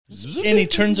And he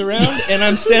turns around, and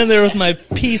I'm standing there with my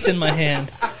piece in my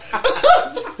hand,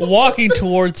 walking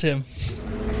towards him.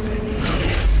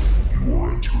 You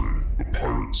are entering the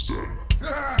Pirate's Den.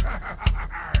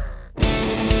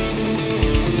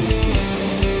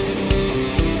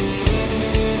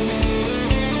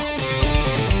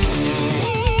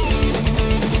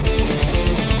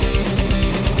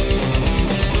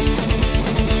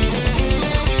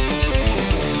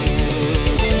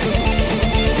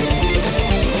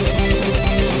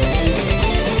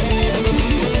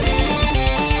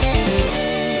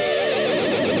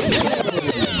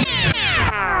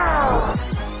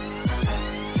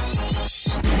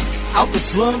 Out the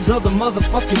slums of the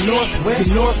motherfucking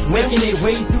Northwest, making their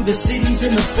way through the cities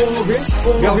in the forest.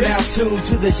 Y'all now tuned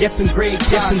to the Jeff and Greg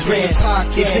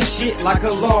podcast. This shit like a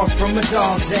log from a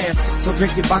dog's ass. So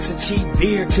drink your box of cheap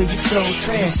beer till you so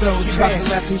trash. You about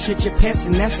to laugh and shit your pants,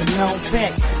 and that's a known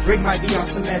fact. Greg might be on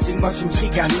some magic mushrooms, he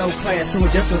got no class. So when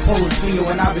Jeff the pole is finger,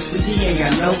 and obviously he ain't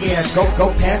got no gas.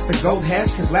 Go past the gold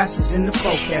hash, cause laughs is in the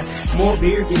forecast. More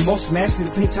beer, get more smashed than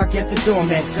clean talk at the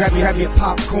doormat. Grab your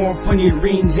popcorn, funny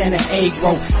rings, and an egg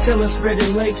roll. Tell us spread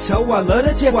it legs, so I love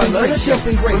the Jeff and Greg show.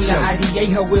 From the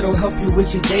IDA, how it'll help you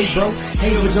with your day, bro.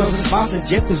 Hey, with your sponsor,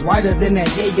 Jeff is whiter than that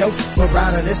yayo. But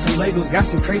rather, there's some Legos, got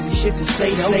some crazy shit to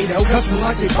say though. Custom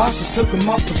like they bosses took them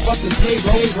off the fucking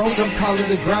payroll. Some call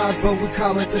it a grind, but we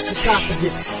call it the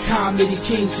sarcophagus. Comedy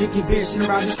kings drinking beer, sitting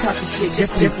around this type of shit.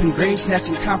 Jeff and Greg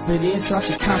snatching confidence out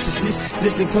your consciousness.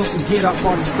 Listen close and get off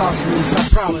all these thoughts from this, I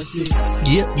promise this.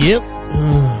 Yep.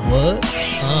 What?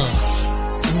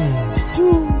 You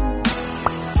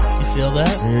feel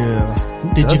that?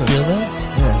 Yeah. Did you feel that?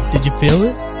 Yeah. Did you feel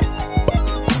it?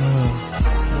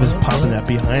 Was popping that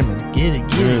behind me. Get it.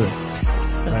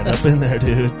 Right up in there,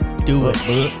 dude. Do it.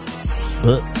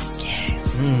 But.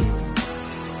 Yes.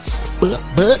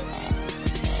 But.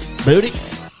 Booty.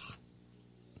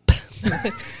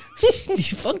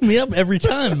 You fuck me up every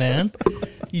time, man.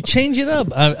 You change it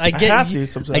up. I get. I have to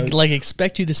sometimes. I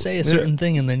expect you to say a certain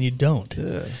thing, and then you don't.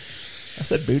 Yeah. I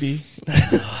said booty.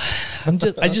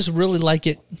 I just really like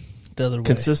it the other way.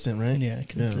 Consistent, right? Yeah,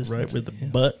 consistent. Yeah, right with the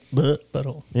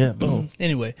butthole. Yeah, boom.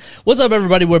 Anyway, what's up,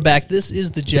 everybody? We're back. This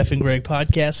is the Jeff and Greg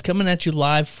podcast, coming at you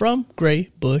live from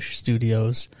Gray Bush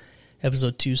Studios,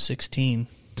 episode 216.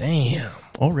 Damn.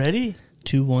 Already?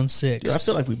 216. Dude, I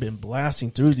feel like we've been blasting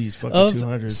through these fucking of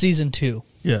 200s. Season 2.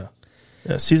 Yeah.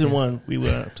 Season 1, we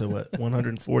went up to what,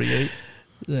 148?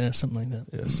 Yeah, something like that.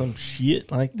 Yeah, some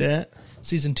shit like that.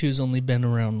 Season 2's only been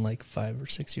around like 5 or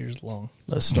 6 years long.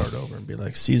 Let's start over and be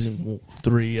like season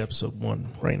 3, episode 1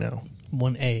 right now.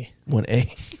 1A.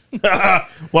 1A.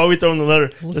 While we throw in the letter,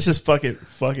 let's just fuck it.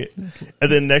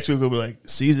 And then next week we'll be like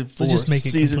season 4. Let's just make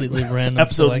it completely random.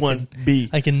 Episode so 1B.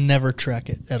 I can never track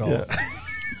it at all. Yeah.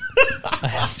 I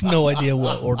have no idea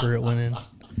what order it went in.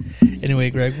 Anyway,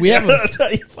 Greg, we have that's how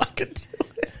you fucking do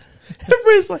it.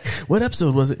 Everybody's like, what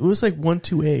episode was it? It was like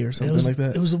 1-2A or something like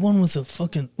that. It was the one with the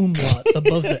fucking umlaut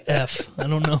above the F. I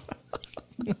don't know.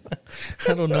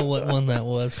 I don't know what one that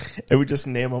was. And we just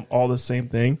name them all the same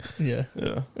thing. Yeah.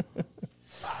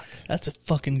 That's a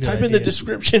fucking good Type idea. in the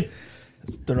description.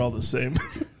 They're all the same.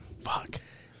 Fuck.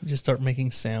 Just start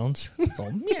making sounds. It's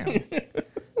all meow.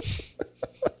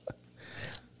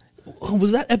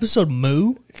 Was that episode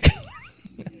Moo?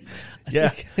 I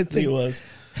think it was.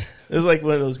 It was like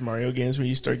one of those Mario games where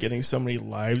you start getting so many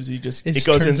lives, it goes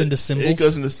into symbols. It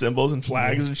goes into symbols and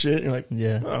flags and shit. And you're like,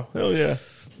 oh hell yeah.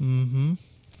 Mm-hmm.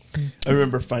 I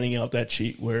remember finding out that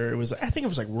cheat where it was, I think it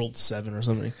was like World 7 or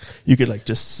something. You could like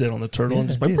just sit on the turtle and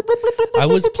just like. I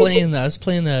was playing a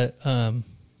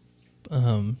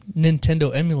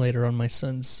Nintendo emulator on my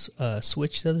son's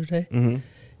Switch the other day, and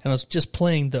I was just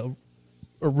playing the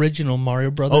original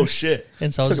Mario Brothers. Oh shit!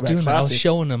 And so I was doing that. I was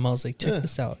showing them. I was like, check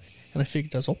this out. And I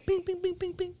figured I was all bing, bing, bing,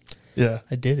 bing, bing. Yeah.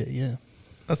 I did it, yeah.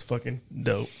 That's fucking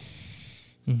dope.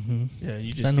 Mm-hmm. Yeah,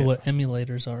 you just I know what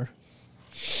emulators are.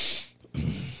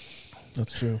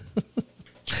 That's true.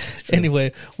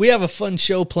 Anyway, we have a fun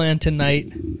show planned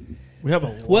tonight. We have a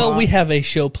lot. Well, we have a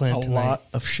show planned tonight. A lot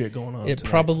of shit going on It tonight.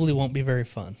 probably won't be very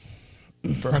fun.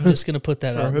 I'm just going to put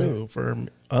that out there. For there. who? For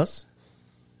us?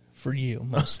 For you,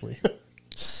 mostly.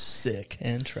 Sick.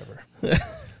 And Trevor.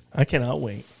 I cannot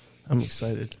wait. I'm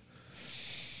excited.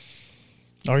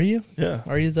 Are you? Yeah.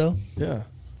 Are you, though? Yeah.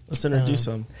 Let's introduce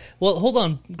them. Well, hold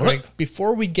on, Greg.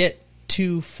 Before we get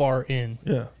too far in,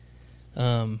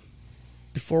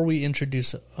 before we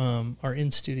introduce our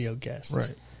in-studio guests,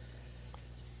 right?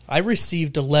 I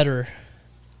received a letter.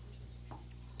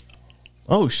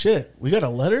 Oh, shit. We got a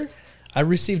letter? I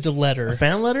received a letter. A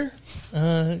fan letter?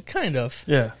 Kind of.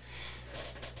 Yeah.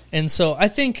 And so I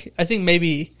think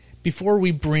maybe before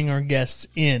we bring our guests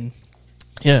in,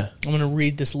 Yeah. I'm going to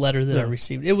read this letter that I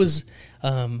received. It was,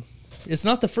 it's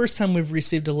not the first time we've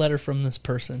received a letter from this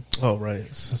person. Oh, right.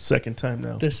 It's the second time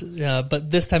now. But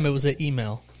this time it was an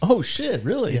email. Oh, shit.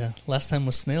 Really? Yeah. Last time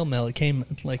was snail mail. It came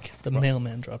like the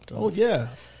mailman dropped it off. Oh, yeah.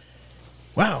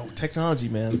 Wow. Technology,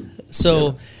 man.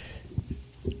 So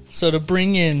to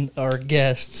bring in our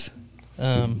guests,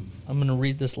 I'm going to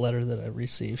read this letter that I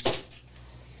received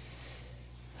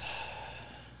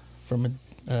from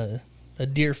a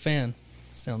dear fan,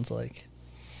 sounds like.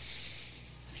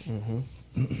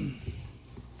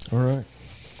 All right.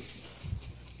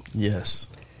 Yes.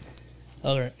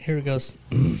 All right, here it goes.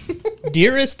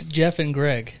 Dearest Jeff and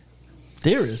Greg.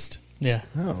 Dearest. Yeah,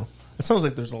 Oh. It sounds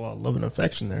like there's a lot of love and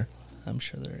affection there. I'm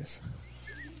sure there is.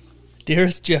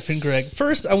 Dearest Jeff and Greg,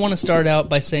 first I want to start out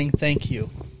by saying thank you.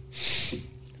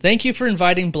 Thank you for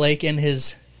inviting Blake and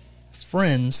his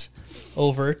friends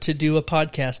over to do a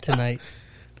podcast tonight.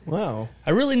 Wow.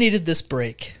 I really needed this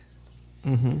break.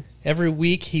 Mm-hmm. Every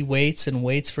week he waits and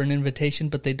waits for an invitation,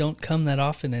 but they don't come that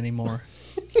often anymore.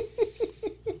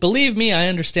 Believe me, I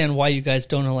understand why you guys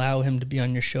don't allow him to be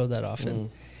on your show that often.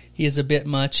 He is a bit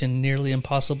much and nearly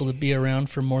impossible to be around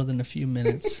for more than a few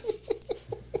minutes.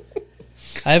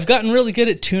 I have gotten really good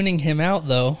at tuning him out,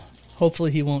 though.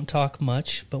 Hopefully he won't talk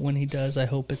much, but when he does, I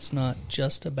hope it's not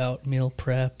just about meal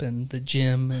prep and the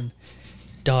gym and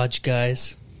Dodge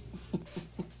guys.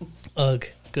 Ugh,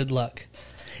 good luck.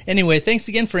 Anyway, thanks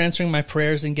again for answering my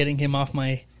prayers and getting him off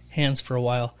my hands for a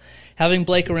while. Having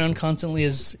Blake around constantly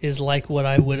is like what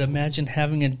I would imagine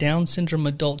having a Down syndrome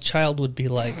adult child would be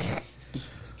like.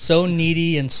 So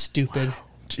needy and stupid. Wow.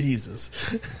 Jesus.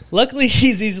 Luckily,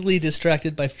 he's easily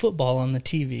distracted by football on the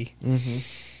TV. Mm-hmm.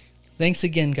 Thanks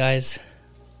again, guys.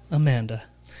 Amanda.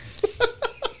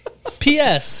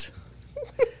 P.S.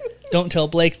 Don't tell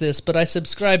Blake this, but I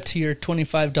subscribe to your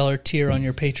 $25 tier on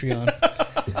your Patreon.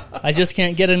 I just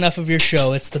can't get enough of your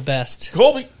show. It's the best.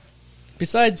 Colby.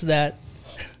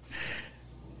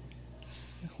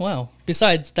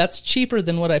 Besides, that's cheaper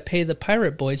than what I pay the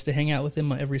Pirate Boys to hang out with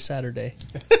him every Saturday.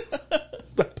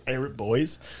 The Pirate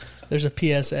Boys? There's a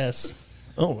PSS.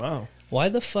 Oh, wow. Why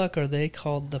the fuck are they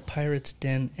called the Pirates'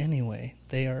 Den anyway?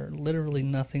 They are literally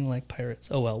nothing like pirates.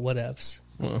 Oh, well, whatevs.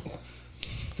 Well,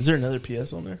 is there another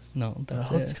PS on there? No,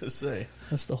 that's I was it. going to say.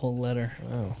 That's the whole letter.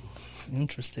 Wow.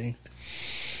 Interesting.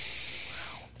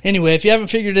 Anyway, if you haven't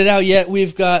figured it out yet,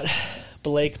 we've got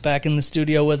Blake back in the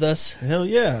studio with us. Hell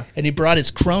yeah. And he brought his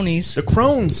cronies. The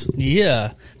Crones.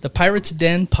 Yeah. The Pirates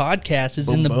Den podcast is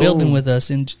in the building with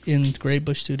us in Gray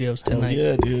Bush Studios tonight. Oh,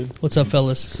 yeah, dude. What's up,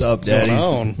 fellas? What's up,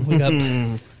 daddies?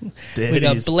 We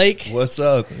got Blake. What's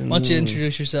up? Why don't you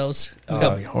introduce yourselves? We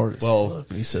got, Hard as well, fuck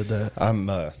when he said that.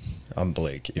 I'm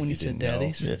Blake. If When you you said didn't know,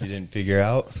 daddies. if you didn't figure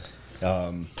out,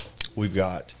 we've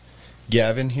got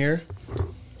Gavin here.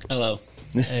 Hello.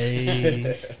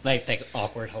 hey, Like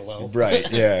awkward hello. Right?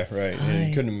 Yeah, right. Hi. Yeah,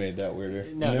 you couldn't have made that weirder.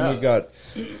 No, and then no. we've got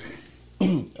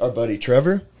our buddy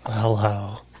Trevor,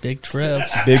 hello. Big Trev.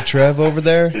 Big Trev over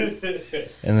there,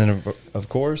 and then of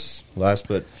course, last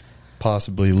but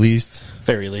possibly least,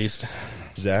 Very least.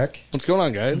 Zach. What's going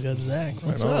on, We guys? got Zach.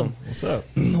 What's Right up? on. What's up?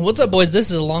 What's up, boys? This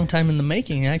is a long time in the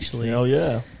making, actually. Hell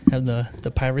yeah. Have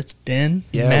the Pirates Den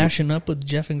Yeah. mashing up with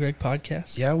Jeff and Greg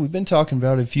podcast. Yeah, we've been talking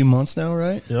about it a few months now,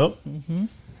 right? Yep.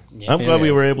 Yeah. I'm glad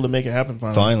we were able to make it happen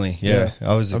finally. Finally, yeah.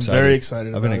 I was I'm excited. very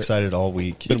excited I've been about it. excited all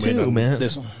week. Me too, man.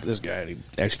 This guy to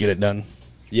actually get it done.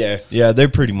 Yeah, they're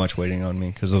pretty much waiting on me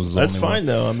because it was the That's only fine, one,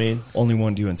 though. I mean, only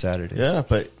one doing Saturdays. yeah,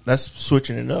 but that's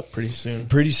switching it up pretty soon.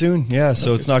 Pretty soon, yeah.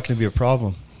 So it's not going to be a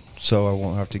problem. So I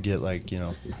won't have to get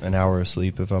an hour of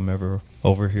sleep if I'm ever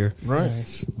over here. Right.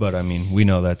 Nice. But I mean, we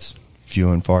know that's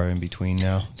few and far in between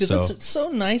now. Dude, so that's so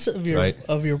nice of your Right.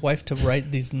 of your wife to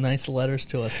write these nice letters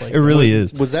to us. Like it really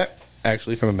is. Was that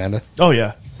actually from Amanda? Oh,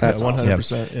 yeah. That's yeah, awesome.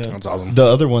 100%. Yeah. That's awesome. The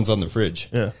other one's on the fridge.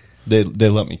 Yeah. They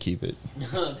let me keep it.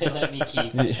 They let me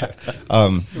keep. Yeah.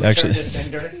 Actually,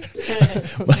 sender.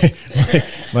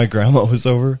 my grandma was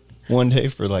over one day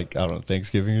for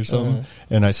Thanksgiving or something,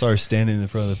 and I saw her standing in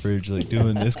front of the fridge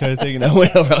doing this kind of thing, and I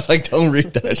went over. I was like, "Don't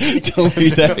read that! Don't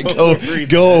read that!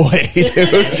 Go away, dude!"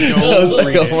 I was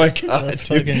like, "Oh my god, That's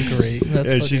dude!" fucking great. That's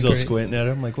And she's all fucking great. squinting at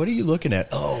it. I'm like, "What are you looking at?"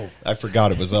 Oh, I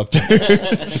forgot it was up there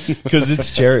because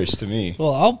it's cherished to me.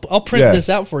 Well, I'll print Yeah. this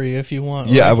out for you if you want.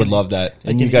 Or Yeah, I would can- love that,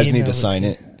 I and you can guys need email to it sign to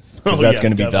it because Oh, that's yeah,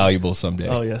 going to be definitely. valuable someday.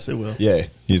 Oh, yes, it will. Yeah,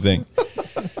 you think?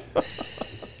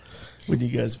 When you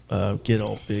guys get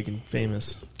all big and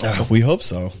famous. We hope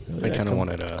so. I kind of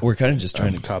wanted a We're kind of just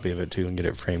trying to. copy of it too and get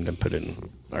it framed and put it in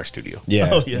our studio. Yeah,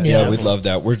 Oh, yeah. yeah, Yeah. we'd love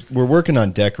that. We're working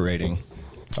on decorating.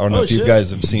 I don't know Oh, if you shit.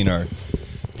 guys have seen our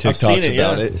I've seen TikToks it,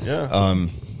 about yeah. it. Yeah.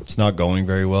 it's not going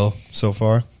very well so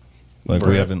far. Like,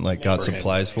 we For- haven't like got for him.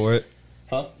 supplies for it.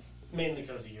 Mainly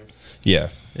because of you. Yeah,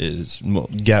 it is. Well,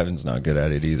 Gavin's not good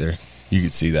at it either. You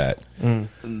could see that.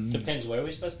 Depends where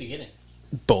we're supposed to be getting.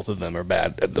 Both of them are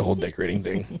bad at the whole decorating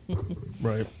thing.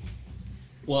 Right.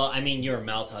 Well, I mean, you were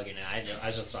mouth hugging it.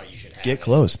 I just thought you should have Get it.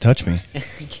 close, touch me.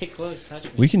 Get close, touch me.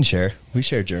 We can share. We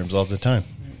share germs all the time.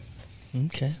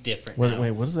 Okay. It's different. Wait, now.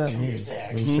 wait, what does that mean?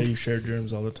 Zach. When you say you share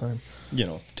germs all the time. You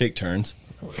know, take turns.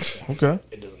 Okay.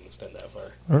 It doesn't extend that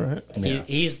far. All right.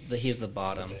 He's the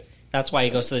bottom. That's why he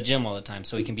goes to the gym all the time,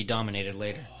 so he can be dominated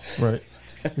later. Right.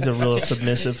 He's a real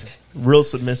submissive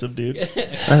dude. I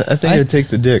think I'd take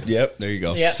the dick. Yep, there you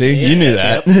go. Yep, See, see? you knew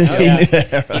that. Oh, You yeah. knew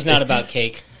that, right? He's not about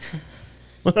cake.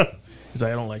 He's like, I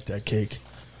don't like that cake.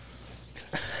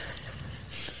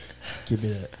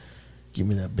 Give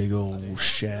me that big old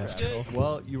shaft.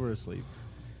 Well, you were asleep.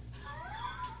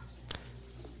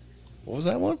 What was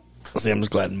that one? See, I'm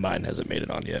just glad mine hasn't made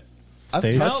it on yet.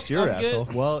 I've touched your asshole.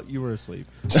 Well, you were asleep.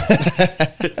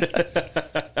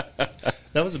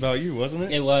 That was about you, wasn't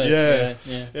it? It was. Yeah.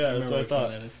 Yeah. Yeah, that's what I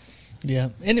thought. Yeah.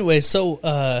 Anyway, so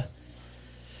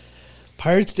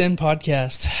Pirates Den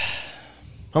podcast.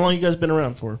 How long you guys been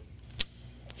around for?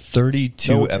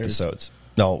 32 No one cares. episodes.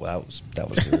 No, that was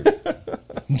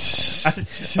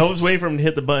I was waiting for him to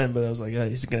hit the button, but I was like, yeah,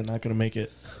 he's not gonna make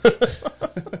it.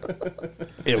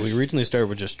 Yeah, we originally started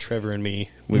with just Trevor and me.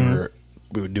 We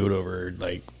would do it over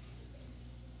like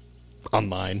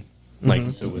online, like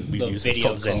we The used it's video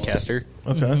called calls. Zencaster,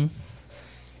 Okay.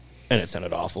 and it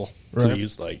sounded awful. Right. We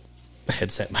used like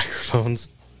headset microphones.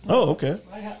 Oh, okay.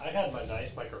 I had my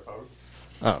nice microphone.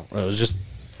 Oh, it was just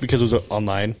because it was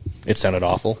online. It sounded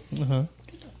awful.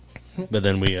 But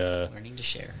then we Learning to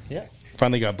share.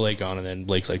 finally got Blake on, and then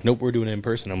Blake's like, "Nope, we're doing it in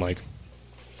person." I'm like,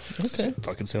 Okay.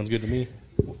 "Fucking sounds good to me."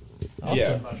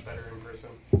 Yeah. Much better in person.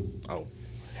 Oh,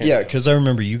 Yeah, because I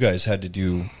remember you guys did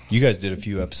a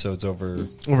few episodes over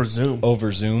Over Zoom.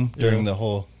 Zoom during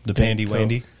the Pandy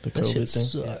Wandy. The That COVID shit thing.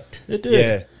 sucked. It did.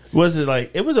 Yeah. Was it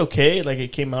like it was okay? Like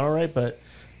it came out all right, but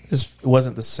it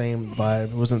wasn't the same vibe.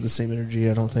 It wasn't the same energy.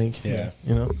 I don't think. Yeah.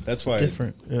 You know. That's why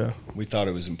Different. Yeah. we thought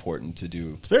it was important to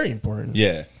do. It's very important.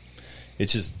 Yeah,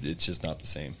 it's just not the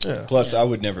same. Yeah. Plus, I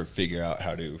would never figure out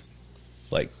how to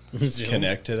like Zoom.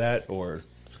 connect to that,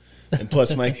 and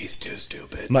plus he's too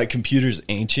stupid. My computer's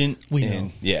ancient. We and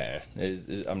know. Yeah,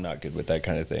 I'm not good with that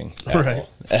kind of thing Right.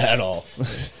 At all.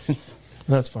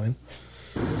 That's fine.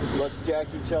 Let's jack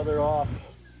each other off.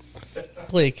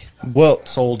 Blake. Well,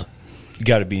 sold. you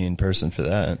got to be in person for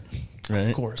that, right?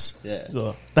 Of course. Yeah.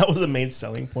 So that was the main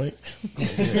selling point.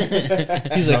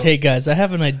 He's like, hey guys, I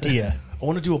have an idea. I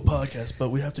want to do a podcast, but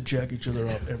we have to jack each other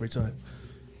off every time.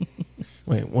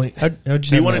 Wait. How'd you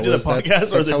Do you know want to that do the was- that's-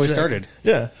 podcast or that's the how we jack? started.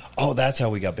 Yeah. Oh, that's how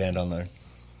we got banned on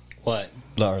What?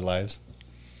 our lives.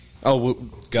 Oh,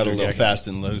 Got a little jacking. fast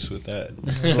and loose with that.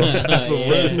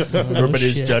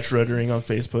 Everybody's shit. Dutch ruddering on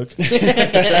Facebook.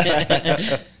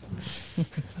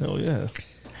 Oh yeah.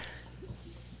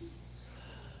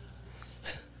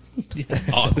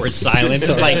 Awkward silence.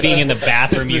 It's like being in the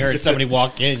bathroom. You heard somebody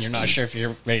walk in. You're not sure if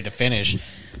you're ready to finish.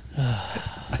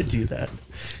 I do that.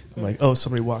 I'm like, oh,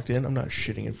 somebody walked in. I'm not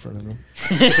shitting in front of them.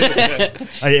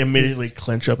 I immediately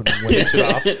clench up and wait.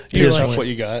 off. You're Here's like- what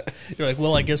you got. You're like,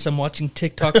 well, I guess I'm watching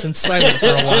TikToks in silent for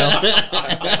a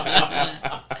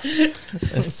while.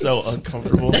 It's so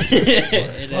uncomfortable.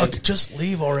 It Fuck, is. just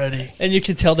leave already. And you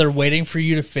can tell they're waiting for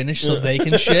you to finish so they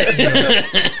can shit. And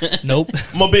you're like, nope.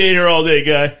 I'm gonna be in here all day,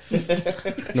 guy.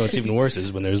 No, what's even worse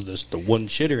is when there's the one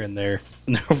shitter in there,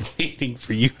 and they're waiting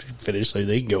for you to finish so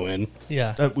they can go in.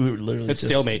 Yeah. We were literally It's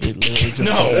just, stalemate. we literally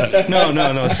just saw that.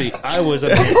 No. See, I was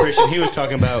under the impression he was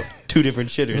talking about two different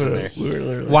shitters in there. We were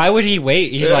literally. Why would he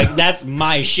wait? He's like, that's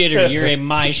my shitter. You're in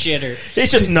my shitter. He's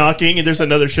just knocking, and there's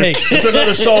another shit. Hey. There's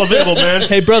another stall available, man.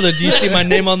 Hey, brother, do you see my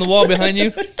name on the wall behind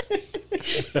you?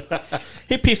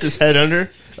 He peeks his head under.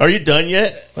 Are you done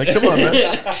yet? Like, come on,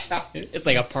 man. It's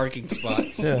like a parking spot.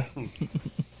 Yeah.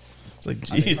 It's like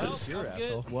Jesus. Your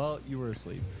asshole. Well, you were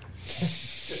asleep.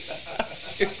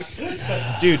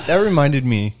 Dude, that reminded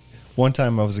me one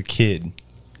time I was a kid.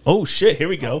 Oh shit! Here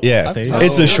we go. Yeah,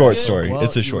 it's a short story. Well,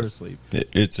 It's a you were short. asleep.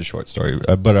 It's a short story.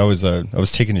 But I was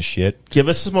taking a shit. Give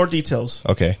us some more details.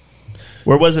 Okay,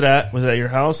 Where was it at? Was it at your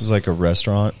it house? was like a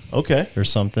restaurant Okay. or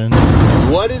something.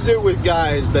 What is it with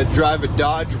guys that drive a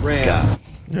Dodge Ram? God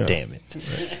Yeah. damn it!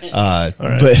 right.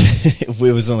 But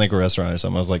it was in like a restaurant or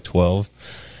something. I was like 12,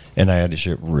 and I had to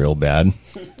shit real bad.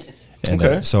 And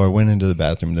Okay. so I went into the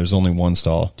bathroom. There's only one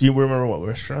stall. Do you remember what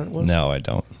restaurant it was? No, I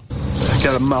don't. I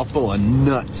got a mouthful of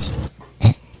nuts.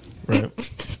 Right.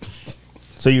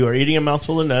 So you were eating a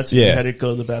mouthful of nuts and you Yeah. had to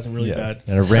go to the bathroom really bad.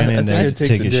 And I ran in there to I'd take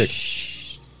take the a dick.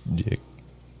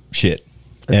 shit.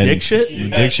 A dick shit?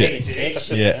 Dick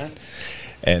shit. Yeah.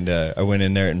 And I went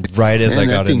in there, and right as I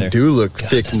got in there, do look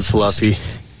thick and fluffy.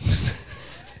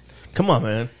 Come on,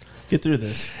 man. Get through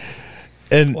this.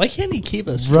 and Why can't he keep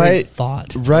a straight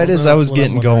thought? right as know. I was That's what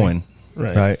I'm getting wondering.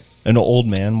 going, Right. an old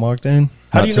man walked in.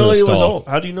 How not do you to know the he was stall. old?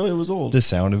 How do you know he was old? The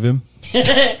sound of him,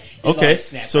 Okay.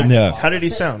 So Yeah. how did he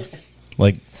sound?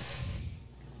 like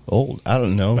old. I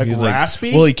don't know. Like He was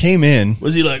raspy? Well, he came in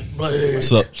Was he like,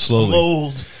 slowly. I'm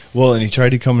old? Well, and he tried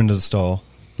to come into the stall.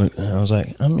 And I was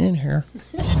like, I'm in here.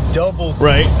 Double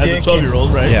Right. As a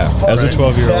 12-year-old, right? Yeah, as a Right.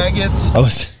 12-year-old.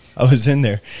 faggots. I was in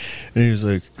there, and he was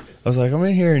like, I was like, I'm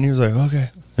in here, and he was like, okay.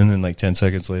 And then like 10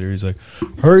 seconds later, he's like,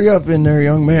 hurry up in there,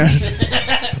 young man.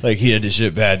 Like he had to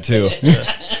shit bad too.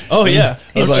 Oh, yeah.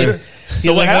 I was He's like, like, He's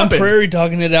so what like on happened? prairie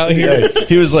talking it out here. Yeah,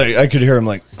 he was like, I could hear him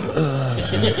like,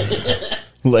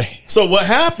 like. So what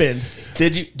happened?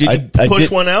 Did you I push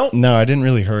did- one out? No, I didn't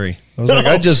really hurry. I was like,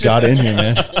 No. I just got in here,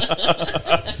 man.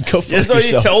 Go fuck Yeah, so you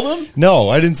yourself. told him? No,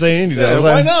 I didn't say anything. I was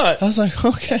why like, not? I was like,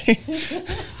 okay.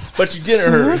 But you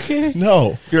didn't hurt.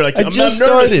 No. You're like, I I'm just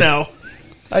nervous started. now.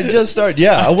 I just started.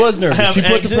 Yeah, I was I nervous. have He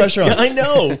put the exit. pressure on. Yeah, I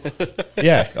know.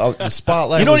 Yeah, the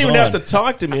spotlight. You don't was even have on. to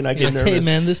talk to me, and I get Like, nervous.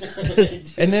 hey man,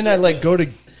 this And then I like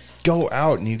go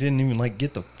out, and he didn't even like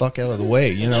get the fuck out of the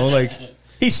way. You know, like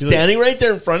He's standing right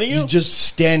there in front of you. he's just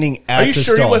standing at Are you the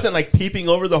sure stall. he wasn't like peeping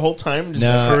over the whole time? Just No,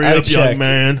 like, hurry I up, checked. young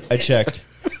man. I checked.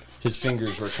 His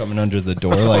fingers were coming under the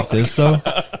door like this, though.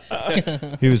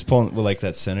 He was pulling well, like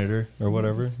that senator or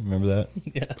whatever. Remember that?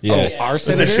 Yeah. Our It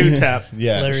was a shoe tap.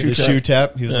 Yeah, Larry the Craig. shoe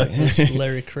tap. He was like, It's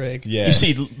Larry Craig. yeah. You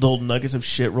see little nuggets of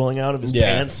shit rolling out of his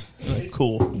Yeah. pants. Like,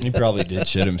 cool. He probably did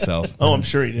shit himself. Oh, I'm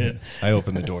sure he did. I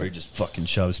opened the door. He just fucking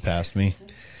shoves past me.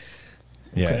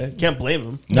 Yeah. Okay. Can't blame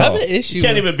him. I have No. an issue. You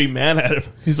can't with- even be mad at him.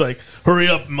 He's like, hurry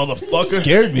up, motherfucker.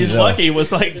 Scared me, He's though. lucky he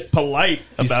was like polite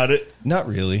about it. Not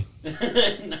really. Not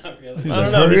really. I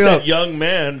don't know. He hurry said up. young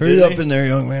man. Hurry didn't up he? in there,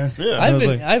 young man. Yeah. I was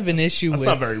like, I have an issue That's with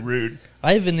not very rude.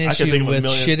 I have an can issue think of a with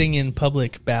million. shitting in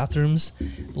public bathrooms,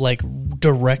 like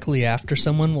directly after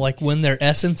someone, like when their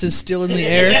essence is still in the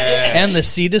air and the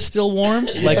seat is still warm.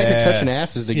 Like Like, you're touching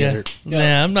asses yeah, together.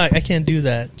 nah, I'm not. I can't do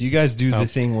that. do you guys do the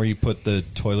thing where you put the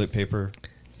toilet paper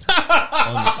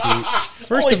on the seat?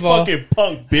 First Only of all, fucking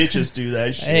punk bitches do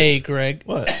that shit. hey, Greg,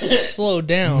 What? slow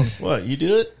down. What? You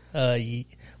do it?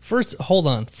 First, hold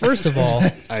on. First of all,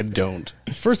 I don't.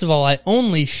 I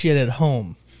only shit at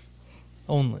home.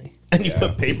 Only. And you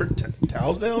put paper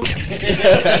towels down?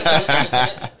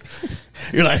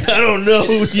 You're like, I don't know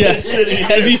who's sitting here.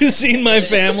 Have you seen my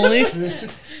family?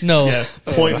 No. Yeah,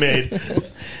 point made.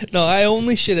 No, I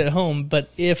only shit at home, but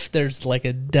if there's like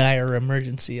a dire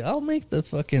emergency, I'll make the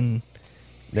fucking.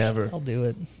 Never. I'll do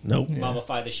it. Nope.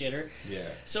 Mummify the shitter. Yeah.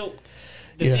 So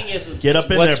the Yeah. thing is, Get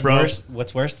up in what's there, bro. Worse,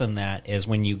 what's worse than that is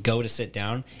when you go to sit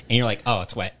down and you're like, oh,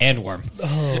 it's wet and warm.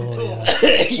 Oh,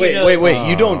 yeah. Wait.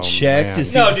 You don't check man. to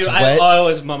see No, if dude, it's I wet?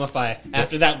 always mummify.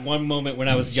 After that one moment when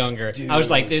I was younger, I was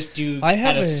like, this dude I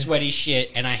had have a a- sweaty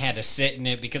shit and I had to sit in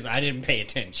it because I didn't pay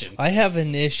attention. I have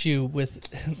an issue with.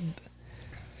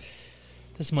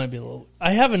 This might be a little.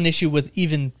 I have an issue with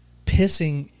even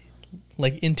pissing,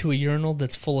 like into a urinal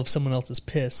that's full of someone else's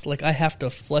piss. Like I have to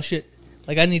flush it.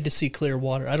 Like I need to see clear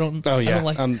water. I don't. Oh, yeah. I don't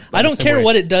like. I'm I don't the same care way.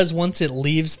 what it does once it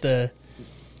leaves the.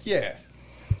 Yeah.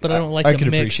 But I don't like I to could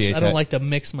mix. appreciate I don't that. like to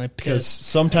mix my Because piss.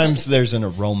 sometimes there's an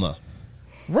aroma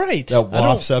Right. that I don't-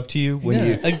 wafts up to you when yeah.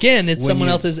 you. Again, it's when someone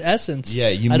you- else's essence. Yeah,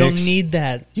 you I don't mix- need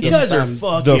that. You guys are the-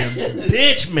 fucking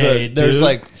bitch made, There's dude.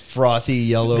 like frothy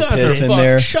yellow you guys piss are in fuck,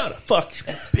 there. Shut up. Fuck.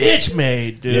 Bitch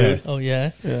made, dude. Yeah. Oh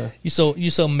yeah. Yeah. You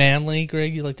so manly,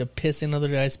 Greg. You like to piss in other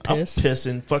guys' I'll piss. piss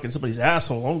in fucking somebody's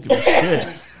asshole. I don't give a shit.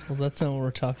 Well, that's not what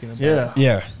we're talking about. Yeah.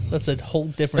 Yeah. That's a whole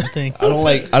different thing. I don't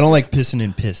like pissing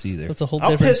in piss either. That's a whole I'll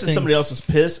different piss in thing. somebody else's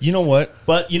piss. You know what?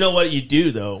 But you know what you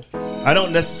do, though? I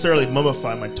don't necessarily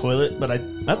mummify my toilet, but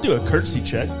I'll do a courtesy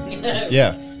check.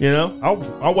 Yeah. You know?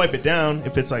 I'll wipe it down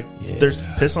if it's like there's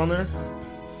piss on there.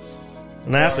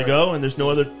 And I have to go and there's no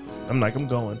other... I'm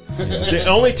going. The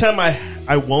only time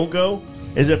I won't go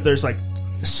is if there's like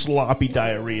sloppy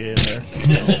diarrhea in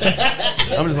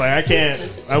there. I'm just like,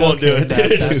 I won't do it. That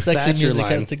dude. sexy That's your music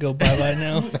line. has to go bye-bye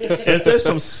now. If there's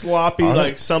some sloppy,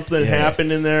 like something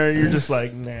happened in there, you're just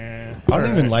like, nah. I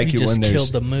don't even like You it just when killed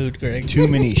there's the mood, Greg. too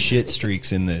many shit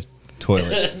streaks in the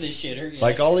toilet. The shitter. Yeah.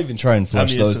 Like I'll even try and I'm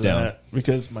flush used those to down that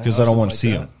because I don't want to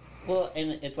see them. Well,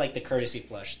 and it's like the courtesy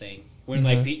flush thing. When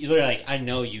like you're like, I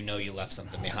know you left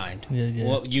something behind. Yeah, yeah.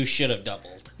 Well, you should have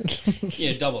doubled.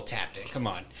 Double tapped it. Come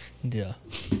on, Yeah.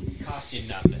 cost you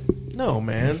nothing. No,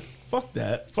 man. Fuck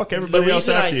that. Fuck The everybody else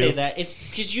reason after I say you. that is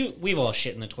because we've all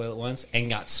shit in the toilet once and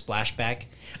got splashback.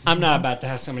 I'm not about to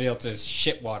have somebody else's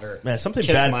shit water Man, something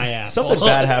kiss bad. my ass. Something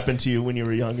bad happened to you when you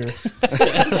were younger.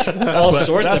 All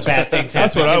sorts of bad things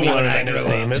That's happened what I to me wanted when I to grew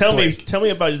know. up. Tell me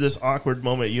about this awkward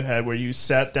moment you had where you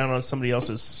sat down on somebody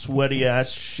else's sweaty ass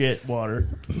shit water.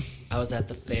 I was at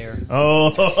the fair. Oh,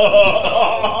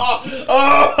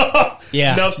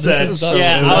 Yeah. Enough said. is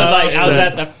Yeah, I was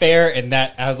at the fair, and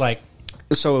I was like,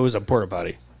 So it was a porta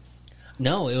potty.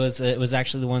 no, it was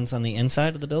actually the ones on the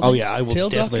inside of the building. Oh yeah, I will Tell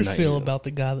definitely Dr. not Phil use it. about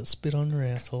the guy that spit on your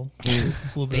asshole.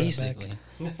 We'll be basically.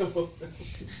 right back.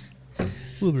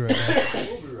 We'll be right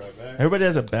back. Everybody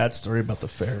has a bad story about the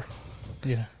fair.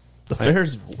 Yeah. The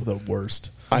fair's the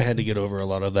worst. I had to get over a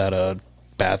lot of that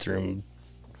bathroom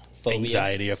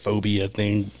anxiety, a phobia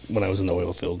thing when I was in the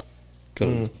oil field.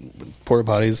 Porta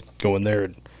potties, go in there,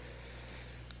 and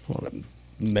a lot of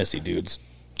messy dudes.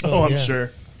 Oh, I'm yeah.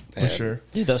 sure. I'm And sure.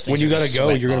 Dude, those things When you are gotta just go,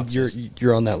 sweat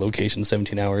you're on that location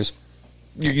 17 hours.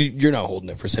 You're not holding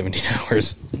it for 17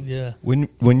 hours. Yeah.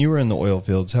 When you were in the oil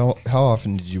fields, how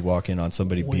often did you walk in on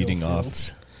somebody beating off?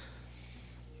 Fields.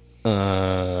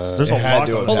 There's a it had lot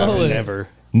to going have on. happened. Never.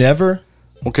 Never?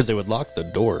 Well, because they would lock the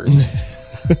doors.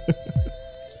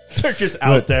 They're just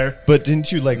out there. But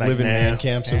didn't you like Like, live in nah. man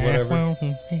camps or whatever?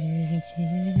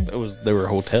 There were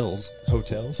hotels.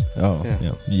 Hotels? Oh, Yeah.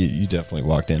 yeah. You definitely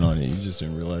walked in on it. You just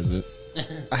didn't realize it.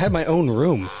 I had my own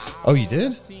room. Oh, you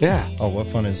did? Yeah. Oh, what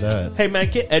fun is that? Hey, man,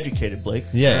 get educated, Blake.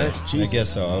 Yeah, All right? I Jesus. guess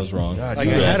so. I was wrong. God, Like,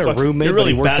 you're I really had a fuck- roommate, You're but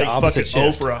really he worked the batting opposite fucking 0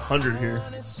 shift. for 100 here.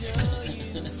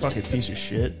 Fucking piece of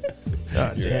shit.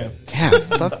 God damn. Yeah,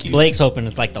 fuck you. Blake's hoping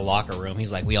it's like the locker room.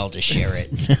 He's like, we all just share it.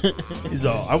 He's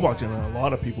all, I walked in on a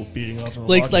lot of people beating off in the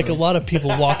Blake's locker like a room. lot of people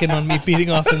walking on me, beating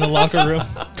off in the locker room.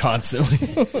 Constantly.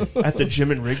 At the gym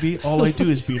in Rigby, all I do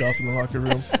is beat off in the locker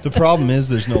room. The problem is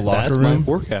there's no locker That's my room.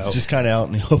 workout. It's just kind of out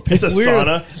in the open. It's a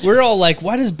sauna. We're all like,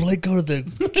 why does Blake go to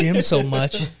the gym so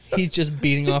much? He's just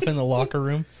beating off in the locker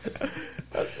room.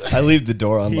 I leave the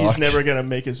door unlocked. He's never going to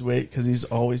make his weight because he's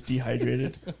always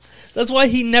dehydrated. That's why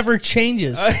he never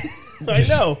changes. I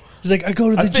know. He's like, I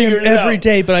go to I the gym figured it every out.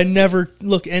 day, but I never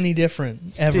look any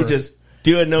different, ever. Dude, just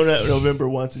do a November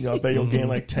once and I'll bet you'll gain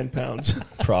like 10 pounds.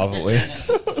 Probably.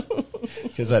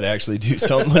 Because I'd actually do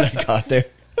something when I got there.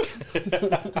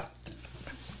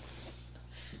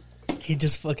 He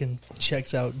just fucking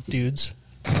checks out dudes.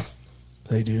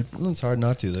 Hey, dude. Well, it's hard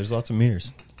not to. There's lots of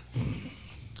mirrors.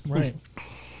 Right.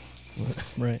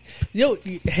 Right. Yo,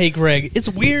 hey, Greg, it's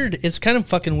weird. It's kind of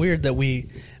fucking weird that we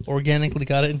organically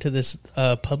got into this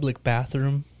public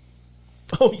bathroom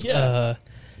Oh, yeah.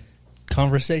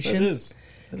 conversation. That is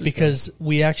because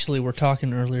we actually were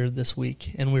talking earlier this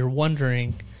week, and we were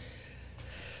wondering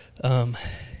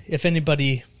if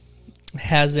anybody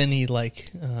has any like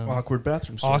awkward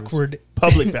bathroom stories. awkward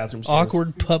Public bathroom stories.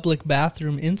 awkward public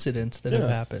bathroom incidents that have Yeah.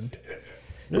 happened.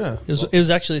 Yeah. It was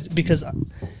actually because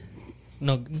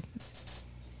no,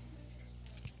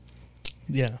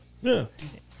 yeah. Yeah.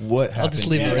 What happened? I'll just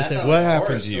leave it right there. What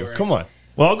happened to you? Come on.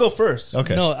 Well, I'll go first.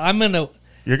 Okay. No, I'm gonna.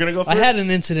 You're going to go I first? had an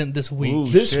incident this week, Ooh,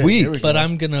 This shit. week? Here we but go.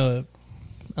 I'm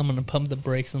gonna pump the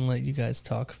brakes and let you guys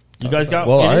talk. You guys got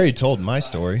Well, I any- already told my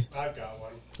story. I've got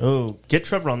one. Oh, get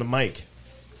Trevor on the mic.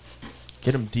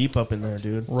 Get him deep up in there,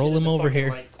 dude. Roll him over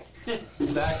here.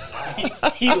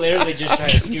 He literally just tried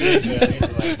to scoot into it. He's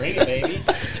like, bring it, baby.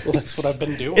 Well, that's what I've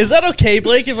been doing. Is that okay,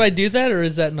 Blake? If I do that, or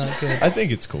is that not good? I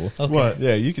think it's cool. Okay. What?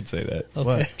 Yeah, you could say that.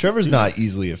 Okay. Trevor's not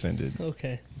easily offended.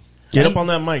 Okay. Get up on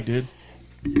that mic, dude.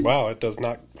 Wow, it does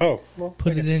not. Oh, well,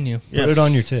 Put it in you. Yeah. Put it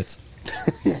on your tits.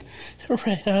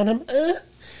 right on him.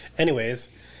 Anyways,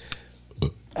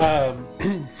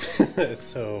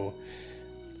 so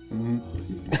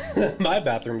my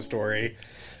bathroom story.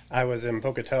 I was in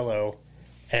Pocatello,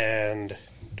 and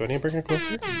do I need to bring it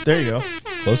closer? There you go.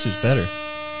 Closer's better.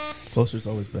 Closer's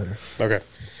always better. Okay.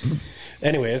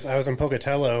 Anyways, I was in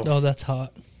Pocatello, Oh, that's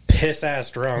hot. piss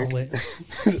ass Oh, drunk. wait.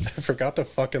 I forgot to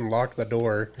fucking lock the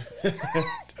door.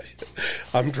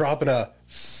 I'm dropping a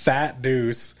fat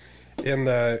deuce in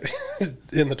the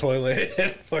in the toilet,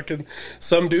 and fucking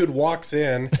some dude walks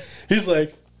in. He's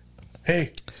like,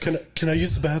 "Hey, can I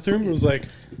use the bathroom?" I was like,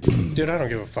 "Dude, I don't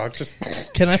give a fuck. Just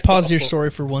Can I pause your story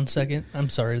for 1 second? I'm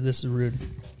sorry, this is rude,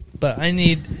 but I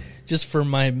need just for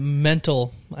my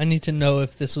mental. I need to know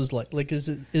if this was like is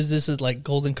this like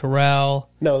Golden Corral,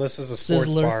 no. This is a sports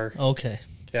Sizzler? bar. Okay,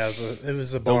 Yeah, it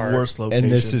was a The bar. worst location.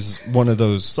 And this is one of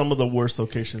those. Some of the worst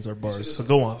locations are bars. So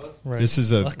go on. right. This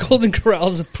is a. Golden Corral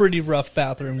is a pretty rough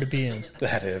bathroom to be in.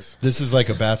 That is This is like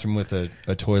a bathroom with a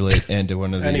toilet and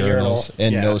one of the And a urinal. urinals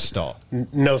and Yeah. no stall.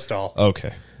 no stall.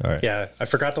 Okay, all right. Yeah, I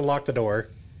forgot to lock the door.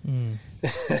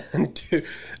 And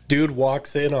dude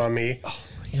walks in on me. Oh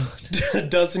my God.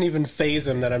 Doesn't even faze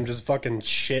him that I'm just fucking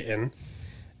shitting.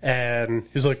 And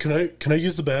he's like, can I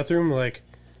use the bathroom? I'm like,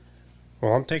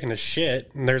 well, I'm taking a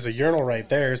shit, and there's a urinal right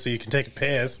there, so you can take a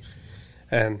piss.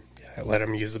 And I let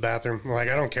him use the bathroom. I'm like,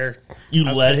 I don't care. You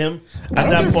let him? At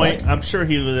that point, I'm sure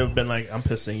he would have been like, I'm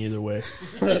pissing either way.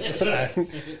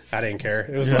 I didn't care.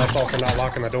 It was my fault for not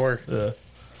locking the door.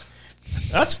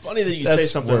 That's funny that you say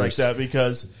something like that,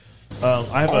 because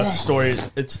I have a story.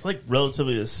 It's like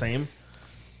relatively the same,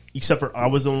 except for I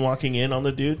was the one walking in on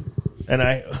the dude. And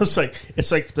I was like,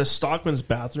 it's like the Stockman's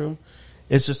bathroom.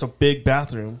 It's just a big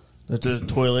bathroom. There's a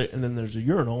toilet, and then there's a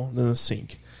urinal, and then a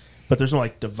sink. But there's no,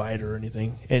 like, divider or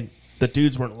anything. And the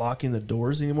dudes weren't locking the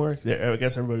doors anymore. I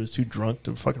guess everybody was too drunk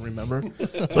to fucking remember.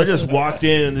 So I just walked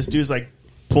in, and this dude's, like,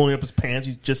 pulling up his pants.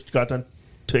 He's just got done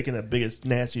taking the biggest,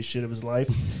 nastiest shit of his life.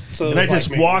 So and I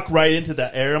just walk right into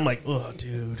that air. I'm like, oh,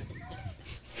 dude.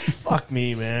 Fuck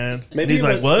me, man. Maybe he's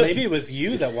like, what? Maybe it was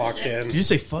you that walked in. Did you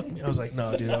say fuck me? I was like,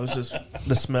 no, dude, that was just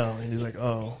the smell. And he's like,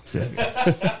 oh, shit.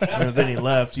 And then he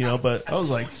left, but I was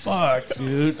like, fuck,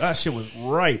 dude. That shit was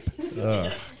ripe.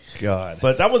 Oh, God.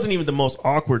 But that wasn't even the most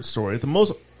awkward story. The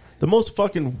most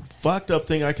fucking fucked up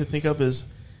thing I could think of is,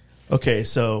 okay,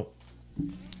 so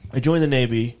I joined the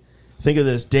Navy. Think of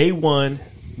this. Day one,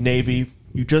 Navy,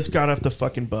 you just got off the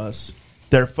fucking bus.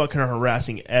 They're fucking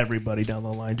harassing everybody down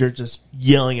the line. They're just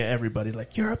yelling at everybody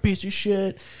like, you're a piece of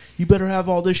shit. You better have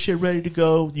all this shit ready to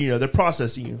go. They're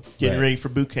processing you, getting ready for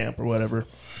boot camp or whatever.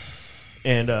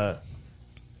 And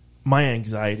my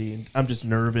anxiety, and I'm just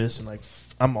nervous and like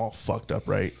I'm all fucked up,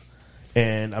 right?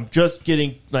 And I'm just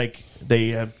getting like,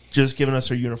 they have just given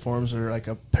us our uniforms or like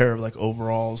a pair of like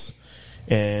overalls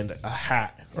and a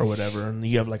hat or whatever. And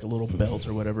you have like a little belt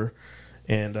or whatever.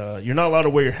 And you're not allowed to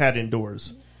wear your hat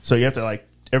indoors. So you have to, like,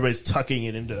 everybody's tucking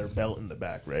it into their belt in the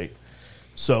back, right?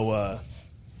 So I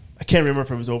can't remember if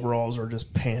it was overalls or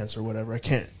just pants or whatever.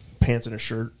 Pants and a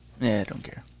shirt. Yeah, I don't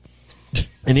care. And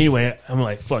anyway, I'm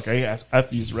like, fuck, I have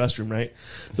to use the restroom, right?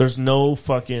 There's no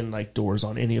fucking, like, doors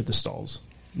on any of the stalls.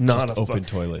 Not just a open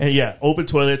toilets. And yeah, open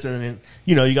toilets. And then,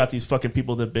 you got these fucking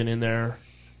people that have been in there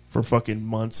for fucking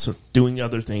months doing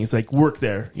other things, like work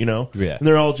there, Yeah. And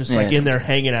they're all just, like, in there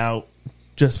hanging out.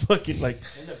 Just fucking like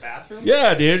in the bathroom.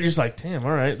 Yeah, dude. You're just like, damn.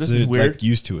 All right, this is weird. Like,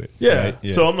 used to it. Yeah. Right?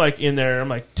 Yeah. So I'm like in there. I'm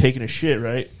like taking a shit.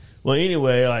 Right. Well,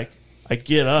 anyway, like I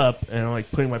get up and I'm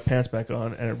like putting my pants back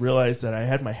on, and I realized that I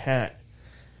had my hat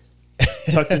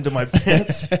tucked into my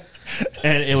pants,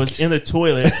 and it was in the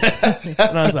toilet.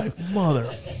 And I was like,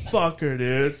 motherfucker,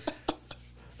 dude.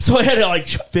 So I had to like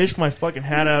fish my fucking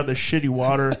hat out of the shitty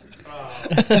water.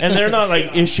 And they're not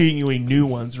like issuing you new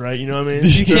ones, right? You know what I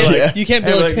mean? You can't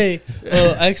be like, hey,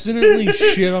 I accidentally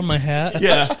shit on my hat.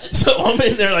 Yeah. So I'm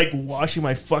in there like washing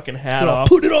my fucking hat off.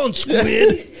 Put it on,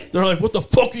 squid. They're like, what the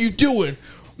fuck are you doing?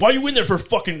 Why are you in there for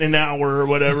fucking an hour or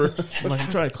whatever? I'm like, I'm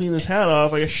trying to clean this hat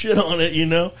off. I got shit on it,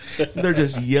 And they're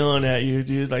just yelling at you,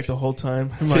 dude, like the whole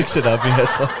time. I'm like, fix it up,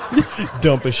 yes.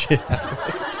 Dump a shit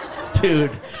out.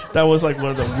 Dude, that was like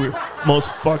one of the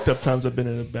most fucked up times I've been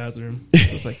in a bathroom. I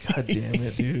was like, God damn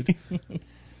it, dude.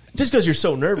 Just because you're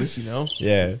so nervous,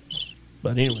 Yeah.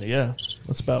 But anyway, yeah,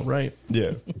 that's about right.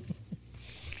 Yeah.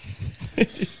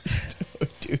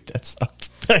 Dude, that sucks.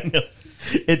 I know.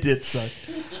 It did suck.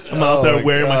 I'm out there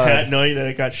wearing my hat knowing that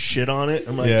it got shit on it.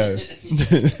 I'm like,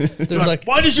 There's like,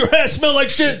 why does your hat smell like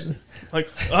shit? Like,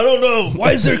 I don't know.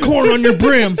 Why is there corn on your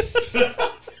brim?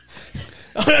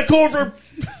 I had corn for...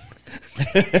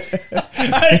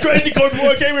 I had crazy corn before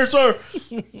I came here, sir.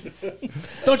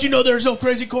 Don't you know there's no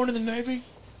crazy corn in the Navy?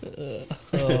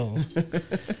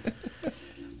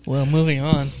 Well, moving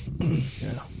on.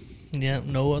 Yeah,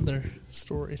 no other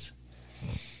stories.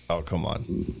 Oh, come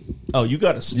on. Oh, you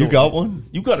got a story. You got one?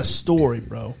 You got a story,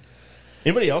 bro.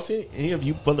 Anybody else? Any of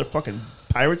you motherfucking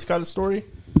pirates got a story?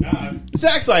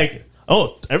 Zach's like,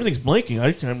 oh, everything's blanking.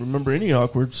 I can't remember any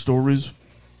awkward stories.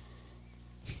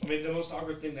 I mean, the most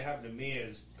awkward thing that happened to me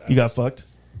is... You got fucked?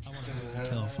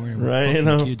 California,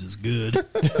 right? Kids is good.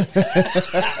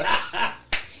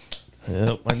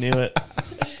 Yep, I knew it.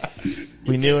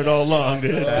 We knew it all along,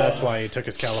 dude. That's why he took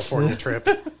his California trip.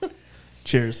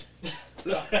 Cheers.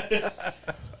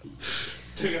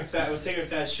 Taking a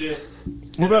fat shit.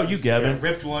 What about you, Gavin? Yeah,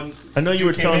 ripped one. I know you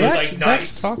were telling us. Zach's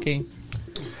nice. Talking.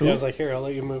 Yeah, I was like, here, I'll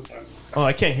let you move. Oh,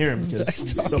 I can't hear him because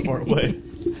he's so far away.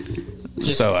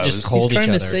 Just hold each other. He's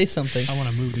trying to say something. I want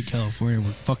to move to California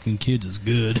where fucking kids is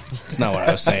good. That's not what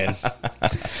I was saying.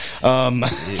 I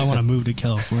want to move to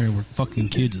California where fucking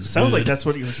kids is Sounds good. like that's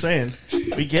what you were saying.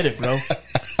 We get it, bro.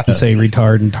 I say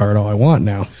retard and tard all I want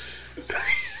now.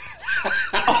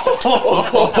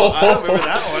 I remember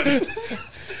that one.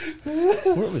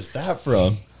 Where was that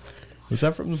from? Was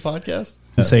that from the podcast?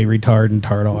 Say retard and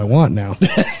tart all I want now.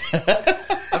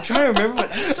 I'm trying to remember what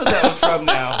episode that was from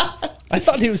now. I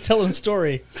thought he was telling a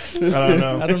story. I don't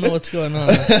know. I don't know what's going on.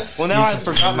 Well, now I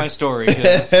forgot my story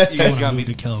because you guys got me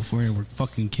to California where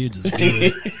fucking kids is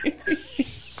good.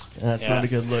 That's not a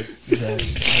good look, Zach.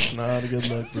 That's not a good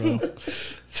look, bro.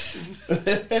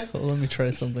 Well, let me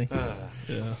try something.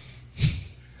 Yeah.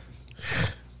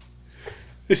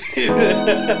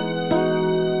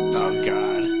 Oh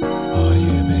God. Oh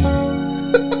yeah, baby.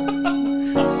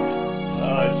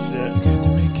 Oh shit. You got to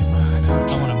make your mind up.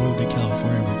 I want to move to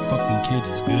California where fucking kids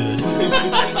is good.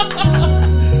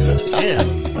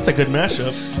 Damn, that's a good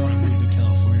mashup. I want to move to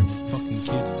California where fucking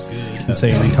kids is good.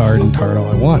 Say retard and tart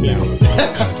all I want now.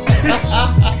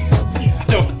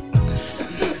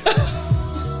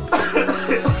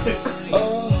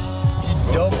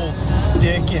 Double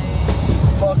dicking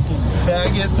fucking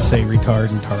faggots. Say retard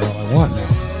and tart all I want now.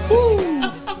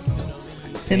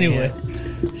 Anyway,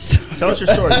 Tell us your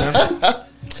story, man.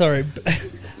 sorry.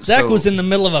 Zach was in the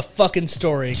middle of a fucking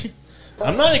story.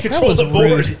 I'm not in That control of was the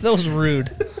board. rude. That was rude.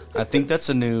 I think that's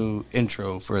a new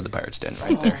intro for the Pirates Den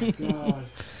right there.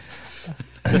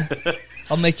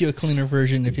 I'll make you a cleaner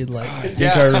version if you'd like.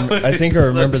 I think I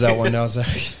remember that one now,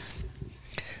 Zach.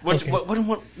 What, Okay.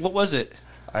 what was it?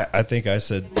 I think I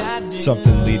said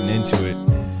something leading into it.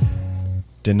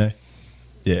 Didn't I?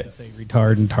 Yeah. Say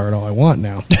retard and tart all I want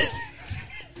now.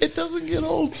 It doesn't get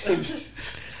old.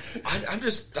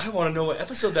 I want to know what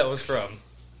episode that was from.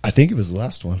 I think it was the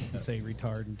last one. Say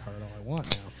retard and tart all I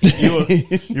want now.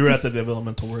 You were at the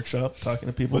developmental workshop talking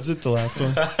to people. Was it the last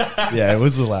one? Yeah, it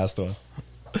was the last one.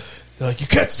 They're like, you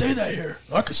can't say that here.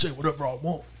 I can say whatever I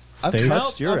want. I've Dave?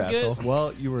 touched your I'm good. asshole.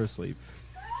 Well, you were asleep.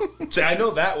 See, I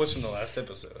know that was from the last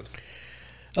episode.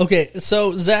 Okay,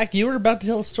 so Zach, you were about to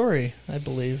tell a story, I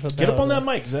believe. About, Get up on that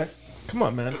mic, Zach. Come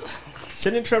on, man.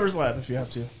 Sit in Trevor's lap if you have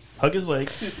to. Hug his leg.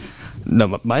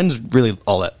 No, mine's really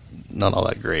not all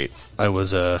that great. I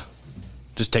was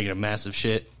just taking a massive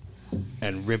shit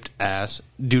and ripped ass.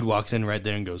 Dude walks in right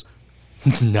there and goes,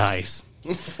 "Nice."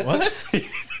 What?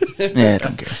 Yeah, I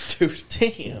don't care. Dude,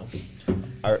 damn.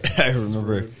 I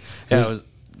remember. Yeah, it was.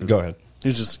 Go ahead. It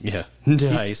was just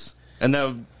nice. And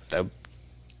that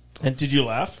And did you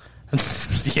laugh?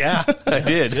 yeah, I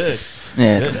did. Good.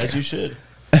 Yeah, Good, as you should.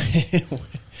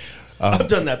 I've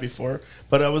done that before,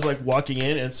 but I was like walking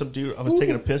in and some dude, I was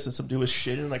taking a piss and some dude was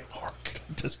shitting like,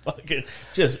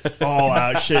 just all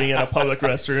out shitting in a public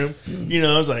restroom. You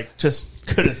know, I was like, just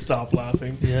couldn't stop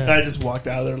laughing. Yeah. And I just walked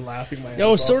out of there laughing my ass I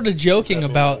was off. sort of joking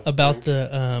about the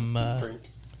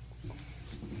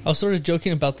I was sort of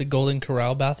joking about the Golden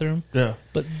Corral bathroom. Yeah.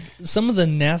 But some of the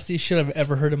nastiest shit I've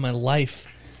ever heard in my life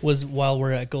was while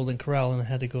we're at Golden Corral and I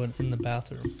had to go in the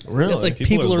bathroom. Really? It's like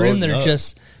people are in there up.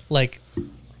 just like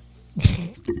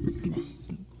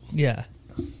yeah.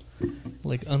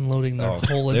 Like unloading their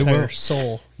whole they entire will.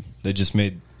 soul. They just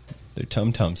made their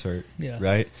tum-tums hurt. Yeah.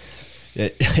 Right?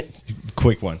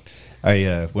 Quick one.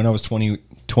 When I was 20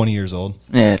 years old,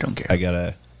 Yeah, I don't care. I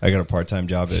got a part-time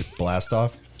job at Blast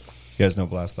Off. You guys know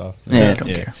Blast Off? Yeah, I don't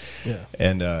care. Yeah.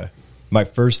 And my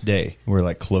first day, we're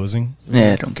like closing.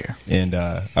 Yeah, I don't care. And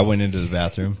I went into the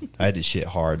bathroom. I had to shit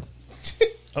hard.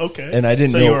 Okay. And I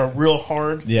didn't so know. you were real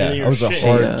hard. Yeah, and you I were was a shitting.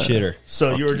 hard Yeah. shitter.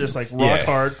 So you were just like rock Yeah.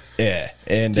 hard. Yeah.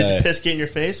 And Did the piss get in your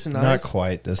face and not eyes?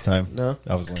 quite this time. No?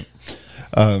 I was limp.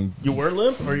 You were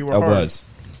limp or you were I hard? was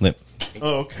limp.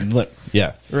 Oh, okay. Limp.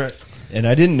 Yeah. Right. And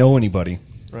I didn't know anybody.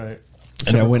 Right.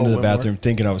 And I Except went for to the Cole bathroom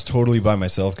thinking I was totally by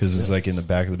myself because it's like in the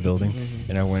back of the building.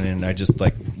 And I went in and I just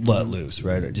like let loose,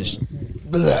 right? I just,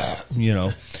 blah, you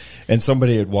know. And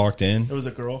somebody had walked in. It was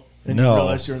a girl. And No. you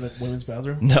realized you were in the women's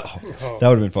bathroom? No, that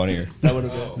would have been funnier. That would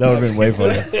have been. That would have been way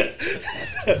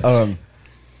funnier.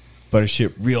 But I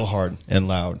shit real hard and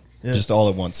loud, Yeah. just all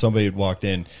at once. Somebody had walked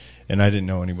in, and I didn't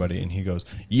know anybody, and he goes,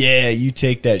 "Yeah, you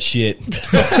take that shit."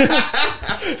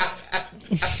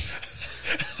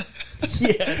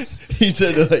 Yes. He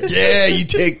said, like, "Yeah, you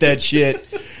take that shit."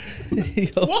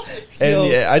 What? And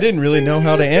yeah, I didn't really know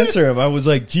how to answer him. I was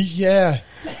like, "Gee, yeah,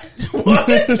 What?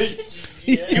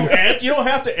 You don't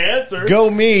have to answer. go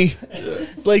me.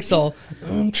 Blake's all,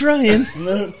 I'm trying.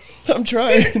 I'm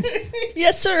trying."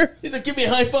 Yes, sir. He's like, give me a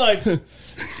high five.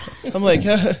 I'm like,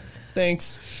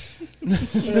 "Thanks."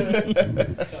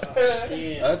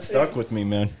 That stuck with me,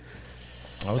 man.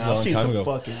 That was a I've long seen time some ago.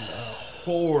 fucking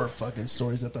horror fucking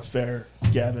stories at the fair,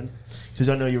 Gavin. Because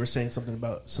I know you were saying something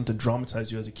about something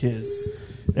traumatized you as a kid.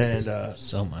 And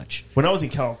So much. when I was in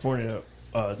California,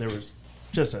 there was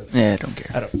just a Yeah, I don't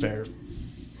care. at a fair.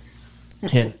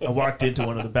 And I walked into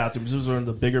one of the bathrooms. It was one of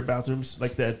the bigger bathrooms,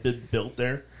 like that had been built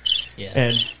there. Yeah.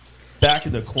 And back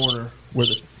in the corner where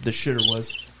the shitter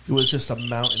was, it was just a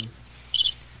mountain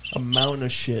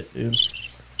of shit, dude.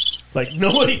 Like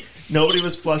nobody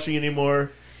was flushing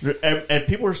anymore, and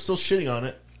people were still shitting on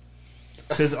it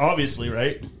because obviously,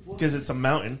 right? Because it's a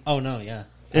mountain. Oh no, yeah.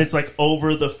 And it's like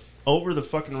over the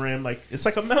fucking rim, like it's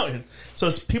like a mountain. So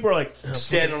people are like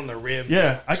standing on the rim.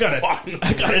 Yeah, I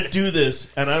gotta do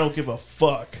this, and I don't give a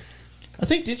fuck. I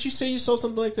think didn't you say you saw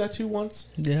something like that too once?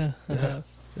 Yeah, I have.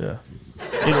 Yeah.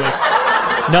 Anyway,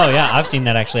 No, yeah, I've seen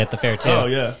that actually at the fair too. oh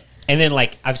yeah. And then,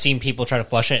 like, I've seen people try to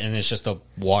flush it, and it's just a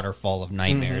waterfall of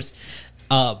nightmares.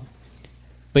 But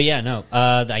yeah, no.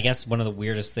 I guess one of the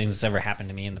weirdest things that's ever happened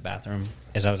to me in the bathroom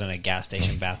is I was in a gas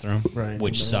station bathroom, Right.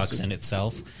 which sucks in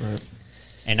itself. Right.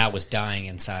 And I was dying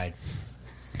inside.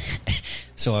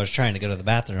 So I was trying to go to the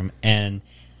bathroom, and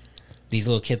these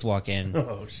little kids walk in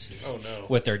Oh shit. Oh no.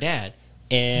 with their dad,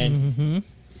 and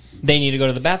they need to go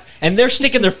to the bathroom, and they're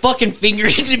sticking their fucking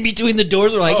fingers in between the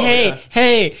doors. They're like, Oh, "Hey, yeah.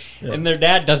 hey," Yeah. and their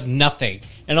dad does nothing.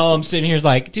 And all I'm sitting here is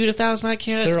like, "Dude, if that was my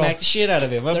kid, I'd They're smack all- the shit out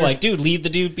of him." I'm they're- like, "Dude, leave the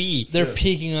dude be." They're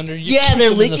peeking under you. Yeah, they're kick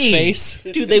them in licking. the face.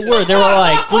 Dude, they were. They were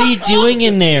like, "What are you doing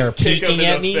in there?" Kick him Peeking in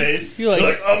at the me. face. You're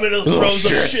like- I'm gonna throw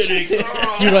some shitting.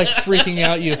 You're like freaking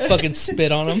out. You fucking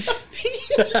spit on them.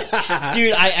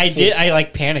 Dude, I did. I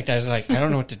like panicked. I was like, I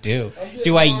don't know what to do.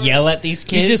 Do I yell at these You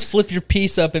kids? just flip your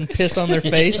piece up and piss on their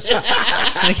face.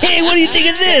 Like, hey, what do you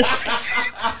think of this?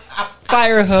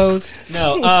 Fire hose.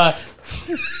 No,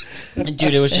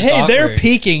 dude, it was just Hey, awkward. they're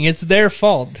peeking. It's their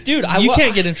fault, Dude, You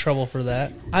can't get in trouble for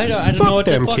that. I don't Fuck know what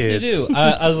the them fuck kids. to do.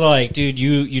 I was like, dude,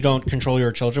 you don't control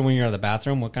your children when you're in the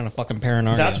bathroom. What kind of fucking parent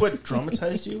are That's you? what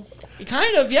traumatized you.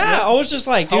 Kind of, yeah. I was just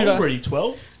like, How dude. old were you?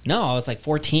 12. No, I was like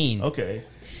 14. Okay.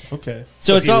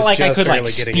 So it's he not was like I just could like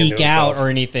barely getting into speak out himself. or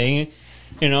anything.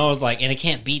 You know, I was like, and I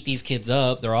can't beat these kids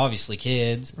up. They're obviously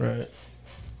kids. Right.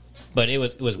 But it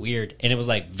was weird, and it was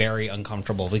like very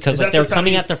uncomfortable because Is like that they're the time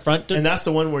coming you- at the front door. And that's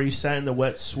the one where you sat in the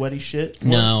wet, sweaty shit.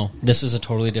 No, this is a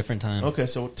totally different time. Okay,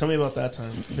 so tell me about that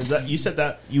time. 'Cause that you said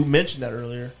that you mentioned that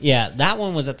earlier. Yeah, that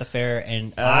one was at the fair,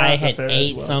 and At I the had fair as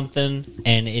ate well. something,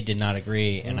 and it did not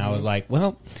agree. And I was like,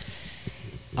 well,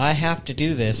 I have to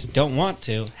do this. Don't want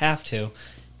to, have to.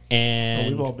 And Oh,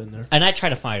 we've all been there. And I try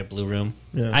to find a blue room.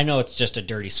 Yeah. I know it's just a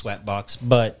dirty sweat box,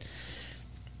 but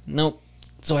nope.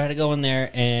 So I had to go in there,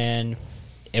 and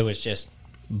it was just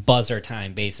buzzer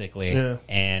time, basically. Yeah.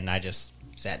 And I just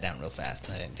sat down real fast,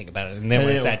 and I didn't think about it. And then when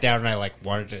I Yeah. sat down, and I like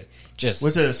wanted to just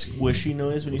Was it a squishy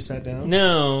noise when you sat down?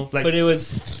 no, Like- but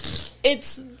it's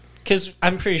because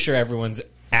I'm pretty sure everyone's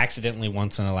accidentally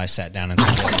once in a life sat down and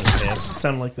someone else's piss.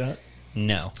 Sounded like that.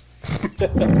 No,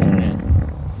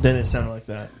 Then it sounded like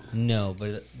that. no,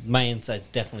 but my insides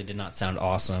definitely did not sound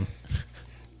awesome.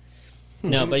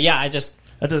 No, but yeah,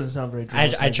 That doesn't sound very.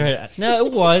 I tried. No,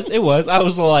 it was. I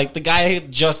was like, the guy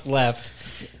had just left,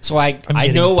 so I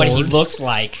getting know what he bored. looks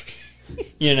like.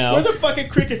 You know, Where the fucking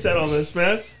crickets at on this,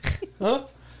 man? Huh?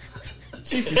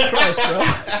 Jesus Christ,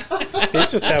 bro!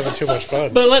 He's just having too much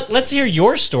fun. but let's hear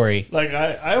your story. Like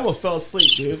I almost fell asleep,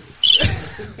 dude.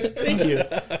 Thank you.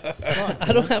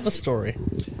 I don't have a story.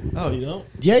 Oh, you don't?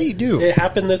 Yeah, you do. It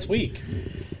happened this week.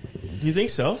 You think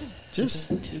so? Just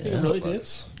You think it really did?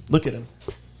 Look at him.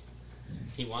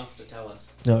 He wants to tell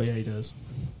us. Oh yeah, he does.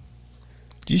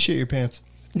 Do you shit your pants?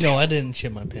 No, I didn't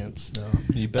shit my pants. No.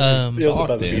 You better It was talk,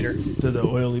 above the Dan. beater. Did the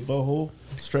oily butthole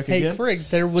strike Hey, again? Craig,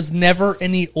 there was never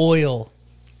any oil.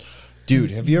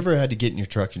 Dude, have you ever had to get in your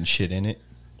truck and shit in it?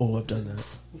 Oh, I've done that.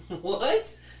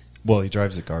 What? Well, he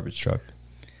drives a garbage truck.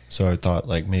 So I thought,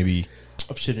 like, maybe...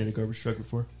 I've shit in a garbage truck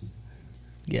before.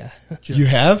 Yeah. You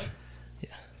have? Yeah.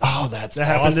 Oh, that's That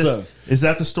happened. awesome. Is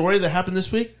that the story that happened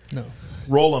this week? No.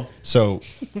 Roll them. So,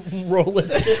 Roll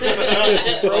it.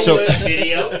 so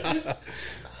Video.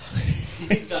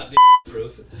 He's got video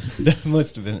proof. that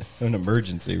must have been an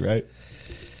emergency, right?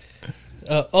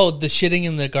 Oh, the shitting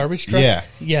in the garbage truck? Yeah.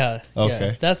 Yeah. Okay.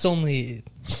 Yeah. That's only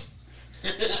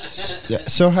Yeah.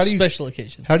 So how do you special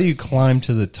occasion. how do you climb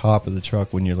to the top of the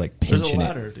truck when you're like There's a pinching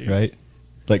ladder, it, dude. right?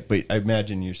 Like, but I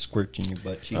imagine you're squirting your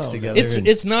butt cheeks Oh, together. It's and-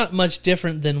 it's not much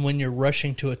different than when you're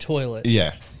rushing to a toilet.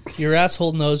 yeah, Your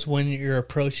asshole knows when you're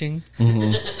approaching.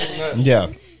 yeah.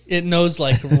 It knows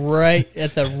like right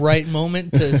at the right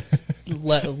moment to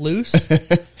let loose.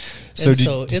 So and did-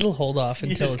 so it'll hold off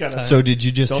until just it's gotta- time. So did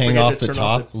you just Don't hang forget off to the turn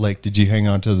off top? Like, did you hang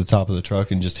on to the top of the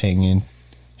truck and just hang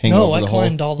no, over I the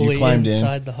climbed hole? all the You way climbed in?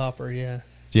 inside the hopper. Yeah.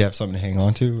 Do you have something to hang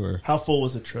on to, or How full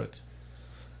was the truck?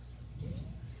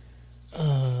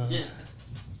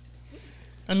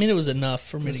 I mean, it was enough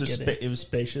for me It to was, get it. it was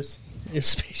spacious. It was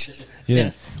spacious.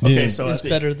 Yeah. Okay, so it's at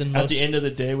better than at most. the end of the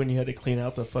day when you had to clean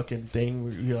out the fucking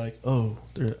thing, you're like, oh,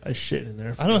 I shit in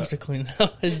there. I don't have to clean it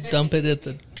out. I just dump it at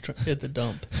the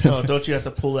dump. No, don't you have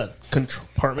to pull that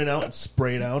compartment out and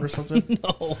spray it out or something?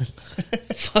 No.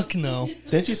 Fuck no.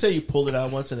 Didn't you say you pulled it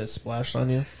out once and it splashed on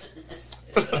you?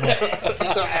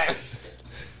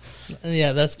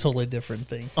 Yeah, that's a totally different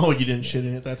thing. Oh, you didn't shit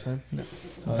in it that time? No.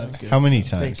 Oh, that's good. How many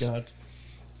Thank times? God.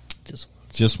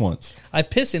 Just once. I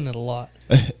piss in it a lot.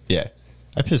 Yeah.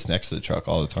 I piss next to the truck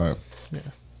all the time. Yeah.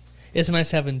 It's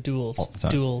nice having All the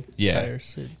time. dual Yeah.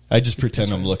 tires. I just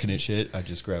pretend I'm looking at shit. I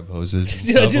just grab hoses and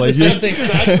Dude, I stuff do like the same this. thing.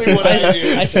 Exactly what I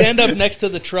do. I stand up next to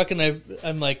the truck and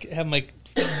I'm like have my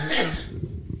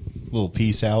Little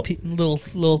piece out.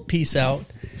 little piece out,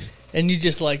 and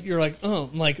you're like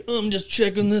I'm just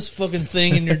checking this fucking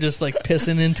thing, and you're just like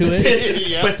pissing into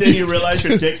it. But then you realize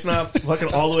your dick's not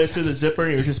fucking all the way through the zipper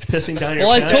and you're just pissing down your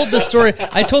Well, pants.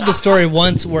 I told the story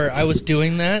once where I was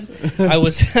doing that. I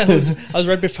was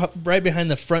right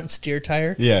behind the front steer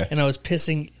tire. Yeah. And I was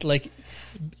pissing like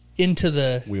into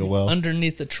the Wheel well.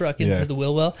 underneath the truck into Yeah. the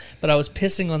wheel well, but I was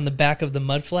pissing on the back of the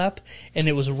mud flap, and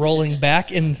it was rolling back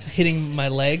and hitting my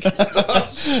leg.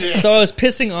 So I was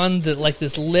pissing on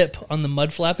this lip on the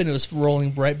mud flap, and it was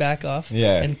rolling right back off.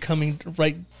 Yeah. And coming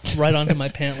right onto my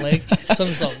pant leg. So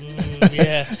I'm just like,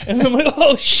 yeah. And I'm like,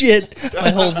 oh shit,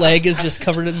 my whole leg is just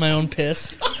covered in my own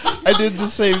piss. I did the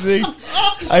same thing.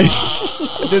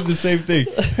 I did the same thing.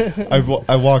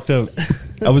 I walked up.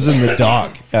 I was in the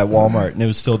dock at Walmart, and it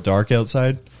was still dark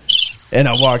outside. And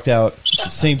I walked out. It's the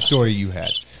same story you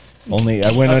had. Only I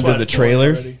went That's why under the it's boring trailer,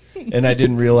 already. and I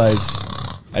didn't realize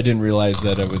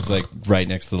that I was like right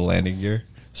next to the landing gear.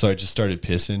 So I just started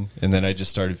pissing, and then I just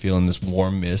started feeling this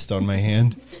warm mist on my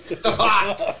hand. And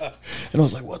I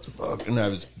was like, what the fuck? And I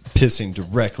was pissing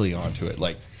directly onto it,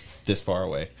 like this far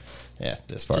away. Yeah,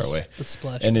 this far away. The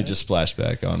splash And it back. just splashed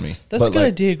back on me. That's a good like,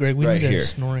 idea, Greg. We right need a here.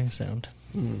 snoring sound.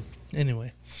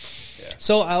 Anyway.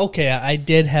 So, I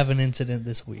did have an incident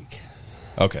this week.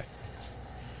 Okay.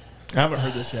 I haven't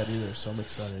heard this yet either, so I'm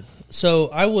excited. So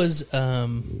I was, it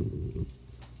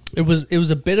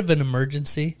was a bit of an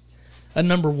emergency, a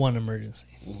number one emergency,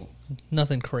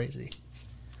 nothing crazy,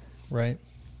 right?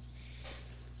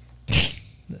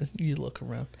 You look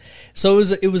around. So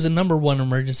it was a number one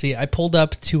emergency. I pulled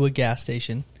up to a gas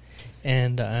station,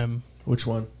 and Which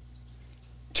one?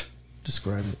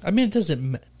 Describe it. I mean, it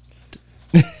doesn't.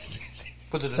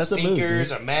 Was it Set a the mood, Stinkers,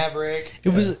 dude. a Maverick? It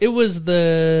was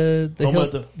the Home hill,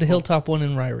 of the- the Hilltop one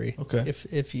in Ryrie. Okay.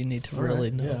 If you need to All really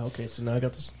right. know. Yeah, okay, so now I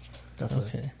got this.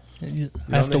 Okay. I You're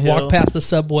have on to the walk hill. past the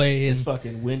subway. It's And,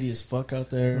 fucking windy as fuck out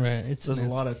there. Right, There's it's- a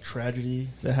lot of tragedy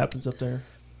that happens up there.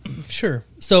 sure.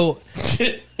 So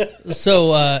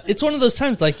it's one of those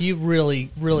times like you really,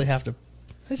 really have to.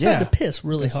 I just had to piss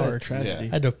really I said hard. tragedy. I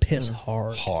had to piss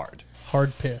hard.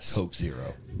 Hard piss. Coke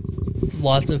Zero.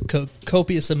 Lots of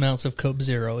copious amounts of Coke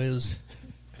Zero.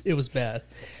 It was bad.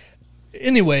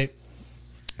 Anyway,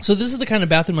 so this is the kind of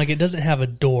bathroom like it doesn't have a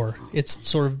door. It's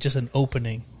sort of just an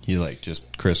opening. You like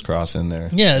just crisscross in there.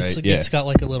 Yeah, right? it's got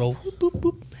like a little boop, boop,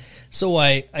 boop. So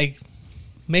I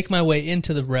make my way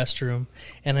into the restroom,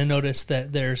 and I notice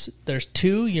that there's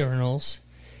two urinals,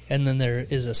 and then there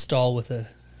is a stall with a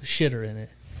shitter in it.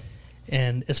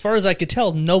 And as far as I could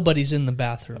tell, nobody's in the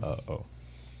bathroom. Uh-oh.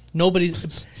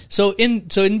 Nobody's. So in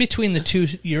between the two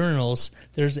urinals,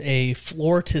 there's a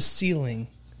floor to ceiling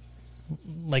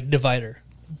like divider.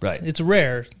 Right. It's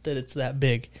rare that it's that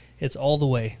big. It's all the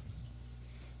way.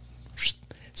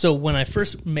 So when I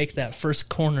first make that first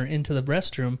corner into the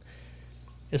restroom,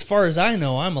 as far as I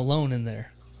know, I'm alone in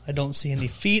there. I don't see any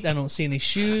feet. I don't see any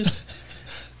shoes.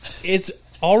 It's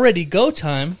already go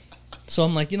time. So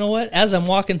I'm like, you know what? As I'm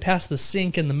walking past the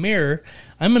sink and the mirror,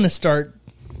 I'm going to start,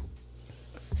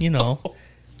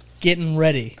 getting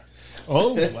ready.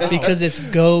 Oh, wow. Because it's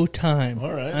go time.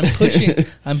 All right.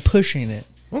 I'm pushing it.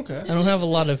 Okay. I don't have a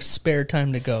lot of spare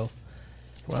time to go.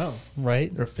 Wow.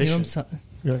 Right? You're You know what I'm efficient. saying?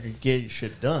 You're like, get your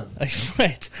shit done.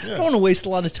 Right. Yeah. I don't want to waste a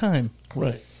lot of time.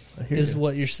 Right. I hear Is you.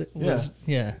 what you're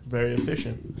yeah. Very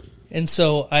efficient. And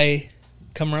so I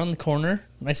come around the corner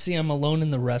and I see I'm alone in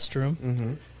the restroom.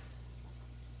 Mm-hmm.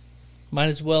 Might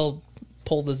as well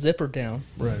pull the zipper down.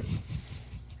 Right.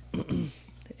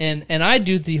 And I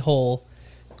do the whole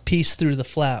piece through the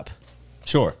flap.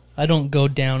 Sure. I don't go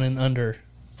down and under.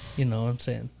 You know what I'm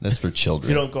saying? That's for children.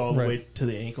 You don't go all the Right. way to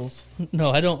the ankles.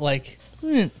 No, I don't like.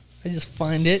 I just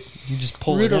find it. You just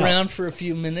pull root it out. around for a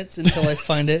few minutes until I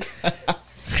find it,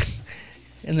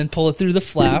 and then pull it through the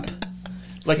flap.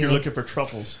 Like you're looking for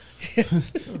truffles.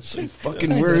 It's like,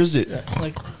 fucking, where is it?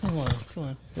 Like, come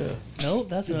on. Yeah. No,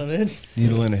 that's not it.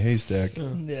 Needle in a haystack.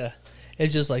 Yeah.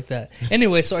 It's just like that.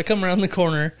 Anyway, so I come around the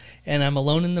corner, and I'm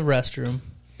alone in the restroom.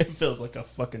 It feels like a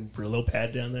fucking Brillo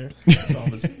pad down there. With all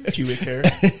this pubic hair.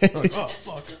 I'm like, oh,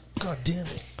 fuck. God damn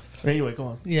it. Anyway, go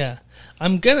on. Yeah. I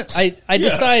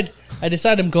decide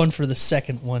I'm going for the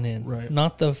second one in. Right.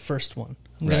 Not the first one.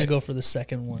 I'm going to go for the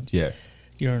second one. Yeah.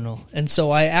 Urinal. And so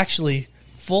I actually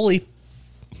fully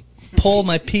pull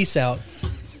my piece out.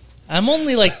 I'm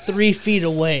only like 3 feet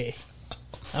away.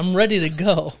 I'm ready to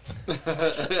go.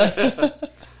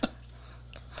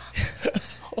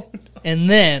 And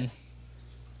then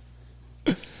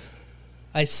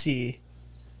I see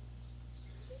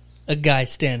a guy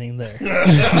standing there.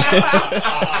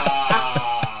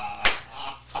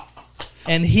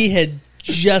 And he had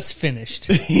just finished.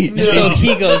 So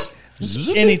he goes,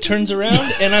 and he turns around,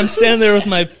 and I'm standing there with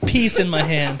my piece in my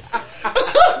hand,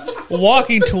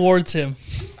 walking towards him.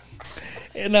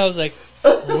 And I was like,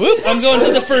 whoop, I'm going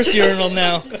to the first urinal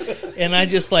now. And I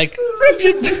just like,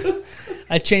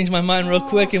 I changed my mind real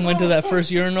quick and went to that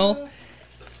first urinal.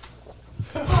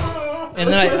 And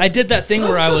then I did that thing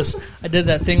where I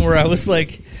was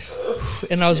like,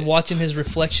 and I was watching his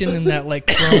reflection in that like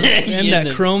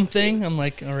chrome, chrome thing. I'm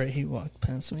like, all right, he walked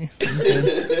past me.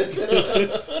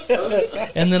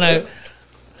 And then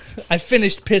I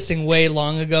finished pissing way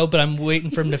long ago, but I'm waiting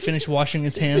for him to finish washing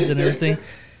his hands and everything.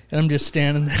 And I'm just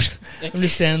standing there. I'm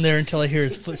just standing there until I hear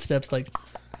his footsteps like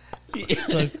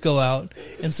go out.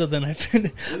 And so then I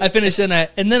finish and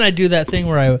then I do that thing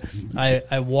where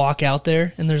I walk out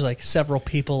there and there's like several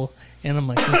people and I'm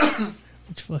like,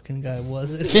 which fucking guy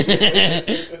was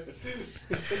it?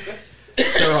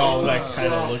 They're all like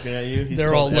kind of looking at you.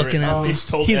 They're all looking at me.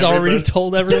 He's already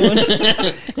told everyone.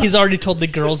 He's already told the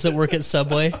girls that work at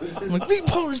Subway. I'm like, he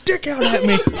pulled his dick out at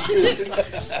me.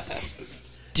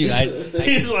 Dude,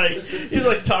 he's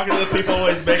like talking to the people while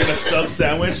he's making a sub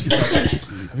sandwich. He's like,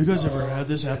 have you guys ever had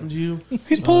this happen to you?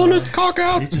 He's pulling his cock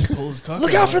out. He just pulled his cock out.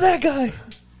 Look out for that guy.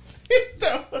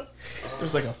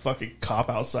 There's like a fucking cop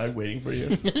outside waiting for you.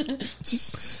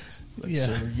 Like, Yeah.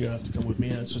 sir, you have to come with me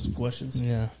and answer some questions.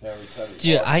 Yeah.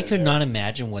 dude, I could not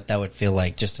imagine what that would feel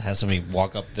like just to have somebody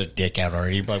walk up their dick out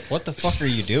already. You'd be like, what the fuck are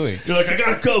you doing? You're like, I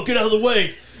gotta go, get out of the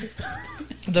way.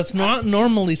 That's not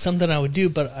normally something I would do,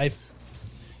 but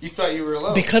You thought you were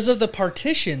alone. because of the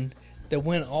partition that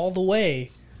went all the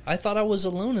way, I thought I was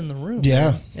alone in the room.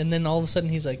 Yeah. And then all of a sudden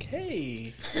he's like,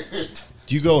 hey.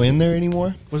 Do you go in there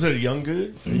anymore? Was it a young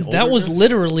dude? That was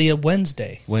literally a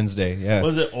Wednesday. Wednesday, yeah.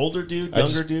 Was it older dude,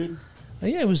 younger dude?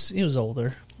 Yeah, he was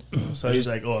older. So he's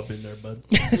like, oh, I've been there, bud.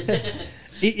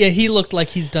 He looked like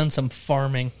he's done some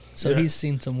farming, so Yeah. he's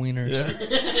seen some wieners. Yeah.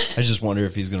 I just wonder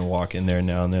if he's going to walk in there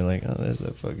now and they're like, oh, there's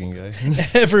that fucking guy.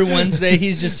 Every Wednesday,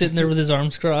 he's just sitting there with his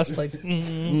arms crossed, like,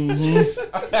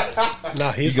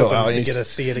 Nah, he's You go hoping out to and get to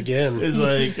see it again. It's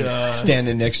like,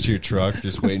 Standing next to your truck,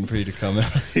 just waiting for you to come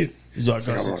out. he's like,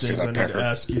 I got some things I need to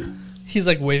ask you. he's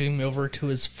like waving me over to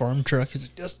his farm truck. He's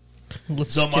like, just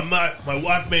let's So skip. my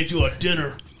wife made you a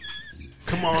dinner.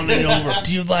 Come on in over.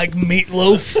 Do you like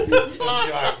meatloaf?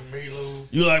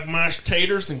 You like mashed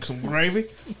taters and some gravy?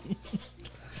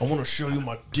 I want to show you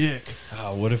my dick.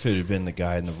 Oh, what if it had been the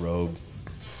guy in the robe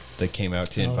that came out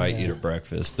to invite you to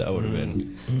breakfast? That would have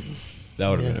been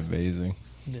been amazing.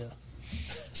 Yeah.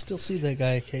 Still see that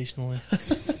guy occasionally.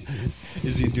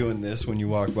 Is he doing this when you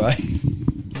walk by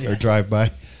Yeah. or drive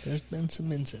by? There's been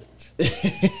some incidents.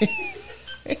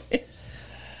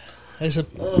 I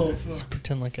just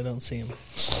pretend like I don't see him.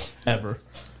 Ever.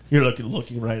 You're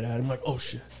looking right at him like, oh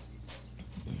shit.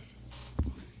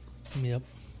 Yep.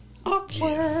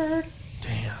 Awkward.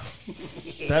 Damn.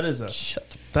 That is up,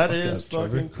 fucking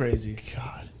Trevor. crazy.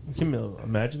 God. Can you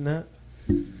imagine that?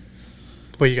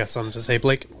 Well, you got something to say,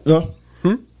 Blake? No.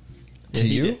 Yeah, To he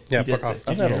you? did. Yeah, He fuck did say- off.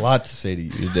 I've had a lot to say to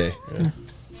you today.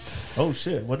 Oh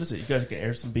shit. What is it? You guys can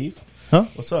air some beef? Huh?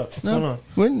 What's up? What's No, going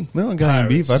on? we don't got any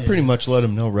Pirates beef. I did. pretty much let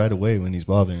him know right away when he's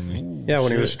bothering me. Yeah,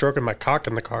 when he was shit. stroking my cock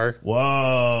in the car.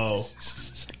 Whoa.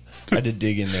 I had to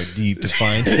dig in there deep to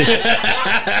find it.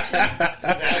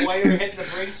 Why you were hitting the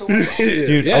brakes so much?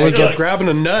 Dude, Yeah, I was he's like up, grabbing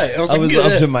a nut. I was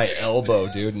up to my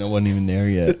elbow, dude, and I wasn't even there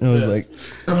yet. And I was like,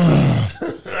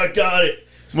 I got it.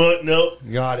 What? Nope.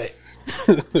 got it.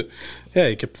 Yeah,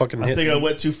 you kept fucking I hitting, think I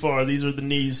went too far. These are the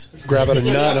knees. grabbing a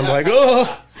nut. And I'm like,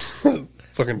 oh,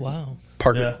 fucking Wow.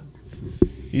 park Yeah. it.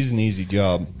 He's an easy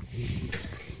job.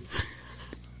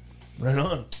 Right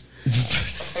on.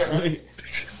 Sweet.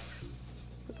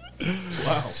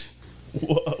 Wow.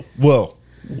 Whoa. Whoa.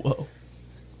 Whoa.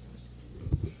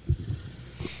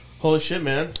 Holy shit,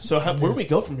 man! So where do we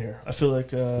go from here? I feel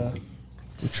like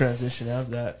we transition out of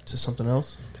that to something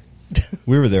else.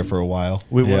 We were there for a while.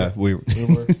 We were. Yeah, we were.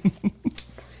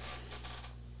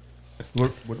 Where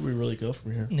do we really go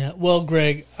from here? Yeah. Well,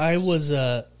 Greg, I was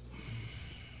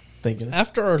Thinking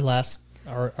after our last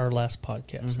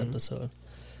podcast episode.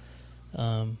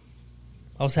 I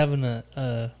was having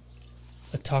a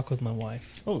talk with my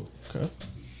wife. Oh, okay.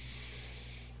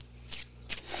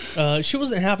 She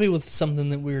wasn't happy with something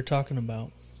that we were talking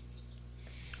about.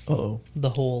 Oh, the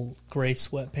whole gray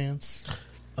sweatpants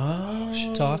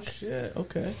talk. Shit.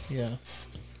 Okay. Yeah.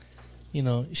 You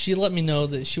know, she let me know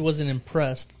that she wasn't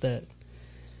impressed that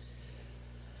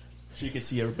she could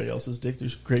see everybody else's dick through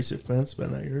gray sweatpants,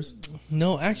 but not yours.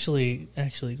 No, actually,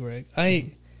 Greg,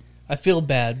 I feel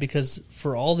bad because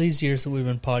for all these years that we've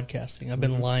been podcasting, I've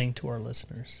been lying to our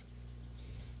listeners.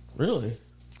 Really?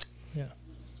 Yeah.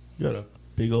 You got a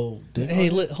big old dick. Hey,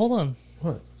 hold on.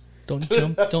 What? Don't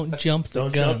jump the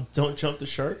gun. Don't jump the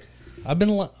shark. I've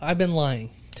been lying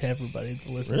to everybody that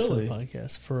listens to the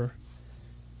podcast for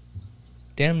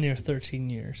damn near 13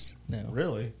 years now.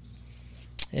 Really?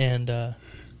 And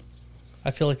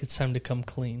I feel like it's time to come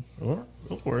clean. Well,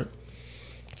 go for it.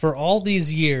 For all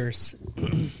these years,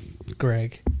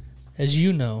 Greg, as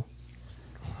you know,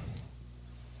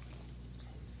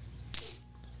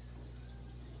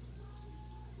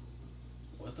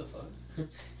 What the fuck?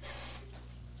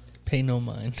 pay no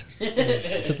mind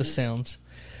to the sounds.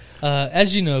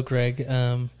 As you know, Greg,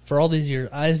 for all these years,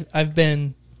 I've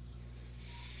been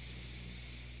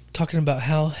talking about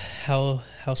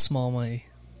how small my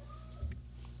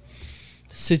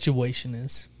situation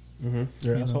is. Mm-hmm.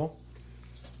 Your asshole?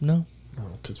 No. No,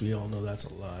 because we all know that's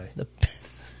a lie.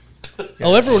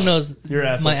 Oh, everyone knows your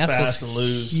ass my is fast and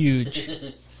loose. Huge.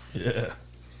 Yeah.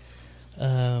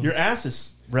 Your ass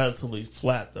is relatively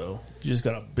flat, though. You just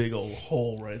got a big old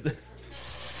hole right there.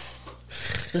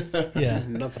 Yeah.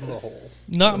 Nothing but a hole.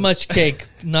 Not much cake,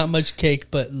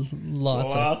 but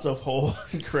lots of hole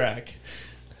and crack.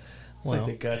 Wow. Like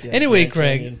the goddamn anyway, Grand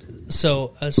Greg, Canyon.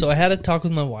 so I had a talk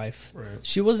with my wife. Right.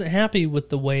 She wasn't happy with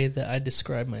the way that I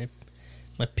described my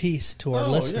piece to our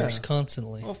listeners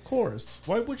constantly. Of course.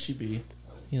 Why would she be?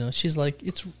 You know, she's like,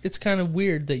 it's kind of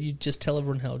weird that you just tell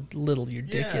everyone how little your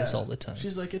dick is all the time.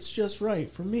 She's like, it's just right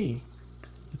for me.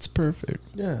 It's perfect.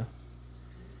 Yeah.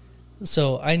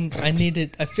 So I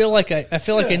needed. I feel like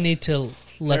I need to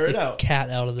let Air it the out. cat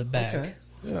out of the bag. Okay.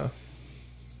 Yeah.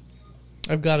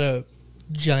 I've got a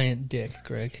giant dick,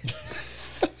 Greg.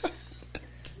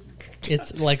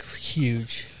 It's like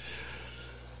huge.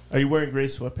 Are you wearing gray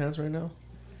sweatpants right now?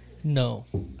 No,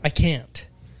 I can't.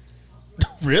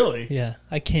 Really? Yeah,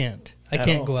 I can't. I At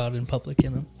can't all? go out in public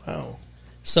in them. Wow.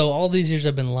 So all these years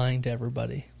I've been lying to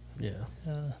everybody. Yeah.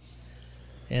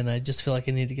 And I just feel like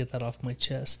I need to get that off my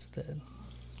chest. That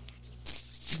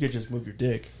You could just move your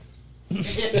dick.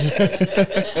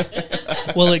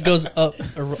 well, it goes up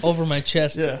over my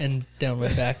chest Yeah. and down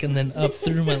my back, and then up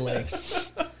through my legs.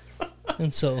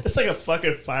 And so It's like a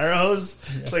fucking fire hose.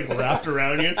 It's like wrapped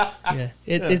around you. yeah,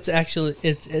 it's actually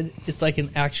it's like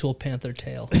an actual panther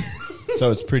tail. So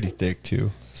it's pretty thick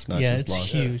too. It's not Yeah, just it's long.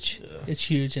 huge. Yeah. It's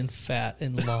huge and fat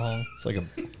and long. It's like a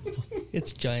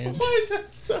It's giant. Why is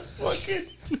that so fucking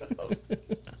dumb?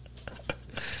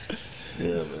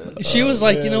 Yeah, man. She was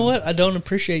like, you know what? I don't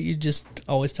appreciate you just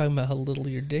always talking about how little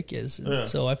your dick is. And Yeah.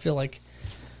 so I feel like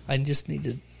I just need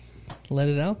to let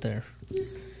it out there.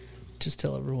 Just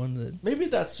tell everyone that Maybe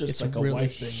that's just it's like a really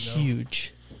wife thing, though.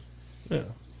 huge. Yeah.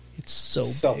 It's so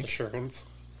big. Self-assurance.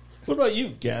 What about you,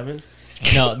 Gavin?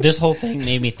 No, this whole thing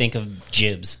made me think of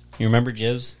Jibs. You remember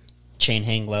Jibs? Chain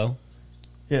hang low.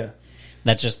 Yeah.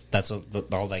 That's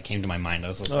all that came to my mind. I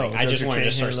was just like, I does just your wanted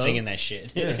to chain start hang low? singing that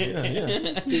shit. Yeah,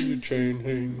 yeah. Did you chain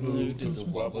hang low?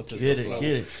 Get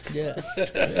it.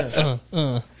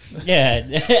 Yeah.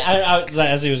 Yeah,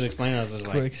 as he was explaining, I was just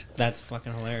like, Quick. that's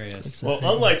fucking hilarious. Well,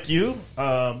 unlike you,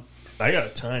 I got a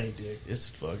tiny dick.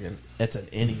 It's an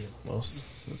innie almost.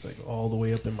 It's like all the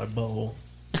way up in my butthole.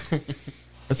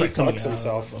 It's like coming fucks out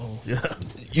himself. of my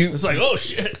butthole. Yeah. It's like, oh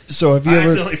shit. So have you I ever?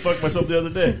 accidentally fucked myself the other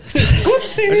day.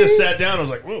 I just sat down. I was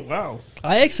like, whoa, wow.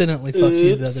 I accidentally fucked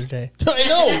you the other day. I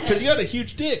know, because you got a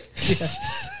huge dick.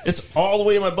 It's all the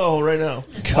way in my butthole right now.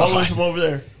 All the way from over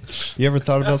there. You ever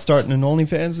thought about starting an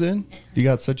OnlyFans? Then you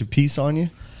got such a piece on you.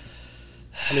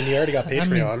 I mean, you already got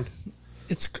Patreon.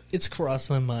 It's crossed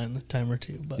my mind a time or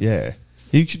two, but Yeah,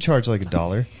 you could charge like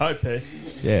 $1. I'd pay.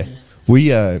 Yeah,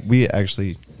 we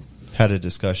actually had a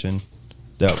discussion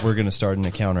that we're going to start an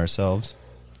account ourselves.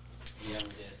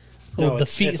 oh, the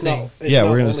feet thing. Yeah,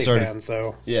 we're gonna gonna start OnlyFans,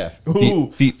 so Yeah,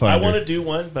 Ooh, feet I finder. want to do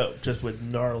one, but just with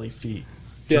gnarly feet.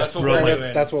 Yeah, Just grow my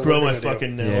we're gonna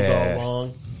fucking do. nails Yeah. all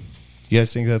long. You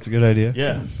guys think that's a good idea?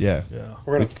 Yeah. Yeah.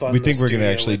 We're gonna fund We the think we're going to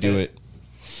studio actually with do it.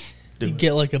 You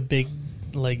get like a big,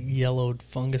 like yellowed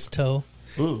fungus toe.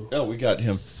 Ooh. Oh, we got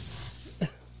him.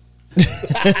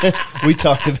 We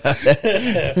talked about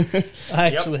that. I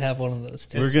actually have one of those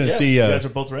too. We're going to see. You guys are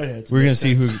both redheads. We're going to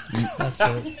see who That's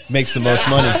it. makes the most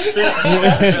money.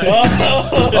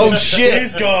 Oh shit!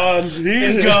 He's gone.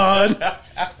 He's gone.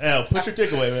 Yeah, put your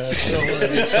dick away, man.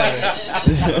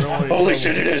 Holy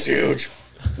shit! It is huge.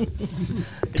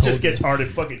 It just gets hard and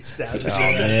fucking stabs. Oh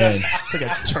man, It's like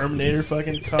a Terminator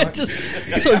fucking cock.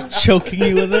 Just sort of choking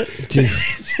you with it.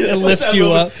 I What's lift that you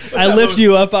movie? up. What's I that lift movie?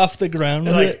 you up off the ground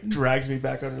It with like it. drags me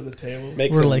back under the table.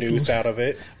 Makes We're a like- noose out of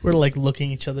it. We're like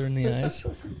looking each other in the eyes.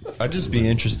 I'd just be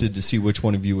interested to see which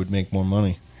one of you would make more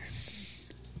money.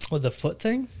 With the foot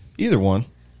thing? Either one.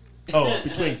 Oh,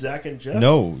 between Zach and Jeff?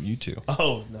 No, you two.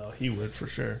 Oh, no, he would for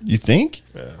sure. You think?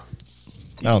 Yeah. He's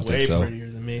I don't way think so. prettier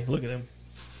than me. Look at him.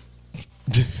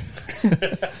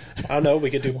 I don't know. We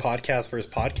could do podcast versus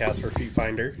podcast for Feet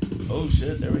Finder. Oh,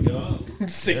 shit. There we go.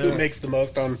 See Yeah. who makes the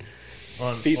most on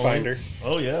Feet Finder.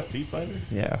 Oh, yeah, Feet Finder.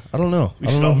 Yeah, I don't know. We I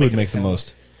should don't know all who make would an make the account.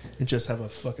 most. And just have a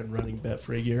fucking running bet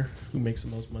for a year. Who makes the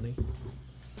most money?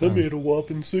 I made a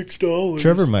whopping $6.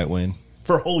 Trevor might win.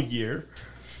 For a whole year.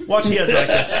 Watch, he has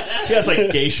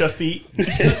like geisha feet.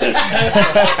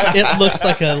 It looks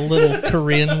like a little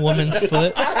Korean woman's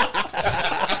foot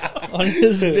on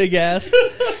his big ass.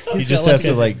 He just has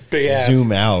to like big ass.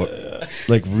 zoom out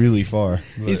like really far.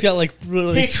 He's got like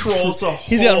really. He trolls a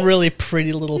He's got whole- really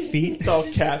pretty little feet. It's all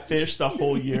catfish the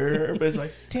whole year. Everybody's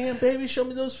like, "Damn, baby, show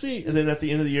me those feet." And then at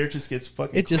the end of the year, it just gets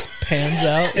fucking. It just pans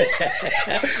out.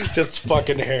 Just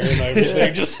fucking hair and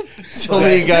everything. Just So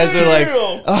many guys are like,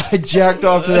 oh, I jacked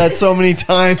off to that so many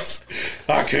times.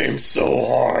 I came so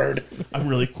hard. I'm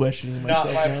really questioning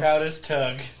myself. now. proudest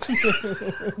tug.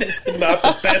 Not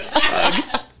the best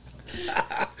tug.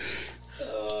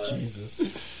 Jesus.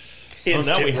 Oh,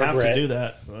 Instant now we have regret. to do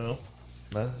that. Well,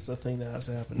 that's the thing that has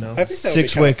to happen now. I think that would be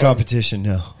 6-way kinda fun. competition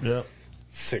now. Yeah.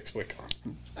 6-way.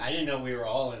 I didn't know we were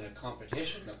all in a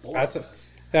competition. The four I of th- us.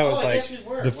 that was I like guess we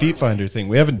were. The Feet Finder thing.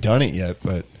 We haven't done it yet,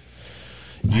 but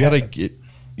you got to get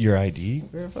your ID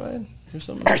verified or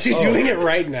something. Are you doing it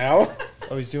right now?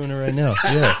 Oh, he's doing it right now.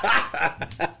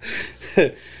 Yeah.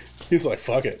 He's like,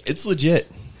 fuck it. It's legit.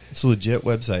 It's a legit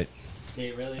website.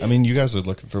 It really I mean, you guys are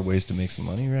looking for ways to make some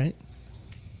money, right?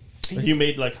 You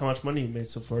made like how much money you made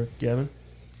so far, Gavin?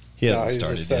 He hasn't he's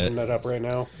started just setting yet. it up right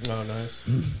now. Oh, nice.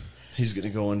 He's going to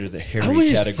go under the I hairy was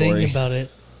just category. thinking about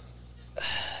it.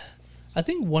 I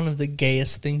think one of the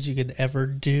gayest things you could ever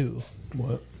do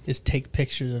What? is take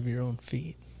pictures of your own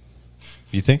feet.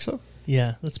 You think so?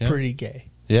 Yeah, that's Yeah. pretty gay.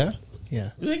 Yeah.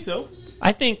 Yeah. You think so?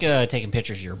 I think taking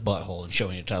pictures of your butthole and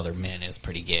showing it to other men is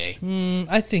pretty gay.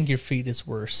 I think your feet is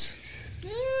worse.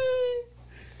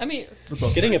 I mean,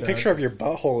 Getting a picture of your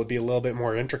butthole would be a little bit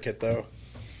more intricate, though.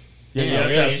 Yeah, you, Yeah, have,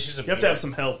 really, to it's have, just a you have to have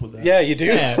some help with that. Yeah, you do.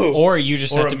 yeah, or you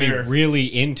just Or have a to be mirror. really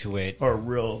into it. Or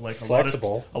real, like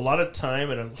Flexible. A lot of time,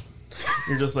 and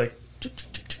you're just like,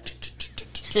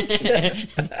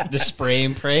 The spray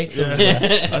and pray.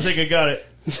 yeah, I think I got it.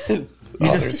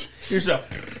 Here's a.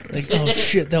 Like, oh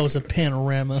shit, that was a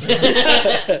panorama.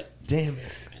 Damn it.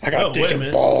 I got Oh, dick wait a and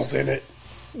minute. balls in it.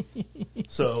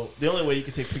 So the only way you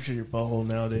can take a picture of your butthole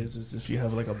nowadays is if you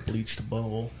have like a bleached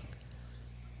butthole.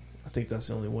 I think that's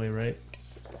the only way, right?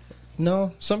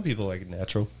 No, some people like it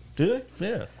natural. Do they?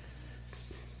 Yeah.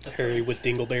 Hairy with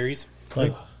dingleberries.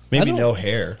 Like I maybe don't- no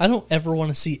hair. I don't ever want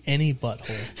to see any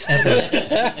butthole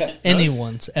ever.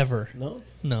 Anyone's ever. No.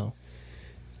 No.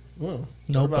 Oh.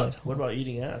 No what about, butthole. What about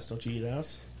eating ass? Don't you eat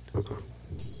ass?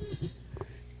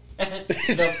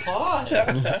 The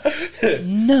pause.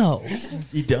 No.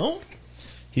 You don't?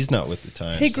 He's not with the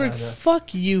times. Hey Greg,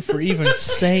 fuck you for even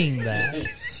saying that.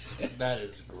 That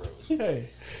is gross. Hey,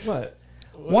 what?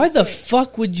 Why the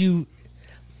fuck would you?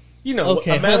 You know,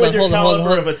 Okay, a man hold with on, your hold on, caliber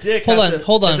hold on. of a dick Hold has on, to,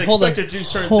 hold on, is hold on. expected to do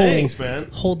certain Hold- things, man.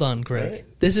 Hold on, Greg.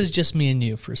 Right? This is just me and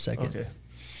you for a second. Okay.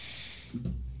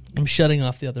 I'm shutting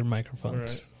off the other microphones. All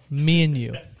right. Me and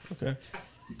you. Okay.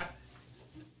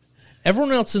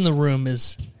 Everyone else in the room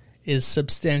is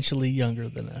substantially younger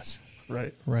than us.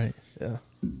 Right. Right. Yeah.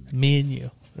 Me and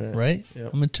you. Yeah. Right? Yep.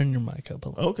 I'm gonna turn your mic up a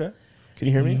little. Okay. Can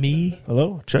you hear me? Me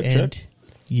Hello? Check, and check.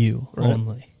 you Right.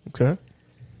 only. Okay.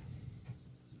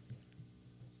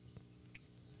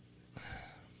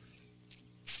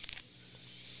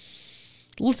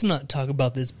 Let's not talk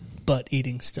about this butt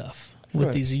eating stuff with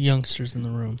Right. these youngsters in the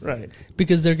room. Right.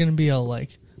 Because they're gonna be all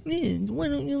like, "Man, why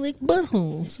don't you lick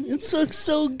buttholes? It looks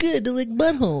so good to lick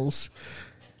buttholes."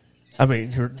 I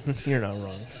mean, you're not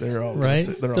wrong. They're all right?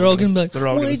 They're all gonna be like, they're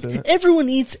all "Why- gonna say that. everyone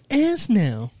eats ass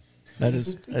now."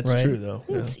 That's Right? true though.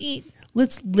 Yeah.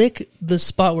 Let's lick the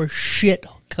spot where shit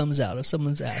comes out of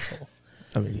someone's asshole.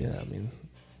 I mean, yeah. I mean,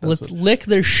 Let's lick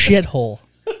their shithole.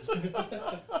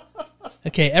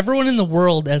 Okay, everyone in the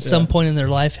world at some point in their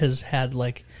life has had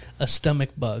like a stomach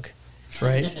bug,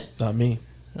 right? not me.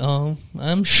 Oh,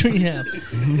 I'm sure you have.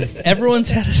 Everyone's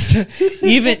had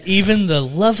even the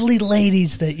lovely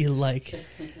ladies that you like.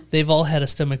 They've all had a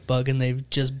stomach bug, and they've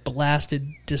just blasted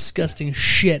disgusting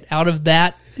shit out of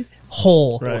that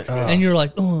hole. Right. And you're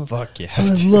like, oh, Fuck yeah.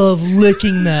 I love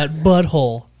licking that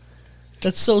butthole.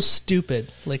 That's so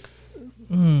stupid. Like,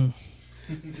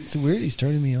 It's weird. He's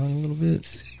turning me on a little bit.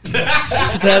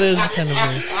 that is kind of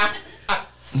weird.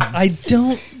 I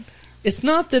don't. It's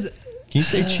not that. Can you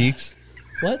say cheeks?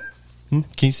 What? Can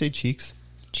you say cheeks?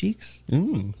 Cheeks?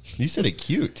 You said it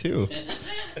cute too.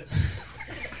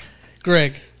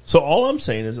 Greg. So all I'm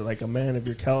saying is that like a man of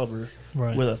your caliber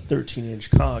Right. with a 13-inch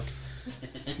cock,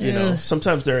 you know,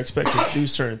 sometimes they're expected to do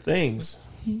certain things,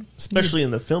 especially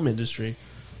in the film industry,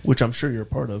 which I'm sure you're a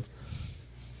part of.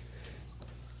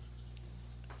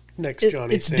 Next, It-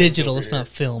 Johnny. it's Sins digital. over It's here. not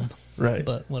film. Right.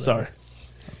 But whatever. Sorry.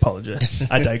 Apologize.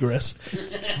 I digress.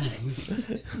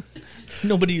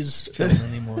 Nobody uses film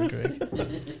anymore, Greg.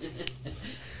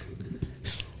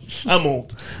 I'm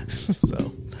old.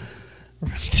 So.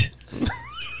 Right.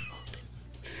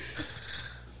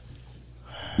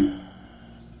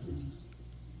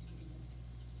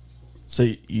 So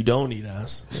you don't eat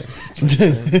ass.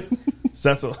 So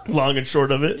that's a long and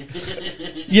short of it.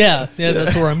 Yeah,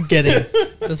 that's where I'm getting.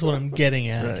 That's what I'm getting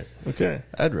at. Right. Okay.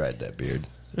 I'd ride that beard.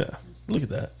 Yeah. Look at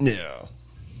that. Yeah.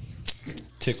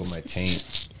 Tickle my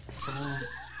taint.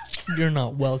 You're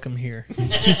not welcome here.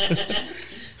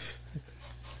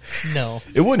 No.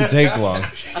 It wouldn't take long.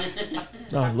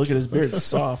 Oh, look at his beard. It's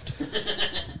soft.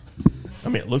 I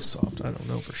mean, it looks soft. I don't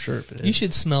know for sure if it is. You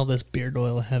should smell this beard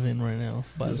oil I have in right now.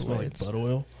 By Does it the smell way, like it's butt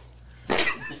oil?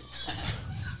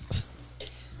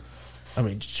 I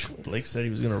mean, Blake said he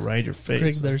was going to ride your face.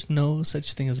 Greg, there's no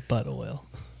such thing as butt oil.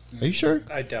 Are you sure?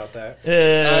 I doubt that.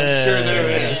 I'm sure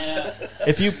there is.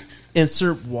 If you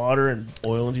insert water and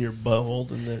oil into your butthole,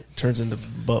 then it turns into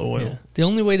butt oil. Yeah. The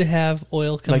only way to have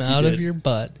oil come Like you out of did. your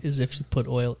butt is if you put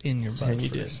oil in your butt. And you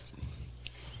first.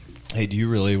 Hey, do you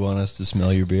really want us to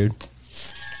smell your beard?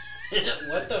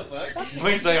 What the fuck?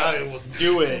 Blake's like, I will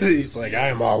do it. He's like, I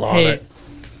am all on Hey, it.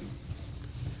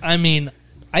 I mean,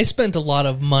 I spent a lot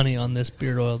of money on this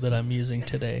beard oil that I'm using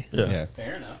today. Yeah.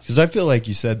 Fair enough. Because I feel like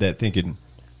you said that thinking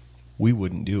we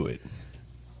wouldn't do it.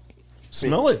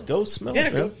 Smell it. Go smell Yeah,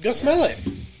 it. go smell it.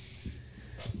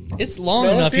 It's long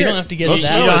Smell his enough. You beard. don't have to get Go it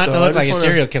smell You that. don't it, have to though. look I like a just wanna-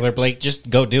 serial killer, Blake. Just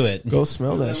go do it. Go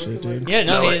smell that shit, dude. Yeah,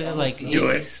 no, Smell he's it. just like Do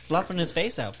it. he's fluffing his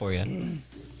face out for you.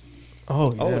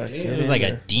 Oh, yeah. Oh, get It was in like a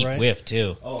there. deep Right. whiff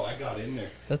too. Oh, I got in there.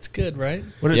 That's good, right?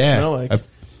 What did it smell like?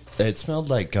 It smelled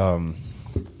like Cum?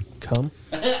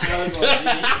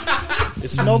 it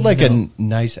smelled like a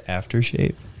nice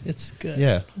aftershave. It's good.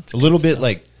 Yeah, It's a little good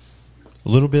bit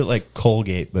stuff. like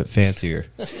Colgate, but fancier.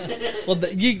 Well,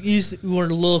 you were a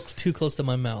little too close to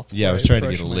my mouth. Yeah, I was Right,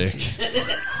 trying to get a brush my lick.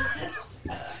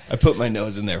 teeth. I put my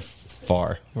nose in there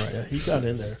far. Yeah, he got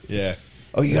in there. Yeah.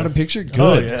 Oh, you got a picture? Good.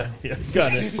 Oh, yeah. Yeah, you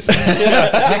got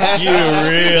it. You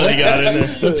really got in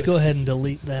there. Let's go ahead and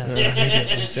delete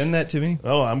that. Send that to me.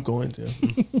 Oh, I'm going to.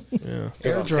 Yeah.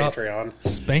 Go on Airdrop. Patreon.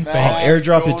 Spank I'll bank.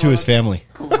 airdrop it to his family.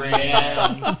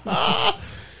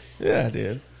 Yeah,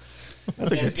 dude.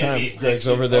 That's a good time. Greg's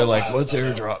over there like, what's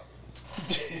airdrop?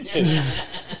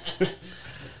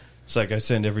 It's like I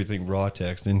send everything raw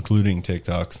text, including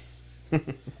TikToks.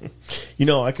 You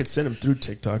know, I could send him through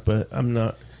TikTok, but I'm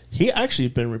not. He actually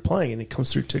had been replying, and it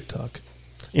comes through TikTok.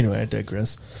 Anyway, I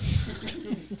digress.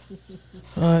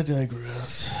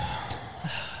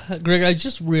 Greg, I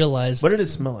just realized What did it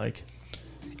smell like?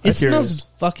 it curious. smells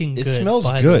fucking good. It smells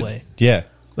by good. the way. Yeah.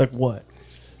 Like what?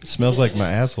 It smells like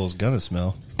my asshole's gonna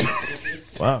smell.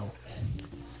 Wow.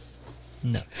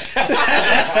 No.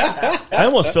 I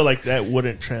almost feel like that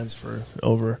wouldn't transfer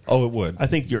over. Oh, it would. I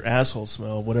think your asshole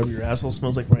smell, whatever your asshole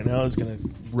smells like right now, is going to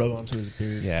rub onto his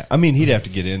beard. Yeah. I mean, he'd have to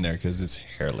get in there because it's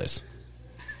hairless.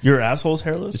 Your asshole's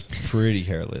hairless? Pretty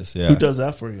hairless, yeah. Who does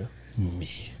that for you? Me.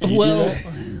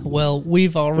 Well,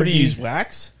 we've already. What do you use,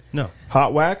 wax? No.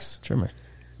 Hot wax? Trimmer.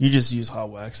 You just use hot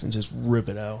wax and just rip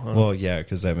it out, huh? Well, yeah,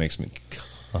 because that makes me...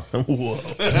 Whoa.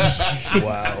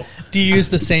 Wow. Do you use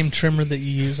the same trimmer that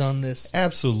you use on this?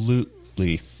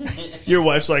 Absolutely. Your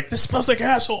wife's like, this smells like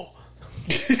asshole.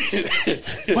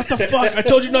 What the fuck? I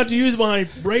told you not to use my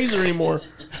razor anymore.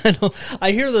 I know.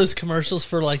 I hear those commercials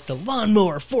for like the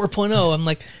lawnmower 4.0. I'm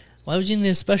like, Why would you need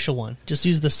a special one? Just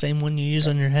use the same one you use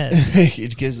on your head.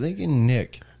 Because they can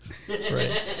nick.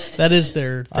 Right. That is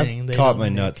their thing. I've caught my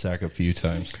nutsack a few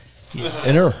times.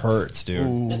 And it hurts, dude.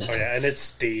 Oh, yeah, and it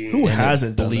stings. Who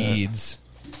hasn't done bleeds?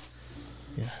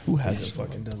 Yeah. Who hasn't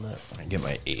fucking done that? I get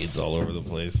my AIDS all over the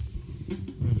place.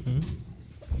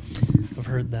 I've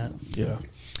heard that. Yeah.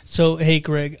 So, hey,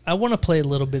 Greg, I want to play a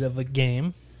little bit of a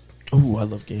game. Ooh, I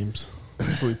love games.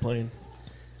 What are we playing?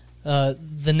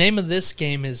 The name of this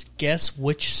game is Guess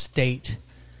Which State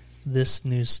This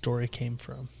News Story Came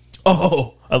From.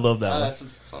 Oh, I love that one.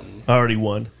 That's fun. I already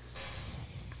won.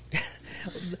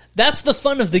 That's the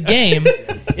fun of the game,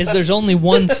 is there's only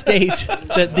one state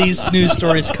that these news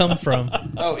stories come from.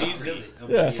 Oh, easy.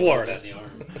 Yeah. Florida.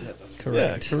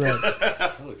 Correct. Yeah,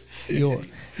 correct. You're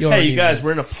Hey, you guys,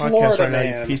 we're in a podcast Florida, right now,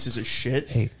 man. you pieces of shit.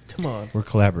 Hey, come on. we're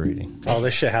collaborating. Oh,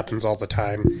 this shit happens all the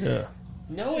time. Yeah.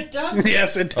 No, it doesn't.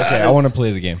 Yes, it does. Okay, I want to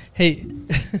play the game. Hey,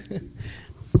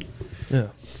 Yeah.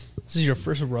 this is your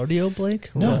first rodeo, Blake?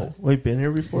 Or No. what? We've been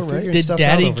here before, right? figuring Did stuff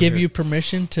Daddy out over give here. you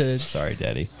permission to... Sorry,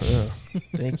 Daddy. Yeah.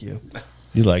 Thank you.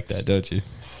 You like that, don't you?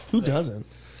 Who doesn't?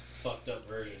 Fucked up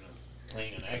version of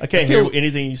playing an I can't hear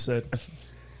anything you said.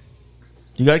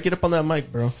 You got to get up on that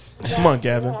mic, bro. Come on,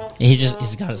 Gavin.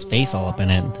 He's got his face all up in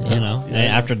it, you know. And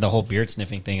after the whole beard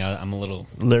sniffing thing, I'm a little...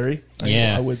 Larry?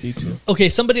 Yeah. I would be too. Okay,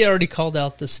 somebody already called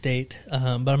out the state, but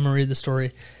I'm going to read the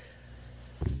story.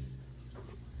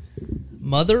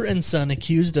 Mother and son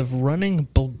accused of running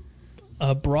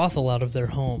a brothel out of their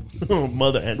home.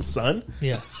 Mother and son?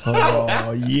 Yeah.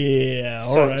 Oh, yeah.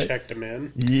 All Son right. checked him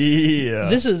in. Yeah.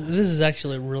 This is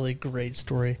actually a really great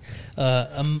story.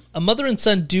 A mother and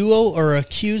son duo are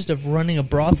accused of running a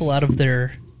brothel out of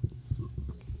their...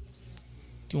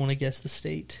 Do you want to guess the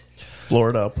state?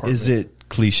 Florida apartment. Is it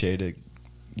cliche to...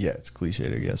 Yeah, it's cliche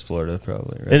to guess Florida,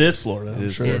 probably, right? It is Florida. It I'm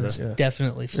is sure Florida. It's Yeah.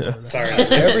 definitely Florida. Sorry.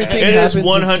 Everything It is happens in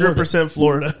 100%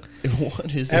 Florida.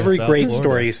 What is it Every about great Florida?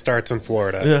 story starts in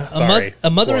Florida. Yeah. Sorry. A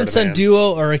mother and Florida son man.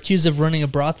 duo are accused of running a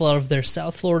brothel out of their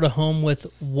South Florida home with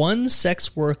one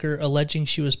sex worker alleging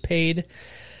she was paid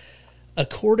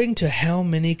according to how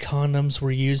many condoms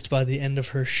were used by the end of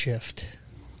her shift,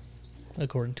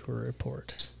 according to a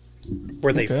report.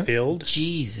 Were they Okay. filled?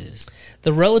 Jesus.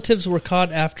 The relatives were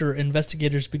caught after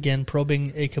investigators began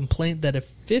probing a complaint that a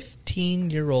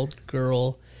 15-year-old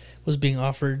girl was being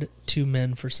offered to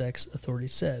men for sex,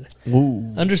 authorities said.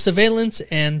 Ooh. Under surveillance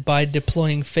and by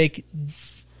deploying fake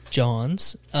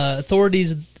Johns,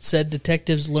 authorities said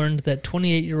detectives learned that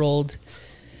 28-year-old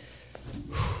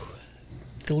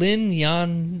Glenn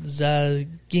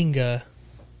Yanzaginga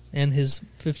and his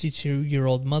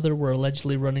 52-year-old mother were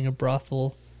allegedly running a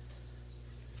brothel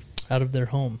out of their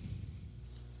home.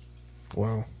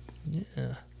 Wow.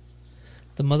 Yeah.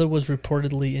 The mother was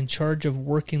reportedly in charge of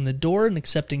working the door and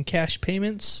accepting cash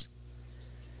payments.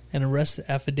 An arrest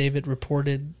affidavit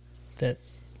reportedly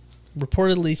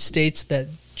states that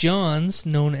Johns,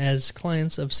 known as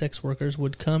clients of sex workers,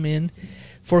 would come in,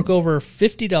 fork over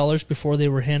 $50 before they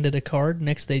were handed a card.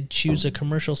 Next, they'd choose a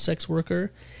commercial sex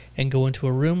worker and go into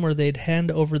a room where they'd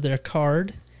hand over their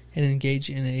card and engage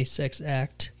in a sex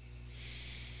act.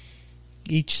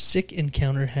 Each sick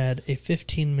encounter had a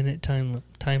 15-minute time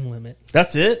limit.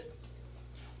 That's it?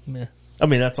 Meh. I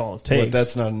mean, that's all it takes. What,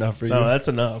 that's not enough for you? No, that's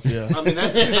enough, yeah. I mean,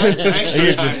 that's extra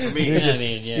you time just, for me. you just, I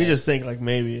mean, yeah. you just think, like,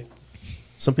 maybe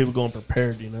some people going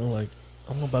prepared, you know? Like,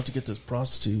 I'm about to get this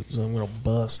prostitute, so I'm going to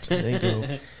bust. And they go,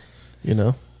 you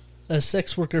know? A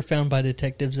sex worker found by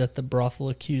detectives at the brothel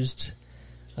accused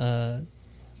the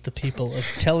people of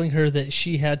telling her that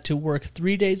she had to work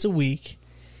 3 days a week,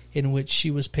 in which she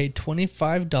was paid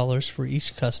 $25 for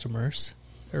each customer.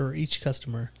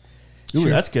 Ooh,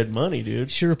 that's good money, dude.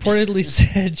 She reportedly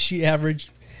said she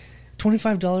averaged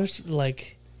 $25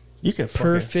 like You can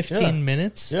per fucking- 15 yeah.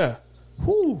 minutes. Yeah.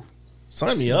 Whoo.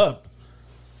 Sign me up.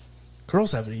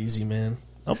 Girls have it easy, man.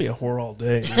 I'll be a whore all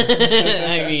day. dude.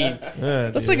 I mean,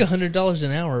 Yeah, That's dude. like $100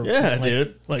 an hour. Yeah, Like,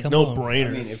 dude. Like, come no on. brainer.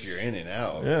 I mean, if you're in and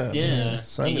out. yeah. yeah.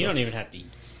 Sign And me you the don't even have to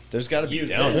There's got to be use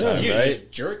downtime, it. You right?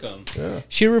 just jerk them.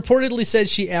 She reportedly said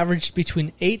she averaged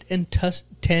between 8 and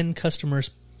 10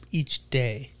 customers each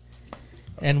day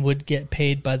and would get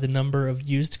paid by the number of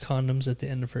used condoms at the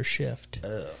end of her shift.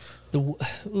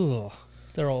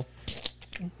 They're all...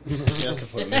 She has to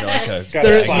put them in like a... Gotta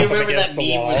They're- slap you them remember against that the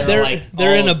meme wall. where They're like,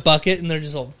 in oh. a bucket and they're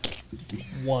just all...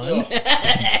 One.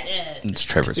 It's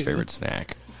Trevor's favorite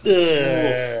snack.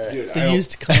 The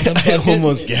used condom I bucket.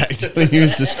 almost gagged when he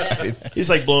was describing that. He's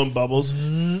like blowing bubbles.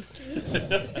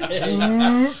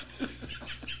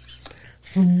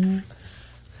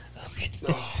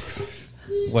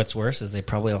 What's worse is they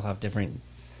probably all have different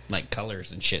like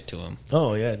colors and shit to them.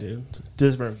 Oh yeah, dude.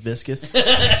 Different viscous.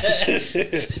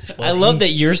 I love that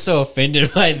you're so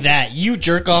offended by that. You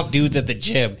jerk off dudes at the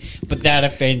gym, but that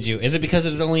offends you. Is it because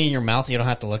it's only in your mouth? You don't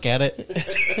have to look at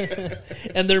it.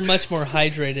 And they're much more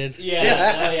hydrated.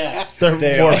 Yeah, oh yeah.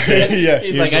 They're more fit. Yeah.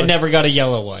 He's like, I never got a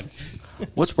yellow one.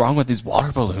 What's wrong with these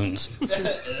water balloons?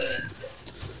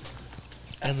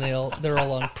 And they're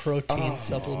all on protein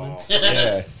supplements.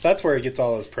 Yeah. That's where he gets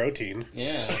all his protein.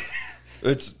 Yeah.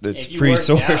 It's If you free worked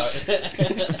source. out.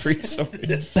 It's a free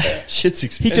source. Shit's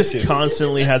expensive. He just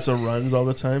constantly has the runs all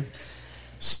the time.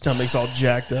 Stomach's all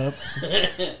jacked up.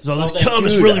 There's all this cum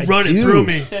is really running through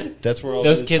me. That's where all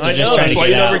Those the, kids are I just know. trying That's to why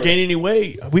get you out. never gain any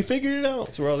weight. We figured it out.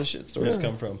 That's where all the shit stories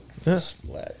come from. Yeah.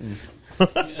 Latin.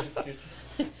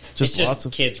 It's Just just lots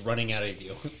of kids running out of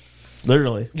you.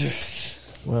 literally.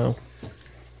 Wow.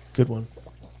 Good one.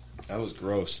 That was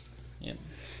gross. Yeah.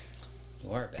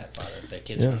 You are a bad father. The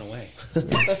kids Yeah. run away.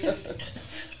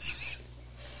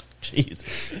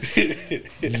 Jesus.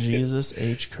 Jesus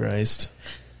H. Christ.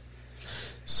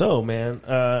 So, man,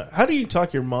 how do you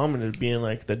talk your mom into being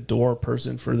like the door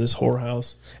person for this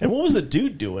whorehouse? And what was the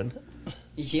dude doing?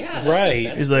 Yeah.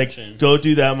 Right. He's like, go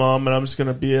do that, mom, and I'm just going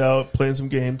to be out playing some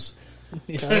games.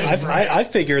 I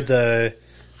figured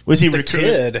Was he The recruiting?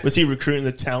 kid. Was he recruiting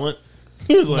the talent?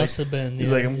 He was like, Must have been. he's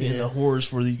yeah, like, I'm getting yeah. the whores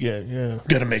for the get. Yeah,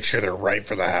 gonna make sure they're right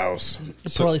for the house.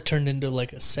 It probably turned into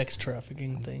like a sex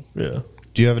trafficking thing. yeah.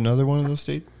 Do you have another one of those,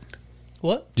 Steve?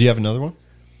 What? Do you have another one?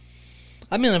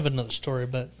 I mean, I have another story,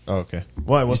 but Oh, okay.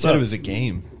 Why? You What's said up? it was a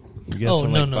game. You guessed Oh,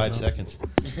 in no, like no, 5 no. seconds.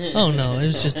 oh no, it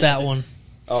was just that one.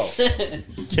 Oh.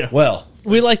 Yeah. Well.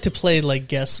 We like to play like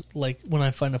guess. Like when I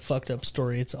find a fucked up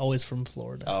story, it's always from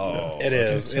Florida. Oh. It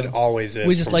is. so It always is.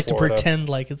 we just from like Florida. to pretend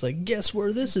like it's like guess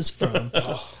where this is from.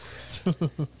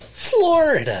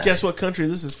 Florida. Guess what country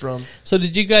this is from? So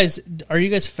are you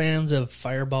guys fans of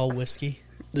Fireball whiskey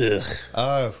Ugh.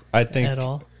 I think at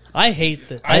all? I hate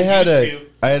that. I had a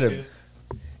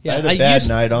Yeah, I had a bad used-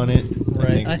 night on it.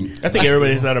 Right. I think. I think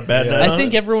everybody's had a bad Yeah. night. I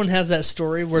think everyone has that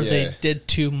story where Yeah. they did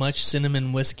too much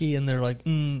cinnamon whiskey and they're like,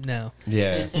 no.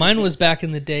 Yeah. Mine was back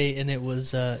in the day, and it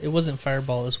wasn't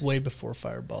Fireball. It was way before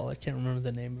Fireball. I can't remember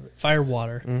the name of it.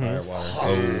 Firewater. Firewater.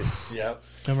 Oh. Yep.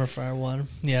 Remember Firewater?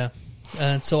 Yeah.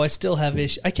 So I still have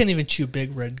issues. I can't even chew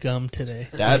Big Red gum today.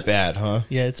 That bad, huh?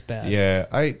 Yeah, it's bad. Yeah,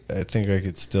 I think I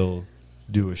could still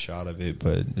do a shot of it,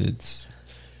 but it's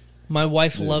My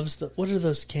wife loves what are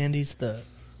those candies? The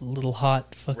little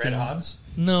hot fucking Red Hots?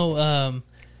 No,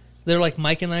 they're like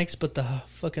Mike and Ike's, but the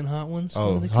fucking hot ones. What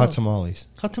are they hot called? tamales.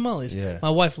 Hot tamales. Yeah. My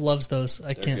wife loves those.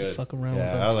 I They're can't good. fuck around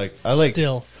Yeah, with them. I like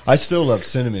Still. I still love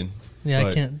cinnamon. Yeah, I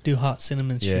but- can't do hot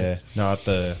cinnamon Yeah, shit. not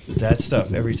that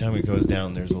stuff. Every time it goes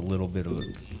down, there's a little bit of.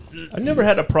 I never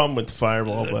had a problem with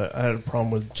Fireball, but I had a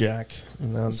problem with Jack.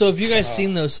 And then, So have you guys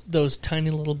seen those tiny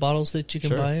little bottles that you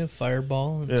can Sure. buy of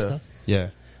Fireball and Yeah. stuff? Yeah,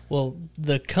 Well,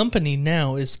 the company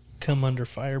now is come under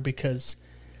fire because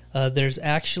there's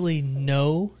actually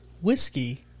no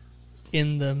whiskey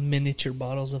in the miniature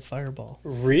bottles of Fireball.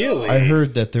 Really? I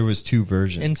heard that there was 2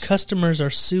 versions. And customers are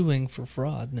suing for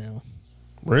fraud now.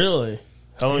 really?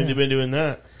 How long have Yeah. you been doing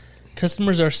that?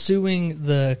 Customers are suing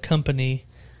the company,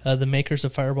 the makers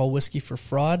of Fireball whiskey, for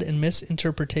fraud and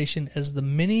misinterpretation, as the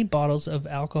mini bottles of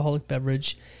alcoholic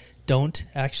beverage don't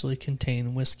actually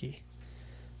contain whiskey.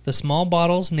 The small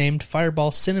bottles named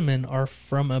Fireball Cinnamon are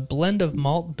from a blend of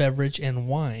malt beverage and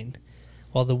wine,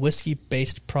 while the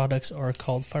whiskey-based products are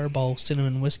called Fireball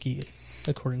Cinnamon Whiskey,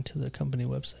 according to the company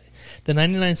website. The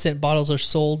 99-cent bottles are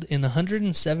sold in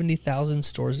 170,000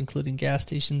 stores, including gas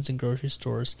stations and grocery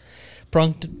stores,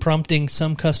 prompting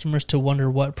some customers to wonder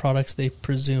what products they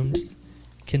presumed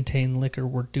contain liquor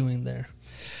were doing there.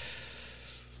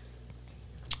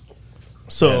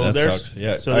 So Yeah, that they're sucks.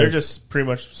 Yeah, so they're I- just pretty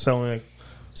much selling like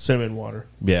cinnamon water.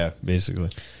 yeah, basically,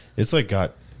 it's like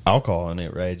got alcohol in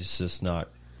it, right? It's just not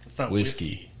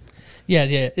whiskey. Yeah.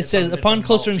 It says, it's upon a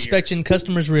closer malt inspection,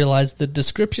 customers realized the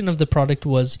description of the product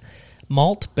was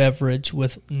malt beverage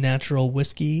with natural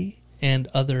whiskey and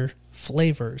other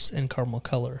flavors and caramel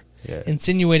color, Yeah.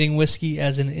 insinuating whiskey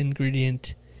as an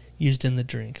ingredient used in the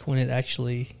drink when it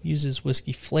actually uses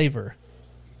whiskey flavor.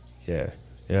 Yeah,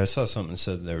 I saw something that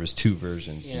said there was 2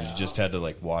 versions. And Yeah. you just had to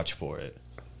like watch for it,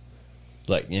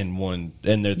 like in one,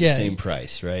 and they're the Yeah. same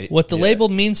price, right? What the Yeah. label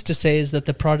means to say is that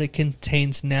the product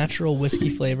contains natural whiskey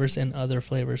flavors and other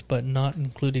flavors, but not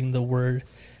including the word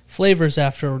flavors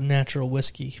after natural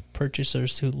whiskey.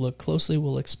 Purchasers who look closely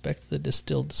will expect the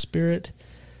distilled spirit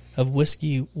of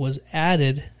whiskey was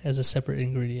added as a separate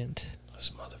ingredient.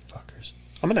 Those motherfuckers.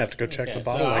 I'm gonna have to go check Okay, the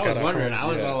bottle. so I was got wondering. home. I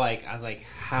was like,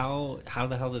 how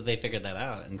the hell did they figure that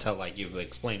out? Until like you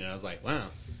explained it, I was like, wow.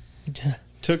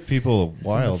 Took people a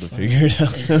while to figure it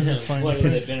out. What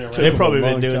has it been around? They've probably a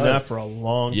been long doing time. that for a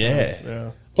long time.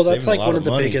 Yeah. Well, that's Saving like a lot one of of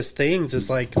the money. biggest things is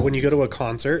like when you go to a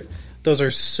concert, those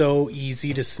are so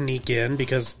easy to sneak in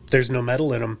because there's no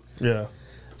metal in them. Yeah.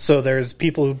 So there's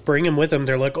people who bring them with them.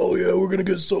 They're like, oh, yeah, we're going to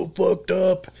get so fucked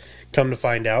up. Come to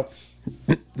find out,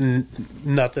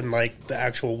 nothing like the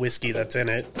actual whiskey that's in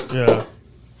it. Yeah.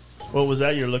 What was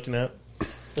that you're looking at?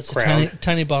 It's a Crown.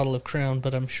 tiny bottle of Crown,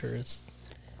 but I'm sure it's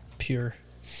pure.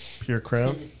 Pure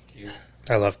Crown?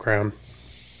 I love Crown.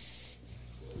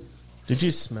 Did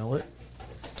you smell it?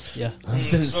 Yeah.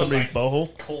 Is it in somebody's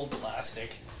butthole? Cold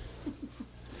plastic.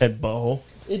 At butthole?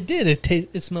 It did.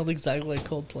 It smelled exactly like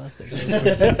cold plastic.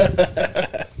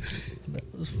 That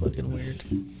was fucking weird.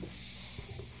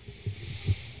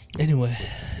 Anyway,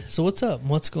 so what's up?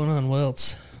 What's going on? What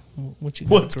else? What you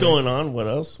got, What's Greg? going on? What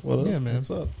else? What else? Yeah, man.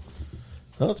 What's up?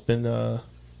 Well, it's been a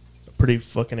pretty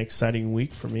fucking exciting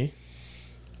week for me.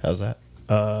 How's that?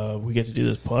 We get to do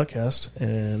this podcast,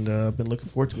 and I've been looking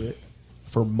forward to it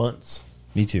for months.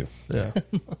 Me too. Yeah.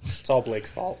 It's all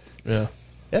Blake's fault. Yeah.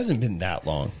 It hasn't been that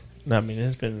long. I mean,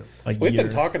 it's been a We've year.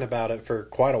 been talking about it for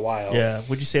quite a while. Yeah.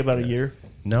 Would you say about a year?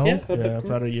 No, Yeah. Yeah,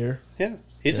 about a year. Yeah.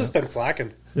 He's just been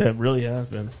flacking. Yeah, it really has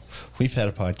been. we've had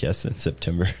a podcast since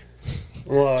September.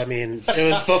 Well, I mean,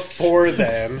 it was before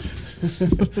then.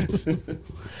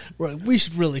 Right, we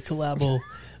should really collabo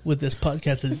with this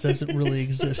podcast that doesn't really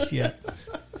exist yet.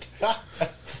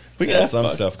 We got some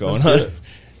stuff going on.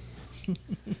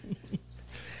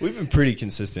 We've been pretty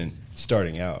consistent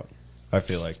starting out. I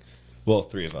feel like, well,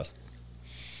 three of us.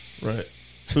 Right.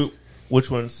 Who?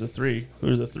 Which one's the three?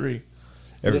 Who's the three?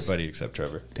 Everybody except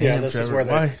Trevor. Yeah, Damn, this is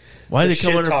Trevor. where Why the they come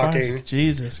shit under talking. fire?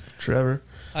 Jesus, Trevor.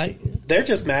 They're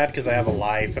just mad because I have a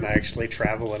life and I actually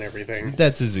travel and everything.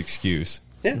 That's his excuse.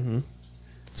 Yeah.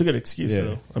 It's a good excuse, Yeah.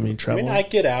 though. I mean, I travel. mean, I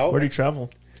get out. Where do you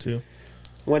travel to?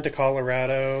 Went to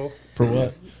Colorado. For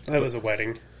what? It was a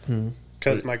wedding.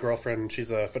 Because my girlfriend,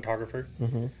 she's a photographer.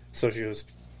 So she was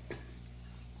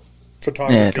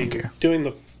photography, doing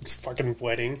the fucking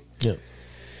wedding. Yeah.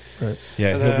 Right.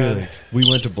 Yeah, he'll be like, we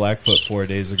went to Blackfoot 4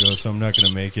 days ago, so I'm not going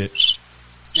to make it.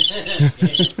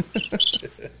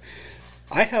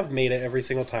 I have made it every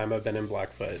single time I've been in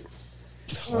Blackfoot.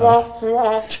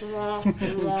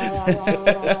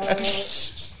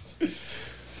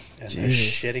 And the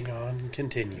shitting on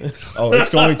continues. Oh, it's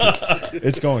going to.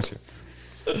 It's going to.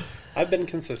 I've been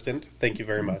consistent. Thank you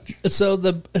very much. So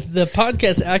the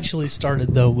podcast actually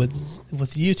started though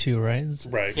with you two, right?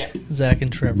 Right. Yeah. Zach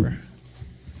and Trevor.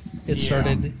 It Yeah.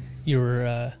 started.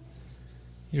 You're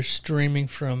streaming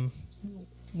from.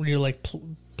 Were you like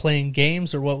playing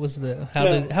games, or what was the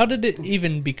how did it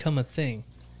even become a thing?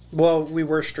 Well, we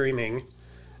were streaming,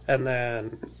 and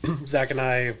then Zach and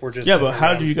I were just... Yeah, but sitting how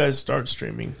around. did you guys start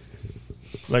streaming?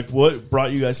 Like, what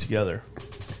brought you guys together?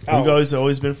 Oh. You guys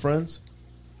always been friends?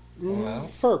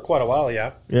 For quite a while,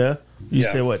 yeah. Yeah? You Yeah.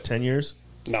 say, what, 10 years?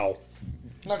 No.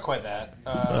 Not quite that.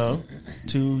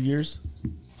 2 years?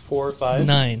 4 or 5?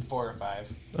 9. 4 or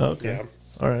 5. Oh, okay. Yeah.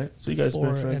 All right. So you guys been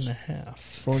 4 friends? and a half.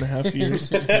 4.5 years?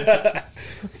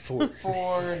 4.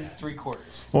 4 and 3/4.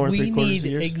 4 and We 3/4 need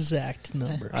years? exact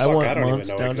numbers. I Fuck, want I don't even months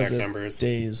know down to exact the numbers.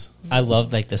 days. I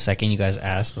love like the second you guys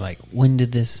asked, like, when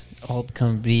did this all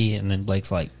come to be? And then Blake's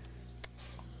like,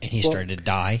 and he started to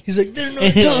die. He's like, they're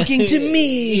not talking to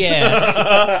me.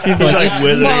 Yeah. He's like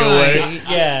withering away.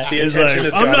 Yeah. The He's attention like,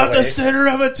 has I'm gone not the away. center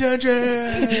of attention.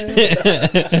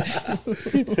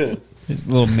 His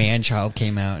little man child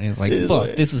came out and he's like, He's fuck,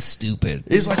 like- this is stupid.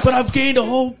 He's like, but I've gained a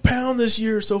whole pound this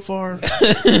year so far.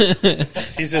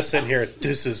 He's just sitting here.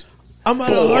 This is... I'm at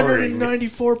Boring.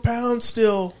 194 pounds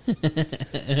still.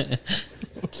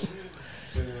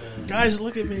 Guys,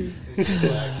 look at me.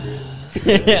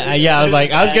 Yeah, I was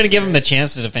like, I was going to give him the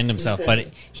chance to defend himself, but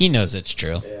he knows it's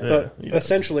true. But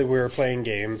essentially, we were playing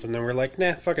games, and then we're like,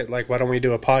 nah, fuck it. Like, why don't we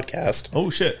do a podcast? Oh,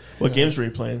 shit. What games were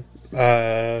you playing?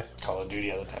 Call of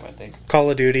Duty at the time, I think. Call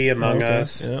of Duty, Among Okay,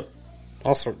 Us. Yeah.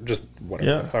 Also, just whatever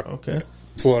Yeah. the fuck Okay.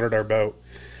 floated our boat.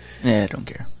 Yeah, I don't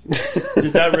care.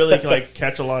 Did that really like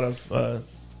catch a lot of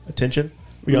attention?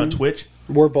 Were you on Twitch?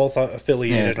 We're both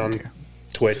affiliated Yeah, I don't on care.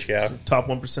 Twitch, yeah. Top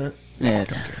 1%? Yeah, I don't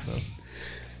care.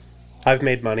 I've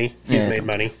made money. He's Yeah, I made don't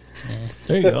money.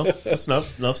 There you go. That's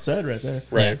enough said right there.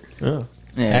 Right. Yeah.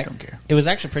 Yeah, I don't care. It was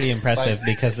actually pretty impressive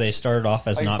because they started off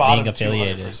as not being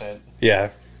affiliated. Yeah.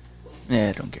 Yeah,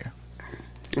 I don't care.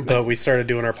 But we started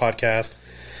doing our podcast.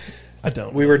 I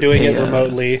don't. We were doing it Hey,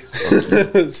 remotely.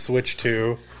 Switched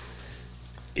to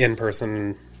in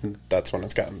person. That's when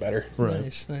it's gotten better. Right.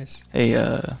 Nice, nice. Hey,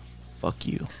 fuck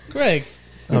you. Greg,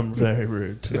 I'm very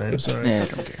rude tonight. I'm sorry. Yeah,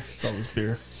 I don't care. It's all this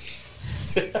beer.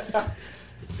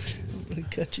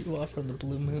 Somebody cut you off on the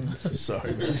blue moons.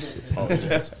 Sorry, man.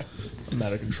 Apologize. I'm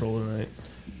out of control tonight.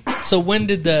 So when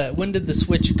did the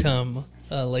switch come?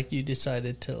 Like you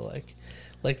decided to like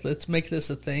let's make this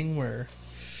a thing where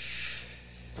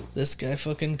this guy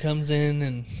fucking comes in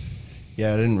and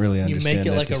Yeah, I didn't really you understand make it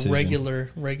that like decision. a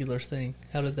regular thing.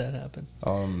 How did that happen?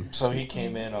 So he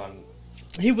came in on.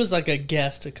 He was like a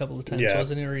guest a couple of times, Yeah.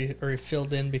 wasn't he? Or he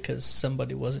filled in because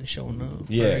somebody wasn't showing up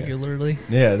Yeah. regularly.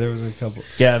 Yeah, there was a couple.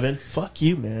 Gavin, fuck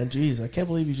you, man. Jeez, I can't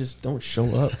believe you just don't show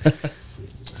up.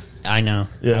 I know.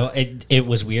 Yeah. It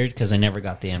was weird because I never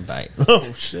got the invite. Oh,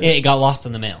 shit. It got lost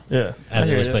in the mail. Yeah. As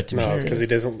I it was hear ya. put to me. No, it's because he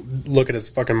doesn't look at his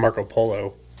fucking Marco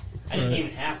Polo. I didn't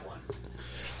even have one.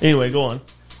 Anyway, go on.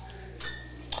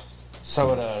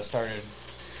 So it started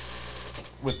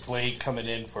with Blade coming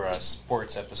in for a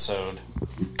sports episode.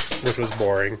 Which was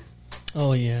boring.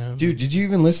 Oh yeah, Dude, did you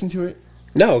even listen to it?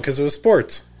 No, because it was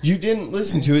sports. You didn't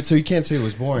listen to it, so you can't say it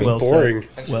was boring. Well Boring.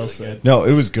 said. Well said. No,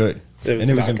 it was good. It was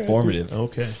and it was not good. informative.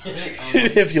 Okay.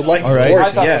 If you like All right. sports,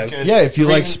 I thought it was yes. good. Yeah, if you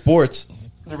The like reason- sports.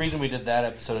 The reason we did that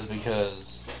episode is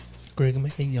because Greg,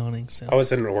 make a yawning sound. I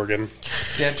was in Oregon.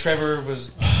 yeah, Trevor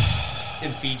was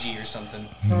in Fiji or something.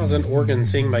 I was in Oregon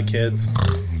seeing my kids.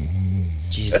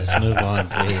 Jesus, move on,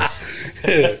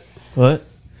 please. What?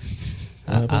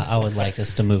 I would like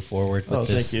us to move forward with Oh,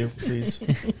 this. thank you. Please.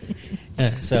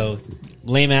 So,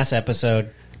 lame ass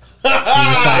episode. He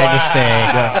decided to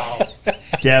stay.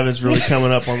 Gavin's really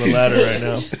coming up on the ladder right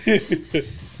now.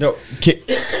 No,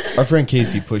 our friend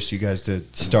Casey pushed you guys to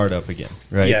start up again,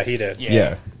 right? Yeah, he did.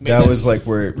 Yeah, that was like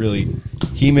where it really.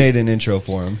 He made an intro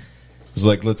for him. It was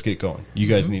like, let's get going. You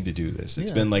guys need to do this. It's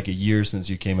Yeah. been like a year since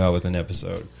you came out with an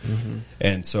episode,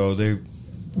 and so they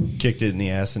kicked it in the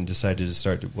ass and decided to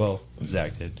start. Well,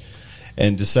 Zach did,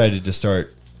 and decided to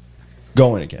start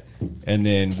going again. And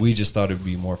then we just thought it'd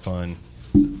be more fun,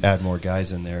 add more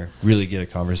guys in there, really get a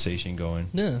conversation going.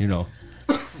 Yeah. You know,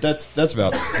 that's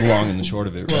about the long and the short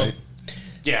of it, Well, right?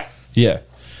 Yeah. Yeah.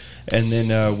 And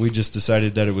then we just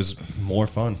decided that it was more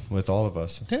fun with all of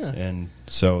us. Yeah. And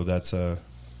so that's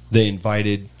they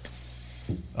invited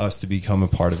us to become a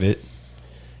part of it.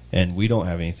 And we don't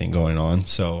have anything going on,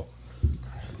 so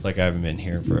like I haven't been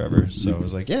here forever. So I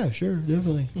was like, yeah, sure,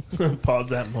 definitely. Pause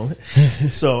that moment.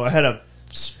 So I had a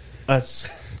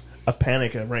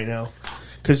panic right now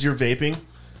because you're vaping.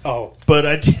 Oh,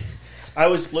 But I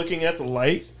was looking at the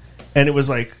light, and it was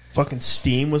like fucking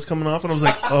steam was coming off, and I was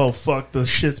like, oh, fuck, the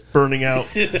shit's burning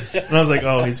out. And I was like,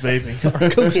 oh, he's vaping. Our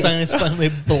cosign is finally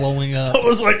blowing up. I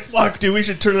was like, fuck, dude, we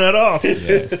should turn that off. I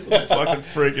was fucking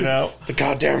freaking out. the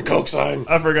goddamn Coke sign.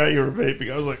 I forgot you were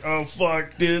vaping. I was like, oh,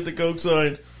 fuck, dude, the Coke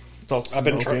sign. It's all I've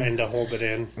been smoking. trying to hold it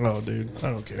in. Oh, dude, I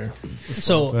don't care.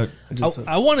 So But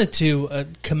I wanted to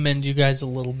commend you guys a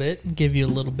little bit, give you a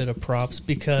little bit of props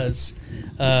because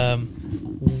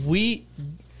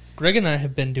Greg and I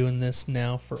have been doing this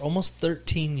now for almost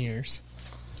 13 years.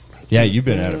 Yeah, you've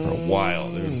been at it for a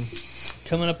while, dude.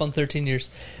 Coming up on 13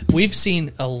 years. We've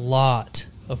seen a lot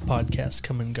of podcasts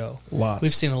come and go. Lots.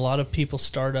 We've seen a lot of people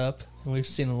start up, and we've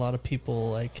seen a lot of people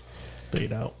like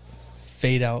Fade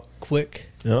out. quick.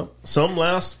 Yep. Some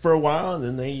last for a while, and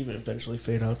then they even eventually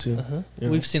fade out too. You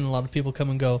know? We've seen a lot of people come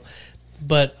and go,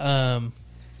 but one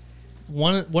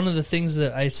of the things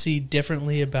that I see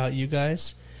differently about you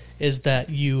guys is that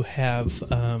you have.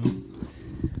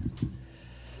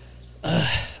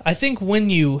 I think when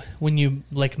you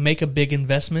like make a big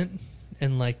investment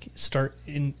and like start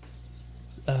in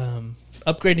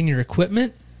upgrading your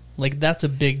equipment, like that's a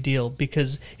big deal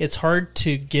because it's hard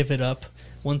to give it up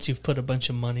once you've put a bunch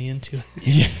of money into it.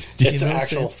 Yeah, It's know an what I'm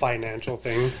actual saying? financial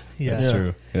thing. Yeah. that's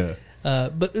true. Yeah.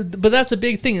 But that's a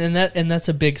big thing, and that's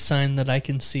a big sign that I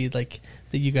can see like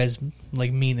that you guys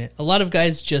like mean it. A lot of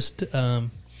guys just a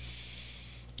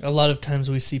lot of times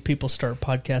we see people start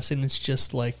podcasting. It's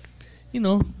just like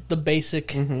the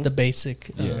basic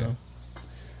Yeah.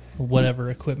 whatever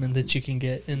equipment that you can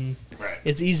get, and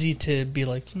it's easy to be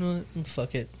like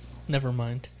fuck it, never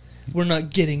mind. We're not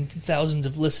getting thousands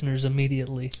of listeners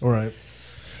immediately. All right.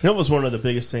 That was one of the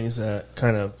biggest things that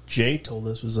kind of Jay told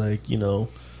us was like, you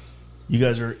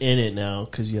guys are in it now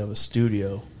because you have a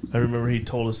studio. I remember he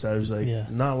told us that. He was like, Yeah.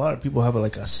 not a lot of people have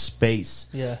like a space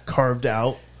Yeah. carved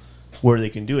out where they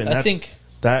can do it. And I that's, think-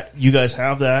 that you guys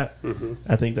have that. Mm-hmm.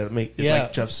 I think that Yeah.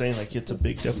 like Jeff's saying, like it's a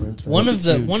big difference. man. One of It's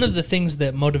the huge. things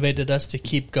that motivated us to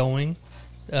keep going,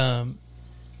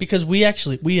 because we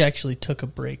actually took a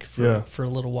break for a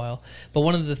little while. But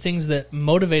one of the things that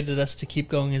motivated us to keep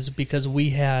going is because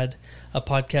we had a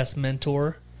podcast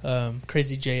mentor,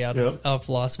 Crazy Jay out of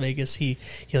Las Vegas. He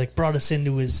like brought us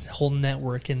into his whole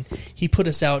network, and he put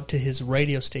us out to his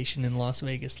radio station in Las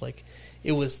Vegas. Like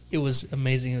it was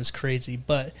amazing. It was crazy.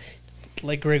 But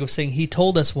like Greg was saying, he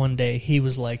told us one day, he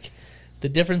was like, the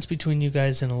difference between you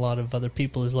guys and a lot of other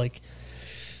people is like,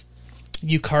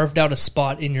 you carved out a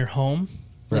spot in your home,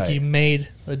 like Right. you made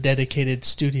a dedicated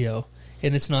studio,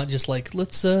 and it's not just like,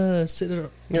 let's sit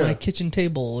at my kitchen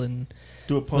table and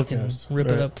do a fucking podcast, rip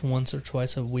right. it up once or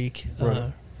twice a week,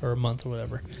 Right. or a month or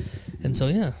whatever. And so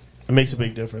yeah, it makes a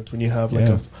big difference when you have like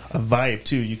a vibe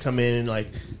too. You come in and like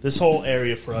this whole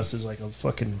area for us is like a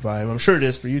fucking vibe. I'm sure it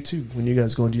is for you too when you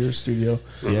guys go into your studio.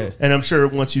 Yeah. And I'm sure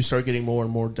once you start getting more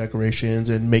and more decorations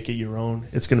and make it your own,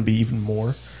 it's going to be even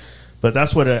more. But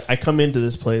that's what I come into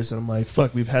this place and I'm like,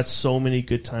 fuck, we've had so many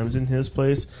good times in his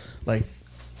place. Like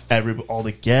all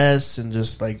the guests and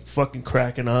just like fucking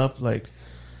cracking up. Like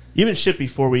even shit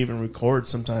before we even record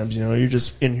sometimes, you know, you're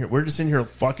just in here. We're just in here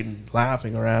fucking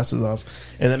laughing our asses off.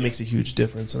 And that makes a huge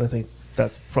difference. And I think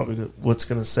that's probably what's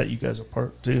going to set you guys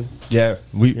apart too. Yeah,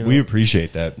 we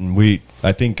appreciate that. And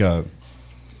I think I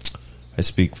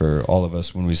speak for all of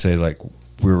us when we say like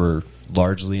we were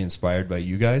largely inspired by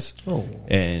you guys,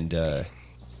 and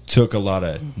took a lot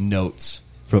of notes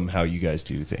from how you guys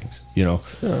do things. You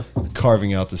know,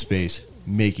 carving out the space,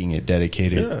 making it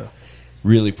dedicated.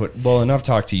 Really and I've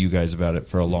talked to you guys about it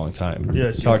for a long time.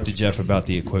 Talked to Jeff about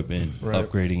the equipment,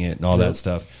 upgrading it, and all that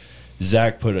stuff.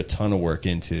 Zach put a ton of work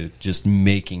into just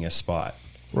making a spot,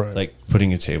 like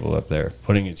putting a table up there,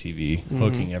 putting a TV,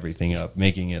 hooking everything up,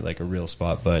 making it like a real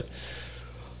spot. But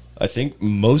I think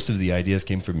most of the ideas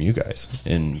came from you guys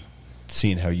and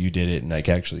seeing how you did it and like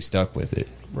actually stuck with it.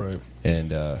 Right.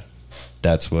 And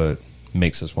that's what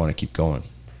makes us want to keep going.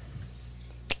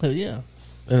 Oh yeah.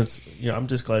 And it's I'm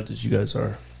just glad that you guys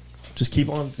are just keep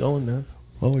on going, man.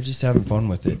 Well, we're just having fun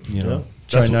with it, you know.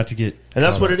 Try not to get and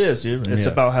that's what it is, dude. It's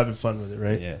about having fun with it,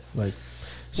 right? Yeah. Like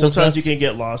sometimes you can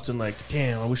get lost in like,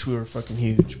 damn, I wish we were fucking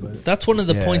huge, but that's one of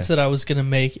the points that I was going to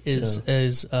make is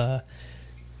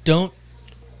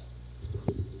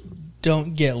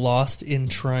don't get lost in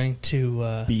trying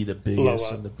to be the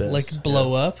biggest and the best, like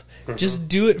blow up. Just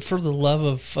do it for the love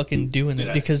of fucking doing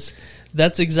it, because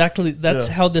that's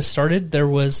how this started. There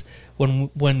was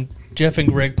when Jeff and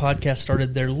Greg podcast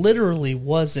started, there literally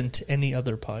wasn't any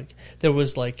other podcast. There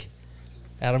was like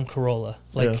Adam Carolla.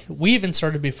 Like we even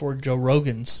started before Joe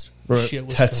Rogan's shit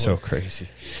was That's so crazy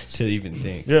to even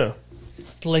think. Yeah.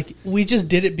 Like we just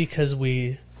did it because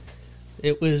it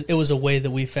was a way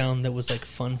that we found that was like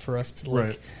fun for us to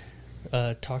like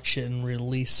talk shit and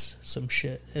release some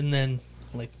shit, and then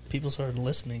like people started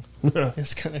listening.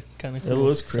 It's kind of cool. It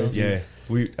was crazy. Yeah,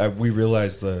 we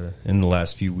realized in the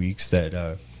last few weeks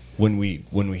that when we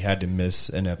had to miss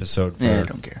an episode for I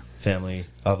don't care. family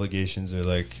obligations or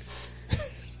like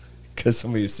because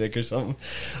somebody's sick or something,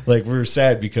 like we were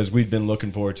sad because we'd been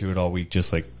looking forward to it all week,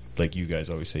 just like you guys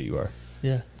always say you are.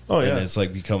 Yeah. Oh yeah. And it's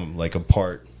like become like a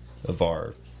part of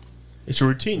our it's a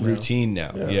routine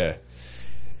now. Yeah.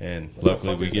 And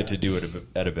luckily we get to do it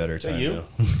at a better time now.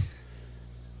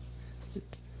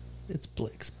 It's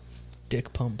Blake's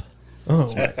dick pump.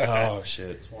 Oh shit!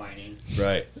 It's whining.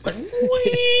 Right. It's like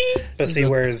wee. But see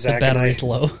where Zach and I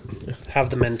have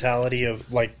the mentality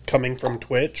of like coming from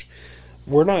Twitch.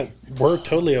 We're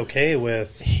totally okay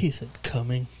with. He said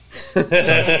coming. We're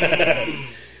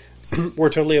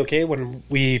totally okay when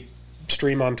we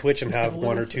stream on Twitch and have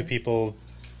one or two people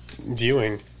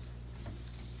viewing.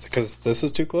 Because this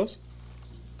is too close?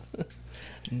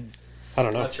 I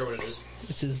don't know. Not sure what it is.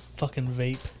 It's his fucking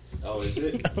vape. Oh, is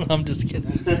it? I'm just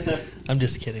kidding. I'm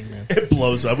just kidding, man. It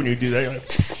blows up when you do that. You're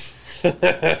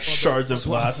like, shards of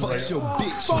glass.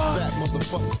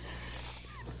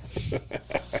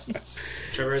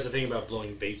 Trevor has a thing about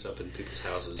blowing vapes up in people's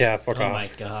houses. Yeah, fuck off. Oh my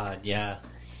god, yeah.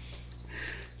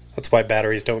 That's why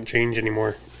batteries don't change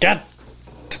anymore. God!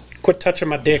 Quit touching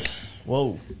my dick.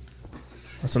 Whoa.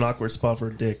 That's an awkward spot for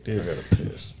a dick, dude. I gotta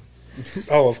piss.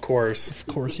 Oh, of course. Of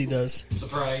course he does.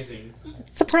 Surprising.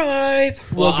 Surprise!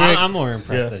 Well, Greg, I'm more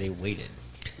impressed that he waited.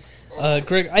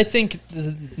 Greg, I think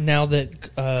now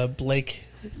that Blake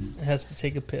has to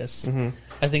take a piss,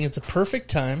 I think it's a perfect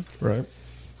time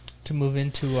to move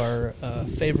into our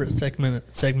favorite segment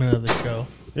of the show.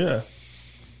 Yeah.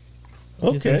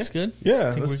 You think it's good? Yeah,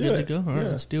 I think let's we're do good it. to go? All right,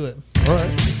 let's do it. All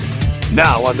right.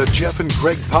 Now on the Jeff and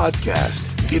Greg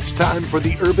podcast, it's time for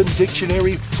the Urban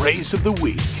Dictionary Phrase of the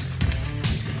Week.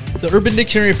 The Urban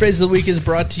Dictionary Phrase of the Week is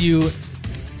brought to you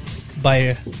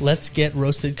by Let's Get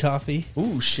Roasted Coffee.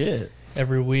 Ooh, shit.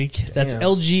 Every week. That's Damn.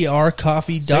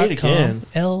 lgrcoffee.com. Say it again.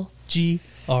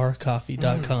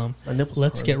 lgrcoffee.com.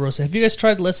 Let's Get Roasted. Have you guys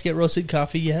tried Let's Get Roasted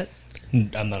Coffee yet?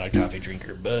 I'm not a coffee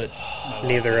drinker, but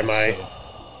neither am I.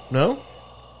 No?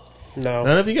 No.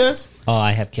 None of you guys? Oh,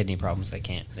 I have kidney problems. I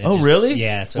can't. Really?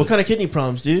 Yeah. So what kind of kidney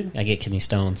problems, dude? I get kidney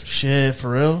stones. Shit,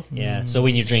 for real? Yeah. So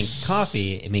when you drink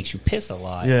coffee, it makes you piss a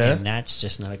lot. Yeah. And that's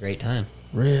just not a great time.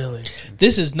 Really?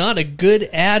 This is not a good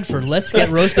ad for Let's Get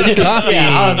Roasted Coffee.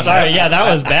 Yeah, I'm sorry. Yeah, that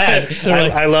was bad.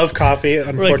 I love coffee.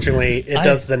 Unfortunately, it I-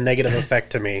 does the negative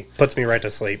effect to me. Puts me right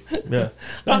to sleep. Yeah.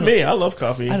 Not me. I love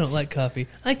coffee. I don't like coffee.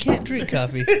 I can't drink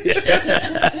coffee.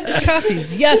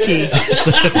 Coffee's yucky.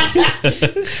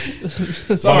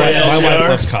 Sorry, my LGR. wife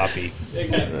loves coffee.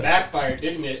 It backfired,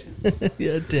 didn't it?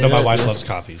 Yeah, it did. No, my wife loves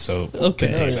coffee, so Okay.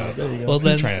 there you go. There you go. Well,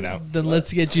 then, Trying it out. then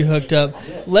let's get you hooked up.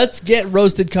 Let's Get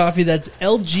Roasted Coffee. That's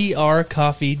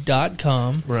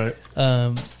lgrcoffee.com. Right.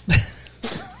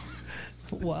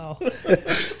 Wow.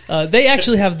 They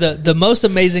actually have the most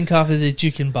amazing coffee that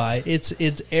you can buy. It's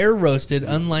air roasted,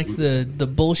 unlike the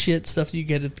bullshit stuff you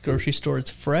get at the grocery store.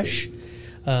 It's fresh.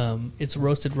 It's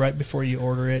roasted right before you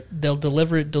order it. They'll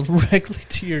deliver it directly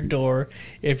to your door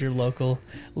if you're local.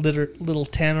 Little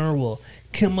Tanner will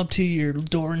come up to your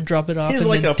door and drop it off. He's and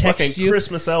like then a text fucking you.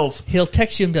 Christmas elf. He'll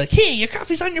text you and be like, "Hey, your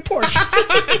coffee's on your porch."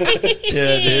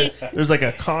 Yeah, dude. There's like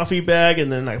a coffee bag and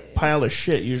then a pile of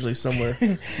shit usually somewhere.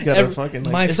 You gotta fucking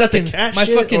like, is that the cat my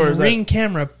shit, fucking or is that- Ring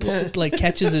camera like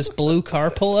catches this blue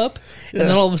car pull up, and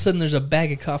then all of a sudden there's a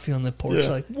bag of coffee on the porch.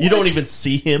 Yeah. Like, you don't "What?" even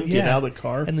see him get Yeah. out of the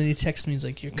car. And then he texts me. He's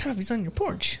like, "Your coffee's on your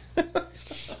porch."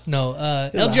 No, a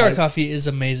LGR hype. coffee is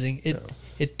amazing.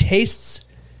 It tastes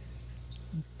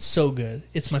so good.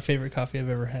 It's my favorite coffee I've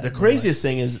ever had. The in my craziest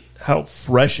thing is how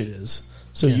fresh it is.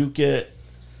 So Yeah. you get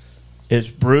it's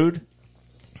brewed,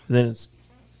 then it's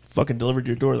fucking delivered to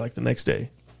your door like the next day.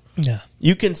 life. Yeah,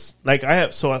 You can like I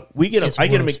have so we get them. It's I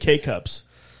get them in roast. K cups.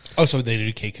 Oh, so they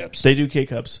do K-cups. They do K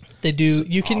cups. they do. So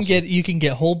You can awesome.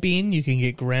 get whole bean. You can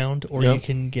get ground, or Yep. you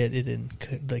can get it in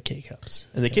the K cups.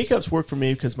 And the K cups work for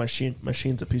me because my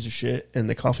machine's a piece of shit, and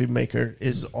the coffee maker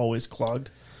is always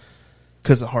clogged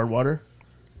because of hard water.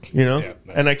 You know, Yeah.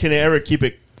 and I can never keep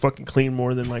it fucking clean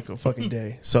more than like a fucking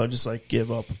day. So I just like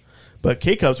give up. But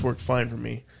K cups work fine for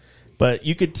me. But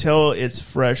you could tell it's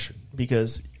fresh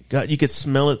because God, you could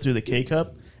smell it through the K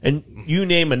cup. And you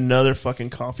name another fucking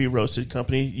coffee roasted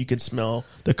company, you could smell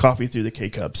the coffee through the K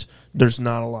cups. There's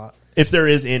not a lot, if there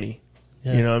is any.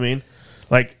 Yeah. You know what I mean?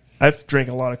 Like I've drank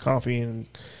a lot of coffee, and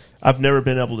I've never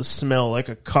been able to smell like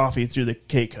a coffee through the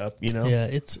K cup. You know? Yeah,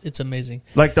 it's amazing.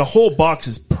 Like the whole box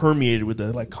is permeated with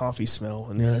the like coffee smell,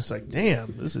 and it's like,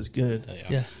 damn, this is good.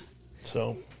 Yeah.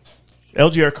 So,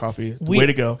 LGR coffee, way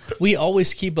to go. We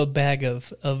always keep a bag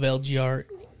of LGR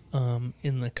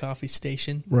in the coffee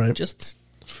station, Right. Just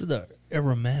for the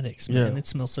aromatics, man. Yeah. It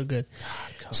smells so good.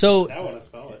 So I want to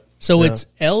smell it. So Yeah. it's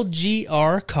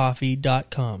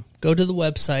lgrcoffee.com. Go to the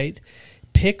website,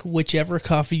 pick whichever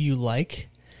coffee you like,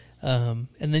 and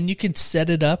then you can set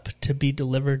it up to be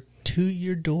delivered to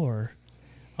your door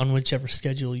on whichever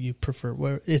schedule you prefer.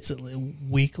 Where it's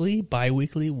weekly,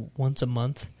 bi-weekly, once a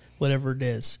month, whatever it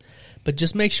is. But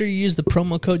just make sure you use the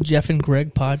promo code Jeff and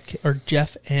Greg or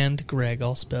Jeff and Greg,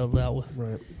 all spelled out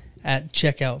with at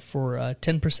checkout for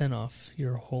 10% off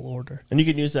your whole order. And you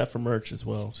can use that for merch as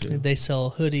well too. They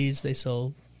sell hoodies, they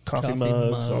sell Coffee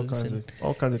mugs, all kinds and, of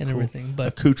all kinds of and cool everything. But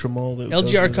accoutrement. that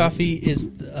goes LGR with it. coffee is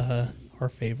our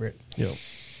favorite. Yo,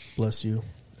 bless you,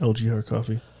 LGR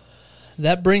coffee.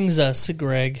 That brings us,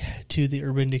 Greg, to the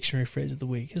Urban Dictionary phrase of the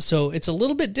week. So it's a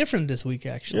little bit different this week,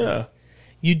 actually. Yeah.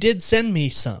 You did send me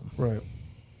some, Right.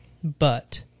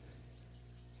 but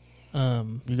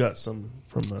You got some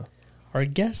from our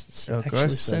guests guys actually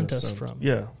sent us some. from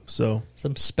Yeah, so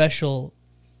some special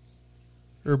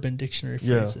Urban Dictionary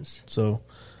phrases. Yeah, so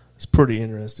it's pretty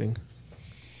interesting.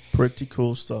 Pretty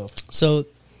cool stuff. So,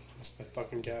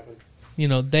 Fucking Gavin. you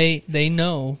know, they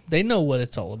know what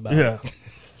it's all about. Yeah.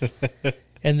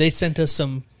 And they sent us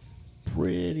some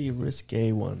Pretty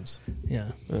risque ones.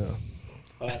 Yeah. Yeah.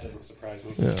 Well, that doesn't surprise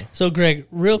me. Yeah. So, Greg,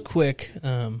 real quick,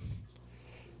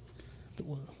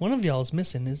 one of y'all is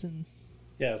missing, isn't?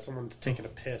 Yeah, someone's taking a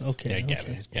piss. Okay. Yeah,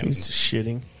 Gavin. okay. He's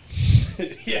shitting.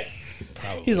 Yeah.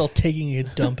 Probably. He's all taking a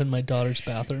dump in my daughter's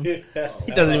bathroom. He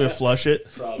doesn't even flush it.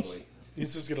 Probably.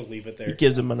 He's just gonna leave it there. He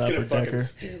gives him an It's gonna upper fucking decker.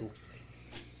 stew.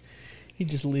 He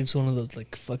just leaves one of those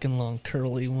like fucking long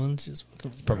curly ones. Just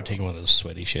Probably taking one of those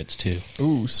sweaty shits too.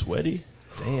 Ooh, sweaty.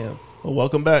 Damn. Well,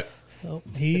 welcome back. Oh,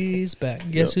 he's back.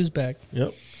 Guess Yep. who's back?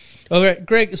 Yep. Okay,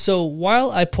 Greg. So while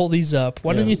I pull these up,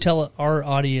 why don't Yeah. you tell our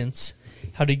audience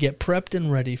how to get prepped and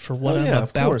ready for what Oh, I'm yeah, of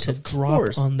about course, to of drop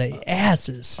course. on the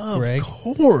asses, Greg? Of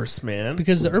course, man.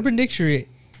 Because the Urban Dictionary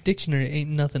ain't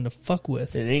nothing to fuck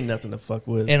with. It ain't nothing to fuck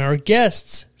with. And our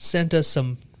guests sent us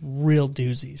some real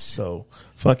doozies. So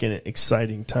fucking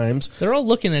exciting times. They're all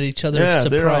looking at each other Yeah,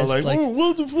 surprised. they're all like, Like, "Oh,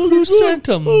 what the fuck who is that? sent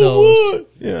them Oh, those? what?"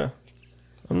 Yeah.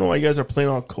 I don't know why you guys are playing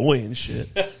all coy and shit.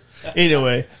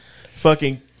 Anyway,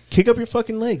 fucking kick up your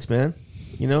fucking legs, man.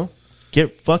 You know?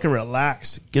 Get fucking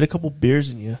relaxed. Get a couple beers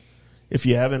in you. If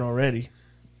you haven't already,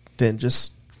 then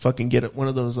just fucking get one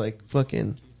of those, like,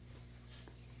 fucking...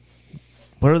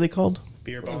 What are they called?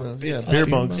 Beer bong. Yeah, beer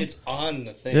bongs. It's on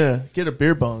the thing. Yeah, get a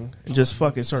beer bong and just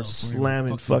fucking start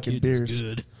slamming fucking beers.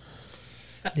 Good.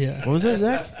 Yeah. What was that,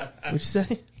 Zach? What'd you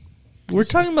say? We're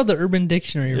talking about the Urban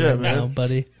Dictionary Yeah, right man. now,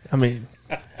 buddy. I mean,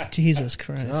 Jesus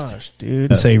Christ. gosh,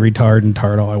 dude. I say retard and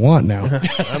tard all I want now.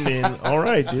 I mean, all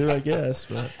right, dude, I guess,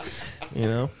 but, you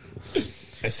know.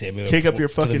 I say I'm gonna Kick up pull your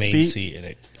to the fucking main feet. seat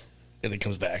and it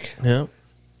comes back. Yeah.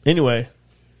 Anyway,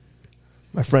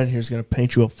 my friend here is going to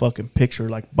paint you a fucking picture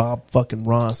like Bob fucking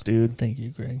Ross, dude. Thank you,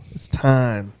 Greg. It's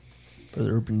time for the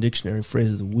Urban Dictionary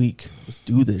Phrases of the Week. Let's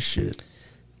do this shit.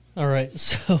 All right,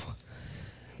 so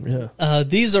Yeah.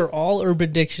 these are all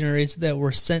Urban Dictionaries that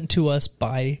were sent to us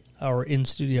by our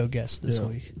in-studio guests this Yeah.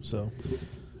 week. So,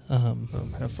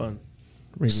 have fun.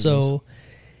 reading So, these.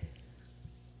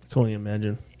 I can only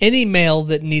imagine. any mail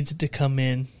that needs to come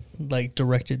in, like,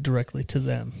 directed directly to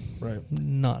them. Right.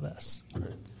 Not us.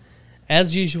 Right.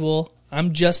 As usual,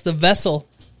 I'm just the vessel.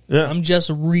 Yeah. I'm just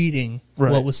reading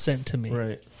Right. what was sent to me.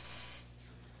 Right.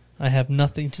 I have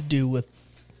nothing to do with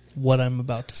what I'm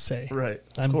about to say. Right.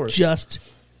 Of I'm course. just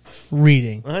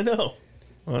reading. I know.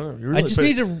 I know. You're I just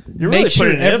need to you're make really sure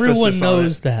putting everyone emphasis on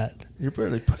knows it. that. You're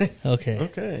really putting. Okay.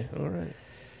 Okay. All right.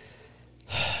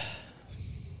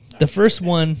 The first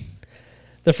one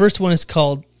is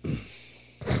called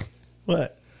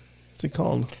What? What's it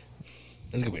called?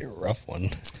 This is gonna be a rough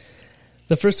one.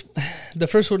 the first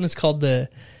one is called the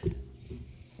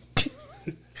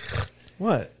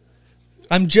What?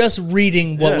 I'm just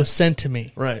reading what Yeah. was sent to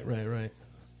me. Right. Right. Right.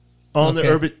 On Okay.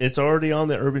 the Urban, it's already on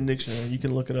the Urban Dictionary. You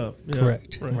can look it up. Yeah.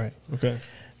 Correct. Right. Okay.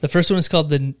 The first one is called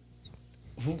the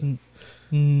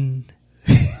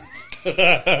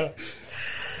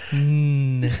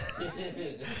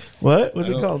What? What's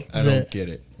it called? I don't get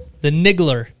it. The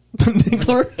niggler.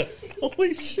 Niggler?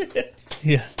 Holy shit.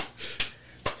 Yeah.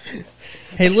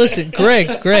 Hey, listen, Greg.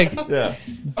 Yeah.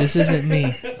 This isn't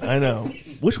me. I know.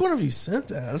 Which one of you sent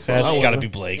that? That's what I That's wanna- got to be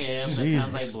Blake. Yeah, that Jesus.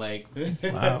 sounds like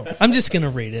Blake. Wow. I'm just gonna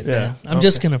read it, Yeah, man. I'm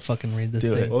just okay. gonna fucking read this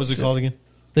Do thing. it. What was it called again?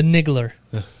 The niggler.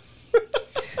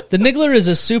 The niggler is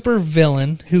a super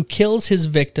villain who kills his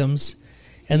victims,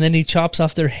 and then he chops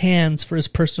off their hands for his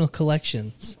personal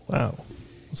collections, Wow.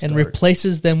 and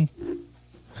replaces them.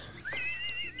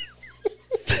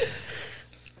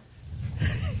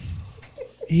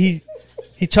 He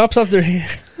chops off their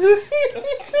hand.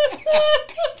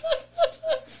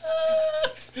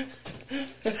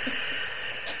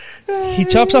 He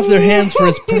chops off their hands for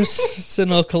his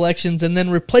personal collections and then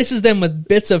replaces them with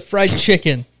bits of fried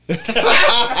chicken.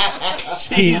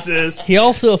 Jesus. He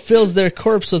also fills their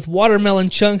corpse with watermelon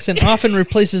chunks and often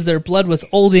replaces their blood with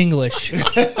Old English.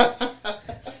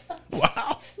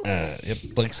 Wow. Yep,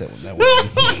 Blake said that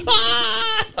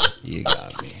one. You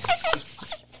got me.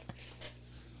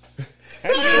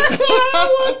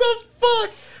 What the fuck?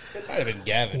 It might have been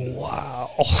Gavin.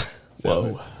 Wow.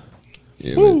 Whoa.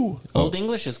 It was, Old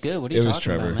English is good. What are you it was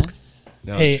talking Trevor. about, man?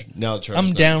 Now, Hey, now Trevor's I'm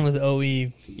not. down with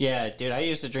OE. Yeah, dude, I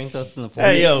used to drink those in the 40s.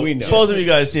 Hey, yo, We know. both of you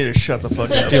guys need to shut the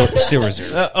fuck up. Still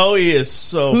reserved. OE is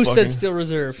so Who fucking... said Still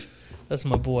Reserve? That's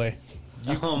my boy.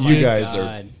 Oh my You guys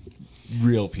God. are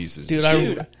real pieces. Dude, of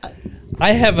shit.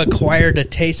 I have acquired a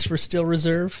taste for Still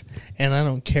Reserve, and I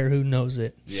don't care who knows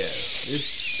it. Yeah.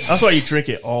 It's, That's why you drink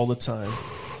it all the time.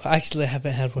 Actually, I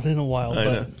haven't had one in a while, I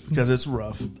but know. Because it's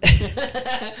rough.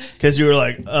 Because you were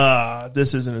like,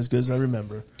 this isn't as good as I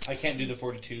remember. I can't do the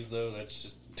 42s though. That's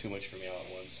just too much for me all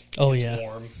at once. Oh, It's yeah.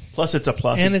 warm. Plus, it's a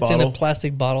plastic and it's bottle. in a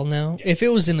plastic bottle now. If it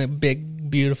was in a big,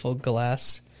 beautiful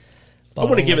glass I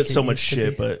want to give like it so much used to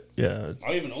shit, be. but yeah.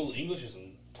 Oh, even Old English is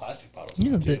in plastic bottles.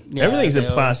 Yeah, now, the- too. Yeah, Everything's in they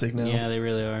are. plastic now. Yeah, they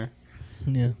really are.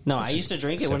 Yeah. No, I used to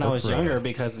drink it when I Except was for Fry. younger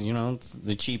because, you know, it's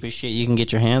the cheapest shit you can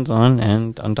get your hands on.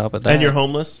 And on top of that. And you're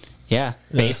homeless? Yeah,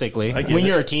 basically. I get When it.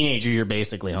 you're a teenager, you're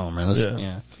basically homeless.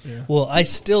 Yeah. Yeah. Well, I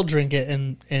still drink it,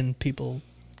 and people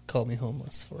call me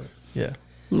homeless for it. Yeah.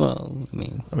 Well, I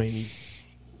mean. I mean,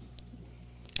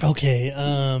 Okay,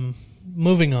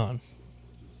 moving on.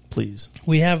 please.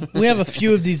 We have a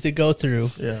few of these to go through.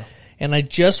 Yeah. And I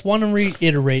just want to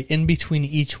reiterate in between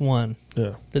each one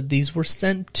Yeah. that these were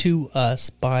sent to us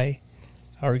by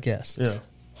our guests. Yeah.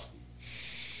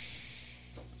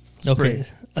 Okay.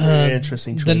 Very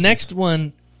interesting The choices. next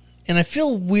one, and I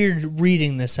feel weird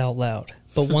reading this out loud,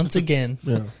 but once again,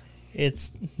 Yeah.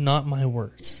 It's not my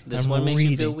words. This I'm one makes you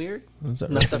reading. feel weird? Is that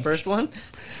Not right? the first one?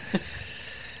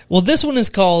 Well, this one is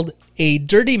called A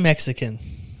Dirty Mexican.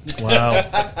 Wow.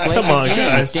 Blake Come on, again.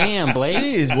 guys. Damn, Blake.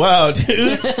 Jeez, wow,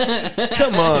 dude.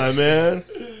 Come on, man.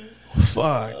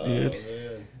 Fuck, dude.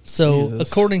 So,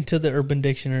 Jesus. according to the Urban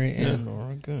Dictionary and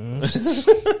Oregon,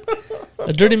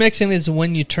 a dirty Mexican is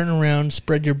when you turn around,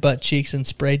 spread your butt cheeks, and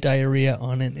spray diarrhea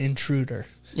on an intruder.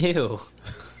 Ew.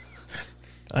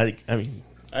 I mean,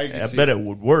 I see- bet it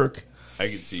would work. I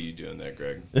could see you doing that,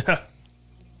 Greg. Yeah.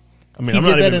 I mean, He I'm did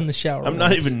not that even, in the shower I'm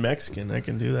not once. even Mexican. I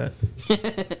can do that.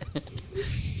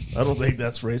 I don't think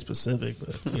that's race specific,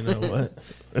 but you know what?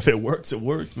 If it works, it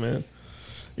works, man.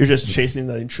 You're just chasing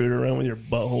that intruder around with your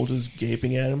butthole just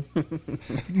gaping at him.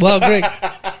 Well, Greg,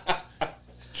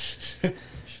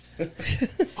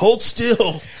 Hold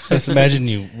still. Just imagine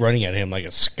you running at him like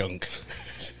a skunk.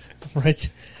 right?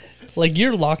 Like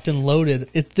you're locked and loaded.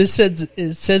 It says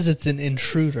it's an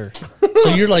intruder,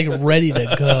 so you're like ready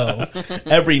to go.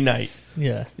 Every night.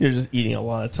 Yeah, You're just eating a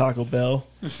lot of Taco Bell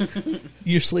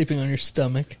you're sleeping on your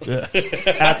stomach.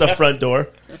 at the front door.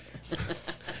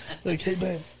 Like, hey,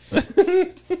 babe,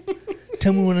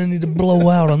 tell me when I need to blow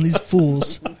out on these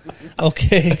fools.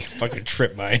 Okay. Fucking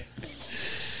trip mine.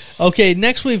 Okay,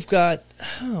 next we've got...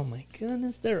 Oh, my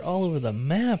goodness. They're all over the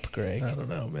map, Greg. I don't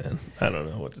know, man. I don't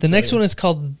know what to The tell next you. one is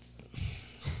called...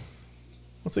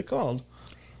 What's it called?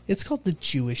 It's called The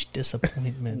Jewish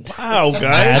Disappointment. Wow,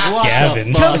 guys. That's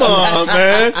Gavin. Come on,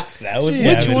 man. That was Which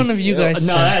Gavin. one of you guys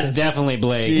No, sent that's this? definitely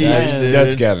Blake. Jeez, dude.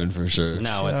 That's Gavin for sure.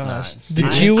 No, it's not. The I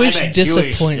Jewish bet Jewish.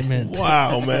 Disappointment.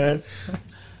 Wow, man. You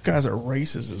guys are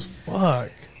racist as fuck.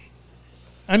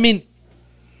 I mean,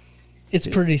 it's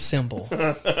pretty simple.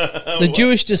 The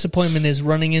Jewish Disappointment is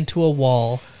running into a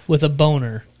wall with a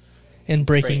boner and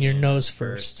breaking your nose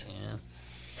first. Yeah.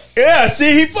 Yeah,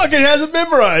 see, he fucking has it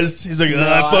memorized. He's like,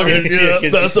 I fucking, mean- yeah,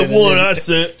 that's the one I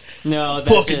sent. No, that's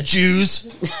Fucking just, Jews.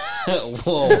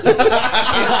 Whoa.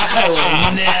 I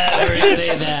would never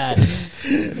say that.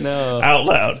 No. Out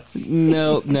loud.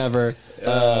 Nope, never.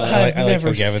 I've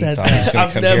never said that.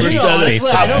 I've never said it.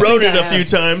 I don't I've wrote think it I a few have.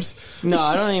 times. No,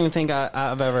 I don't even think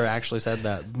I've ever actually said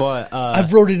that. But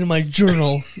I've wrote it in my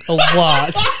journal a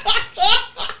lot.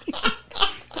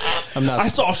 I'm not. I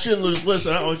saw Schindler's List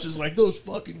and I was just like, those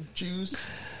fucking Jews.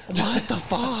 What the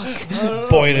fuck?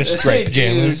 Boy in his striped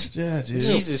pajamas. Yeah, dude.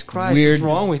 Jesus Christ, Weird. what's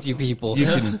wrong with you people? You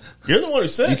can. You're the one who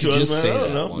said You it to could us, just man. say I don't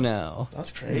that know. one. No.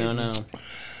 That's crazy. No.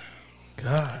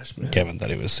 Gosh, man. Kevin thought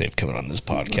he was safe coming on this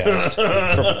podcast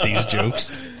from these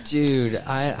jokes. Dude,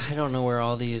 I don't know where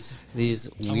all these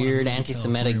weird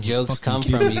anti-Semitic California jokes with come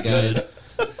fucking from, you kids.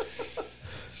 guys.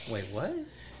 Wait, what?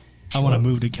 I want to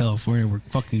move to California where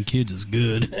fucking kids is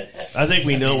good. I think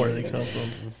we know where they come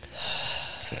from.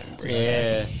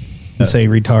 Yeah. Say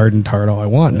retard and tard all I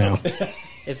want now.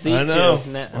 It's these I know.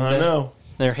 two. I know.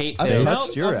 They're hate I filled.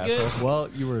 touched your asshole. Well,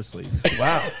 you were asleep.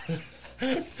 Wow.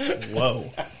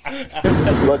 Whoa.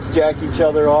 Let's jack each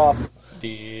other off.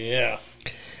 Yeah.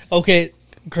 Okay,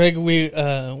 Greg, we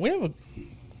have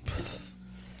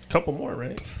Couple more,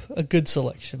 right? a good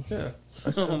selection. Yeah.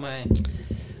 Oh, man.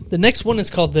 The next one is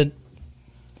called the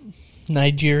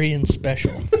Nigerian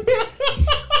Special. What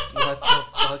the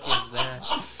fuck is that?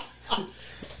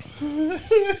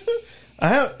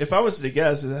 If I was to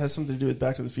guess, it has something to do with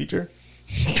Back to the Future.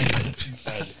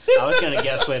 I was going to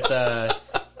guess with,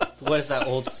 what is that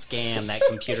old scam, that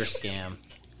computer scam?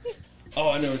 Oh,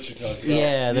 I know what you're talking about.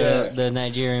 Yeah, the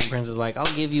Nigerian prince is like,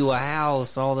 I'll give you a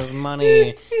house, all this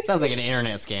money. Sounds like an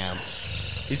internet scam.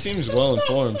 He seems well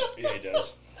informed. Yeah, he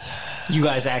does. You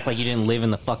guys act like you didn't live in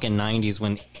the fucking 90s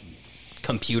when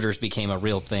computers became a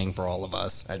real thing for all of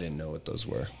us. I didn't know what those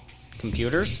were.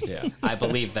 Computers? Yeah. I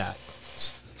believe that.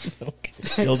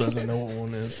 Still doesn't know what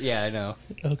one is. Yeah, I know.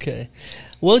 Okay.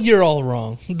 Well, you're all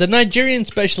wrong. The Nigerian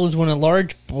Special is when a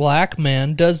large black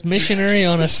man does missionary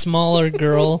on a smaller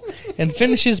girl and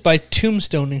finishes by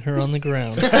tombstoning her on the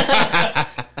ground.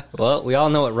 Well, we all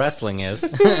know what wrestling is.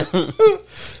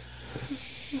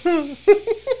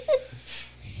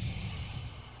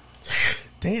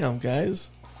 Damn, guys.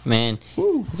 Man,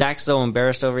 Zach's so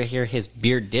embarrassed over here, his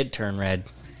beard did turn red.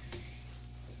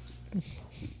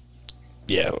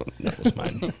 Yeah, that was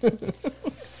mine.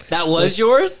 That was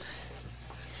yours?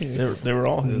 They were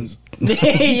all his.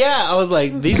 Yeah, I was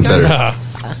like, these guys are...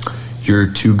 You're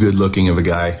too good looking of a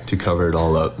guy to cover it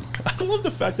all up. I love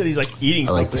the fact that he's like eating I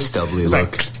something. like the stubbly He's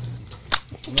look.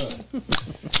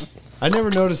 I never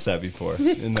noticed that before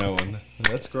in that one.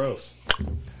 That's gross.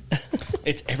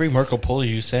 It's every Marco Polo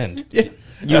you send. Yeah.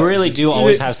 You really do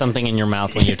always have something in your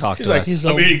mouth when you talk He's to like, us.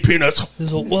 I'm eating peanuts.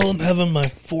 He's like, well, I'm having my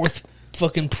fourth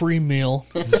fucking pre-meal.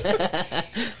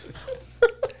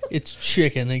 It's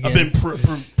chicken again. I've been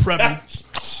prepping.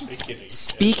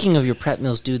 Speaking of your prep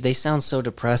meals, dude, they sound so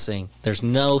depressing. There's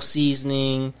no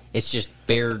seasoning. It's just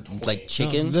bare, like,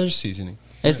 chicken. No, there's seasoning.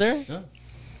 Is there? Yeah.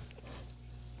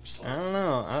 I don't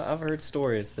know. I've heard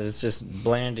stories that it's just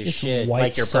bland as It's shit, white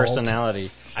like your salt. personality.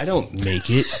 I don't make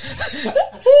it.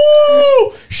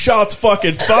 Woo! Shots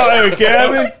fucking fired,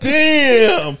 Gavin.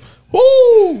 Damn.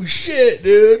 Woo! Shit,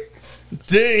 dude.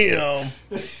 Damn.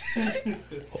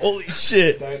 Holy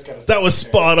shit. That was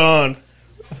spot on.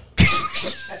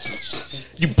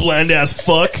 You bland ass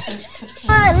fuck.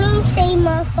 Want me to say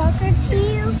motherfucker to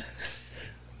you?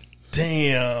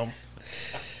 Damn.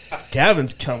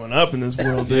 Gavin's coming up in this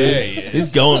world, dude. Yeah, he is.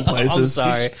 He's going places.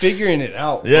 I'm sorry. He's figuring it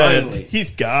out. Yeah, Finally.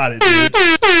 he's got it, dude. Took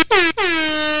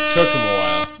him a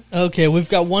while. Okay, we've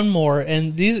got one more,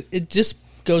 and it just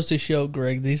goes to show,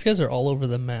 Greg, these guys are all over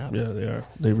the map. Yeah, they are.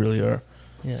 They really are.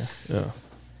 Yeah.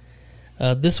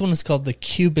 Yeah. This one is called the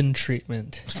Cuban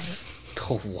treatment.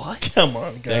 The what? Come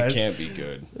on, guys. That can't be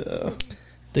good.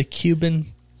 The Cuban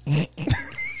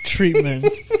treatment.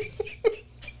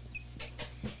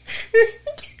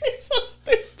 It's so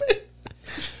stupid.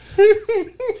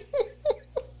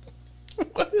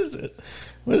 What is it?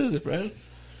 What is it, Brad?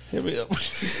 Hit me up.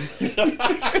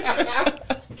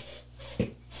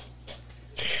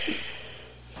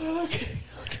 Okay,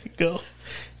 go.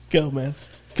 Go, man.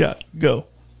 Go.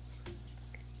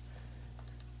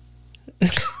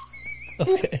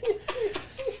 Okay.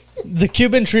 The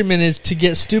Cuban treatment is to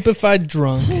get stupefied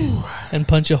drunk and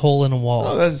punch a hole in a wall,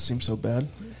 Oh, that doesn't seem so bad.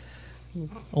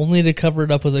 only to cover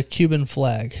it up with a Cuban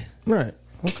flag. Right.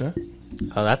 Okay.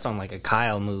 Oh, that sounds like a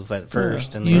Kyle move at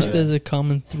first. And Used as a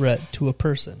common threat to a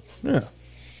person. Yeah.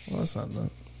 Well, that's not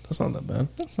that bad.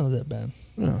 That's not that bad.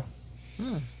 Yeah.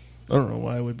 I don't know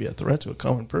why it would be a threat to a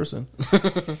common person.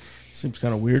 Seems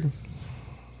kind of weird.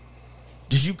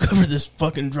 Did you cover this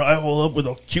fucking dry hole up with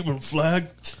a Cuban flag?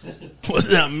 What's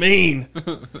that mean?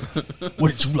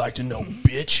 What did you like to know,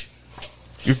 bitch?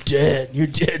 You're dead. You're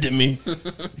dead to me.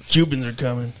 The Cubans are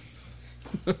coming.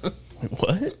 Wait,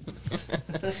 what?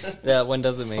 That one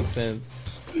doesn't make sense.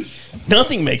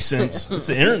 Nothing makes sense. It's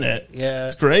the internet. Yeah.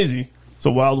 It's crazy. It's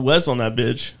a Wild West on that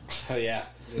bitch. Oh, yeah.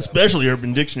 Especially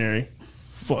Urban Dictionary.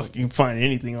 Fuck, you can find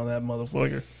anything on that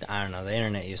motherfucker. I don't know. The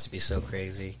internet used to be so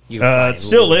crazy. It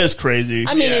still is crazy.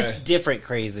 I mean, it's different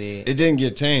crazy. It didn't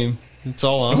get tame. It's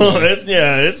all on Oh,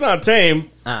 there. it's not tame.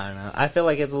 I don't know. I feel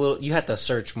like it's a little. You have to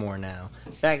search more now.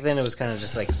 Back then, it was kind of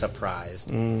just like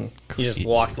surprised. You just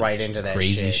walked right into that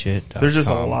Crazy shit. There's just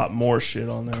a lot more shit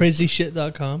on there.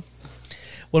 Crazyshit.com.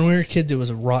 When we were kids, it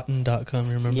was rotten.com.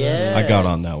 You remember that? I got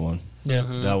on that one. Yeah.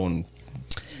 That one.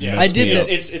 Yeah, I did that.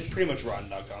 It's pretty much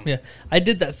rotten.com. Yeah, I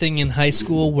did that thing in high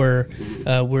school where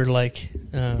we're like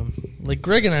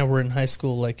Greg and I were in high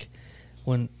school, like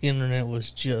when internet was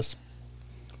just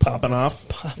popping off.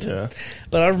 Yeah,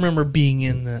 but I remember being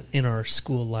in our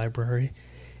school library,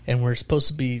 and we're supposed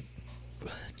to be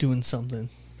doing something,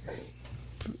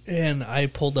 and I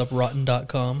pulled up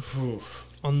rotten.com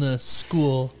on the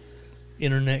school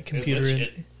internet computer.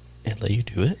 It let you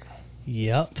do it?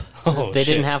 Yep. Oh, they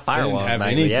didn't have firewalls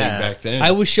back then.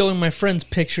 I was showing my friends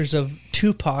pictures of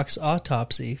Tupac's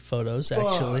autopsy photos,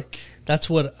 actually. That's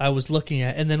what I was looking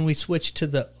at. And then we switched to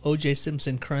the O.J.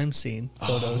 Simpson crime scene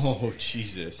photos. Oh,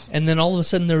 Jesus. And then all of a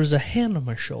sudden there was a hand on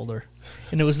my shoulder.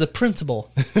 And it was the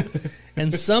principal.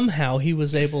 And somehow he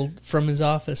was able, from his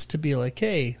office, to be like,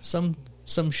 hey, some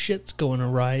shit's going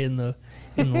awry in the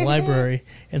library.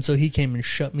 And so he came and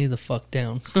shut me the fuck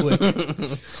down quick.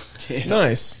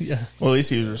 Nice. Yeah. Well, at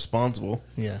least he was responsible.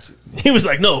 Yeah. He was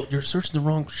like, no, you're searching the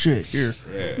wrong shit. Here,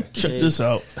 check this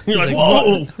out. You're He's like,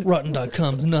 whoa.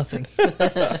 Rotten.com's nothing. Look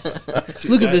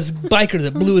at this biker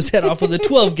that blew his head off with a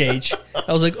 12 gauge.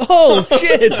 I was like, oh,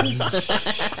 shit.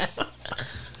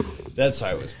 That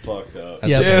site was fucked up.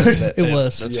 Yeah, it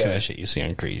was. That's kind of shit you see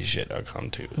on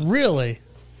crazyshit.com too. Really?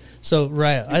 So,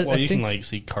 right. Well, I you think, can like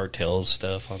see cartel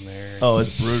stuff on there. Oh,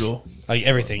 it's brutal. Like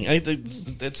everything.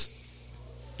 It's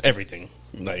everything.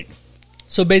 Like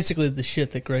so basically the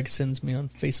shit that Greg sends me on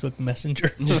Facebook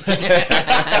Messenger.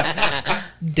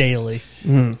 Daily.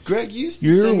 Greg used to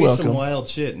You're send me welcome. some wild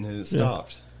shit and then it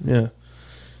stopped. Yeah.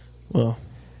 Well,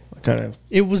 I kind of.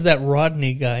 It was that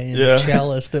Rodney guy in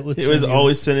Chalice that was. He was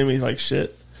always sending me like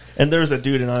shit. And there was a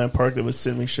dude in Island Park that was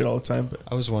sending me shit all the time. But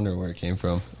I was wondering where it came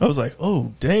from. I was like,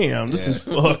 oh, damn, this is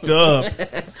fucked up.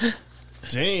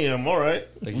 Damn, all right.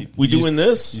 Like we doing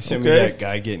this? You sent me that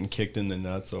guy getting kicked in the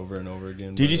nuts over and over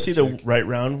again. Did you see the right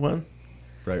round one?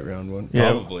 Right round one?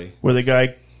 Yeah, probably. Where the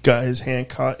guy got his hand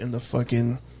caught in the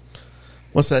fucking...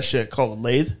 What's that shit called? A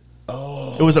lathe?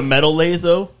 Oh. It was a metal lathe,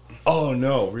 though. Oh,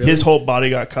 no. Really? His whole body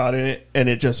got caught in it, and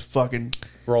it just fucking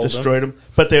destroyed him.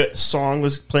 But the song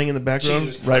was playing in the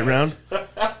background, right round. No,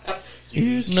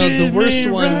 the worst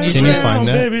one you Can you sent find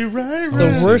that? Baby, right,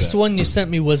 The worst one you sent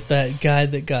me was that guy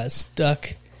that got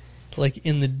stuck like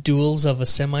in the duals of a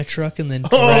semi truck and then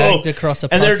dragged across a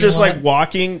parking and they're just lot. like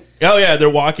walking. Oh yeah, they're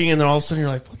walking, and then all of a sudden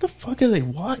you're like, "What the fuck are they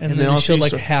walking?" And then all they of a showed sudden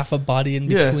like you half a body in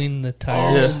Yeah. between the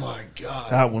tires. Oh my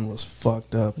god, that one was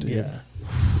fucked up, dude. Yeah.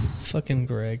 Fucking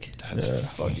Greg. That's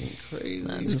fucking crazy.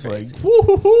 He's like,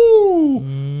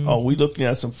 woo-hoo-hoo. Oh, we looking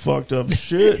at some fucked up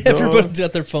shit. dog. Everybody's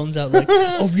got their phones out like,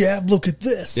 oh yeah, look at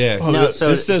this. Yeah. No, so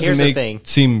this doesn't here's the make thing.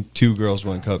 seem 2 Girls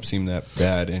 1 Cup seem that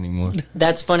bad anymore.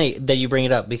 That's funny that you bring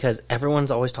it up because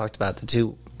everyone's always talked about the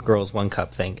 2 Girls 1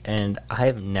 Cup thing, and I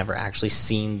have never actually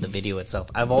seen the video itself.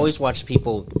 I've always watched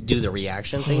people do the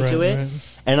reaction thing to it,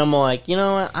 and I'm like, you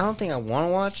know what? I don't think I want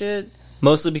to watch it.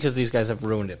 Mostly because these guys have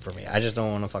ruined it for me. I just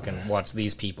don't want to fucking watch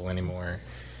these people anymore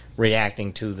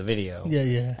reacting to the video. Yeah,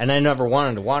 yeah. And I never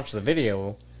wanted to watch the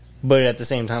video, but at the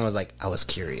same time, I was like, I was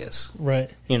curious.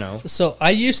 Right. You know? So I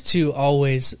used to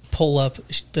always pull up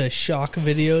the shock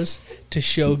videos to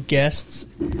show guests,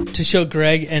 to show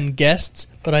Greg and guests,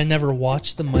 but I never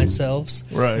watched them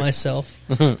myself.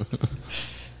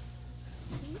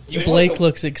 Blake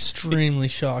looks extremely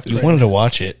shocked. You wanted to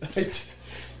watch it.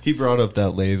 He brought up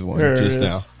that lathe one There it just is.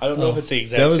 now. I don't know if it's the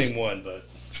exact same one, but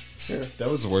that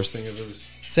was the worst thing I've ever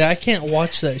seen. See, I can't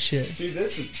watch that shit. See,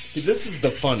 this is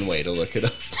the fun way to look it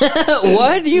up.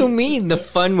 What do you mean the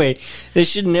fun way? This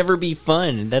should never be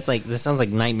fun. This sounds like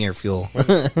nightmare fuel.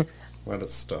 Let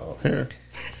it stop. Here.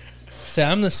 See,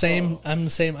 I'm the same.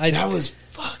 That was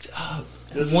fucked up.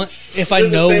 If I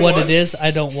know what it is,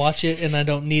 I don't watch it, and I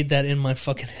don't need that in my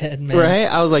fucking head, man. Right?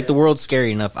 I was like, the world's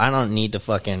scary enough. I don't need to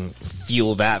fucking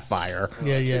fuel that fire.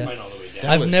 Yeah, yeah.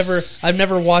 I've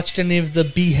never watched any of the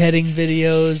beheading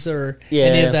videos or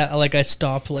any of that. Like, I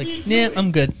stopped. Like, nah,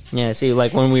 I'm good. Yeah. See,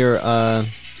 like when we were,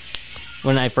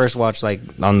 when I first watched like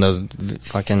on those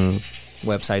fucking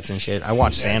websites and shit, I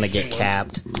watched Santa get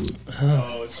capped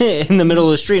in the middle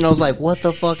of the street, and I was like, "What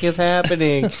the fuck is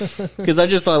happening?" Because I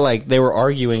just thought like they were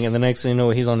arguing, and the next thing you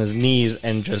know, he's on his knees,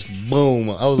 and just boom.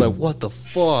 I was like, "What the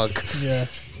fuck?" Yeah.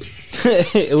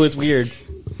 It was weird.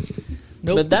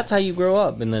 Nope. But that's how you grow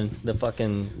up in the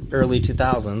fucking early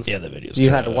 2000s. Yeah, the videos. You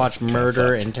had to watch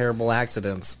murder and terrible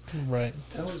accidents. Right.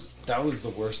 That was the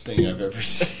worst thing I've ever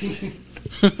seen.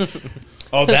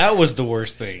 Oh, that was the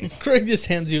worst thing. Craig just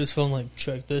hands you his phone like,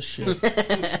 check this shit.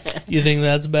 You think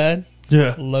that's bad?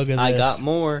 Yeah. Look at this. I got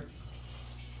more.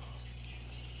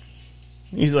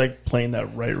 He's like playing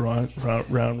that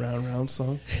round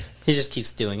song. He just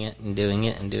keeps doing it and doing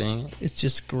it and doing it. It's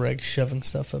just Greg shoving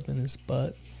stuff up in his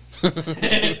butt.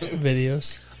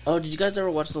 Videos. Oh, did you guys ever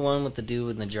watch the one with the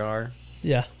dude in the jar?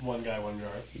 Yeah. One guy, one jar.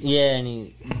 Yeah,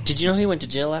 and did you know he went to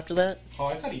jail after that? Oh,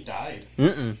 I thought he died.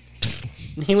 Mm-mm.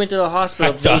 He went to the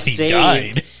hospital. I thought he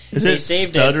died. Is they it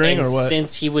saved stuttering him, and or what?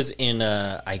 Since he was in,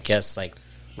 I guess, like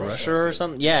Russia or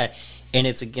something. Yeah, and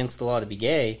it's against the law to be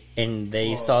gay, and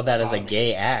they saw that as a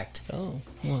gay act. Oh,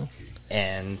 well.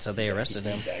 And so they arrested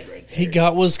him. He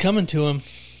got what was coming to him.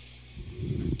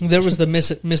 There was the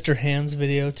Mr. Hands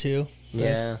video, too.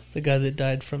 Yeah. The guy that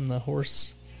died from the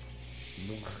horse.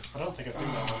 I don't think I've seen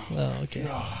that one. Oh, okay.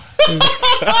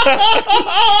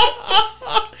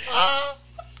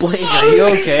 Blake, are you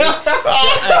okay?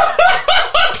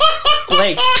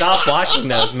 Blake, stop watching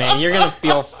those, man. You're going to be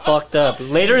all fucked up.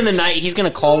 Later in the night, he's going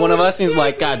to call one of us, and he's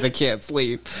like, God, I can't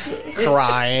sleep.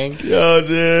 Crying. Yo,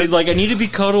 dude. He's like, I need to be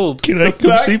cuddled. Can I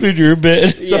come sleep in your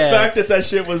bed? The fact that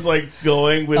shit was like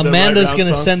going with Amanda's the going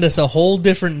to send us a whole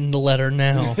different letter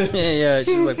now. Yeah,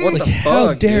 she's like, what the fuck,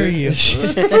 how dare dude? you?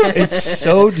 It's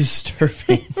so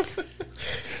disturbing.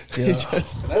 Yeah.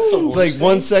 That's the worst. Like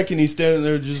 1 second he's standing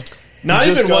there just Not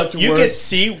just even got what to you work. can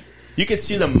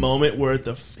see the moment where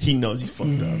he knows he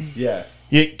fucked up. Yeah.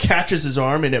 It catches his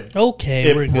arm and it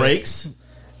we're breaks,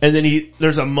 and then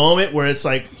there's a moment where it's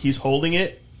like he's holding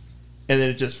it, and then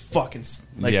it just fucking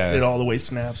it all the way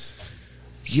snaps.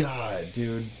 Yeah,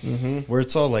 dude. Where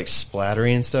it's all like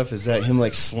splattery and stuff. Is that him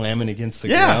like slamming against the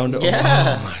Yeah. ground?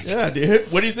 Yeah. Oh my Yeah,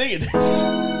 dude. What do you think it is?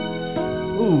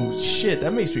 Ooh, shit,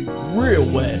 that makes me real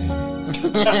wet.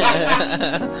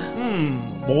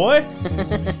 Boy.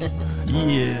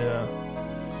 Yeah.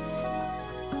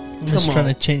 I'm just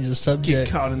trying to change the Get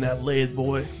subject. caught in that lathe,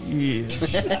 boy.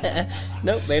 Yeah.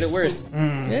 Nope, made it worse.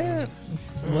 Yeah.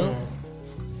 Well,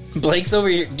 Blake's over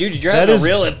here. Dude, you're That having is- a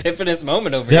real epiphanous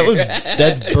moment over That here.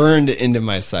 that's burned into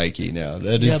my psyche now.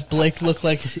 That yeah, is Blake looks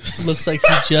like he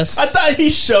just. I thought he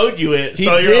showed you it. he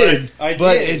so you're did, like,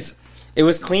 but it's It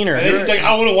was cleaner. And he's like,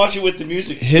 I want to watch it with the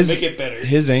music to make it better.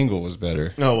 His angle was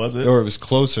better. No, was it? Or it was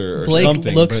closer or Blake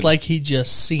something. looks like he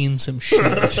just seen some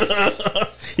shit.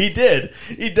 He did.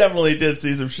 He definitely did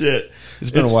see some shit. It's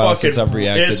been a while since I've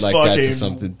reacted like that to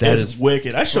something. That is is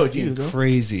wicked. I showed you, though.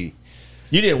 Crazy.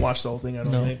 You didn't watch the whole thing, I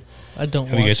don't think. I don't.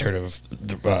 Have you guys heard of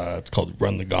it's called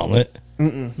Run the Gauntlet?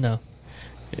 No.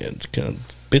 Yeah, it's kind of,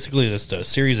 basically just a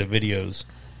series of videos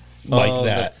like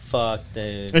that. Fuck,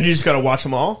 dude. And you just got to watch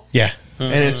them all? Yeah.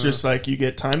 And it's just like you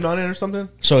get timed on it or something?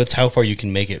 So it's how far you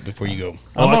can make it before you go.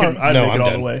 I'd make it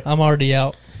all the way. I'm already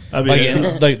out. Some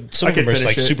of them are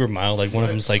like super mild. Like one of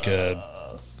them's like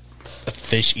a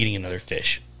fish eating another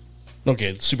fish. Okay,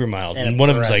 it's super mild. And one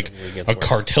of them's like a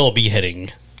cartel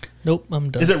beheading. Nope, I'm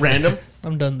done. Is it random?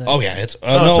 I'm done there. Oh yeah, it's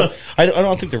no. I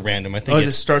don't think they're random. I think it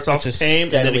just starts off tame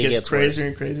and then it gets crazier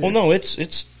and crazier. Well, no, it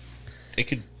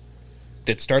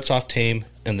starts off tame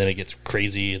and then it gets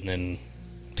crazy and then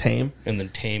tame and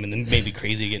then maybe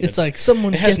crazy again. It's like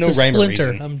someone gets no a rhyme or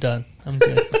splinter. reason. I'm done. I'm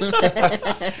good.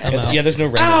 I'm out. Yeah, there's no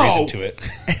rhyme or reason to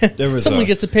it. There was someone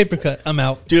gets a paper cut. I'm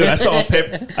out. Dude, I saw a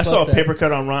paper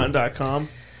cut on Rotten.com.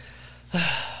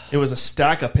 It was a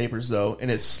stack of papers though,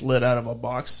 and it slid out of a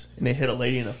box, and it hit a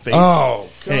lady in the face. Oh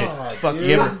god!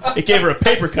 It gave her a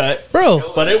paper cut,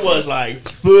 bro. But it was like,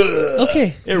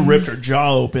 okay, it ripped her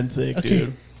jaw open thick,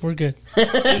 dude. We're good.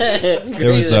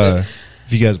 There was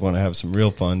if you guys want to have some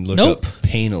real fun, look up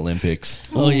Pain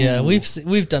Olympics. Oh yeah,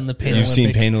 we've done the Pain Olympics. You've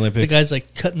seen Pain Olympics? The guys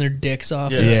like cutting their dicks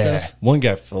off. Yeah, and stuff. One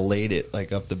guy filleted it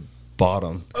like up the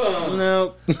bottom.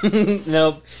 Nope.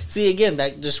 Nope. See, again,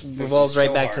 that just revolves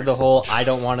right back to the whole I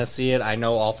don't want to see it. I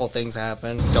know awful things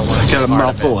happen. Don't want to got a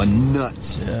mouthful of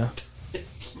nuts. Yeah.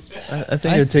 I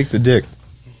think I'd take the dick.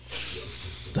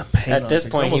 The pain At this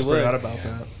Olympics. point, I almost he would. forgot about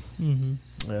that.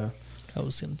 Mm-hmm. Yeah. I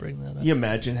was gonna bring that up. You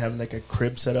imagine having like a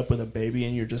crib set up with a baby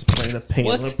and you're just playing the Pain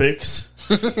What? Olympics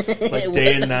like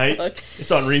day and night.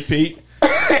 It's on repeat.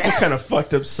 What kind of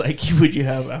fucked up psyche would you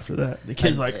have after that? The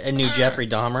kid's like a new Jeffrey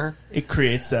Dahmer. It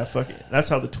creates that fucking. That's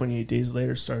how the 28 Days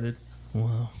Later started.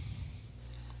 Wow.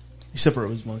 Except for it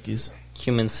was monkeys.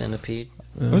 Human Centipede.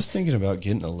 I was thinking about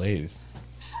getting a lathe.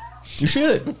 You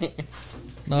should.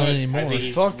 Not anymore.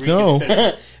 Fuck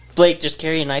no. Blake, just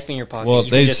carry a knife in your pocket. Well,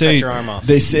 you they can just say cut your arm off.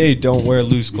 they say don't wear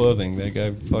loose clothing. That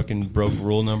guy fucking broke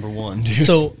rule number 1. Dude.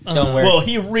 So Don't wear. Well,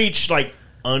 he reached like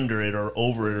under it or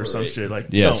over it or some shit. Like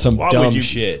Yeah, no, some why dumb would you,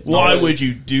 shit. Why would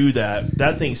you do that?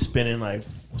 That thing's spinning like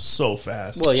so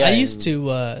fast. Well, yeah, I used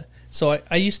to.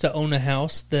 I used to own a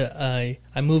house that I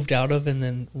moved out of and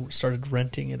then started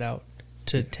renting it out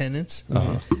to tenants.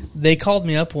 They called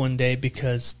me up one day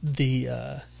because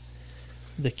the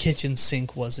kitchen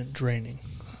sink wasn't draining,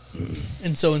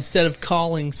 and so instead of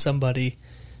calling somebody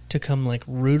to come like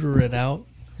router it out,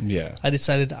 Yeah. I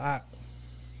decided I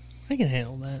can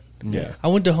handle that. Yeah. I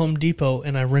went to Home Depot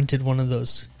and I rented one of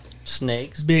those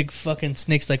snakes, big fucking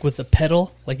snakes, like with the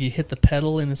pedal, like you hit the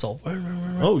pedal and it's all.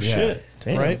 Oh shit!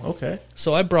 Damn. Right? Okay.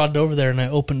 So I brought it over there and I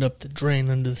opened up the drain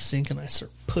under the sink and I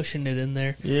started pushing it in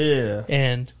there. Yeah.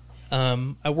 And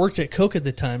I worked at Coke at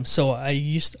the time, so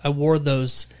I wore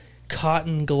those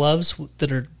cotton gloves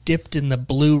that are dipped in the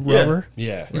blue rubber.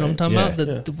 Yeah. You know what I'm talking Yeah.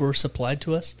 about? That were supplied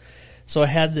to us. So I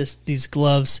had these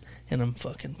gloves and I'm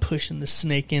fucking pushing the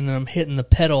snake in and I'm hitting the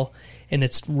pedal and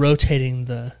it's rotating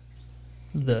the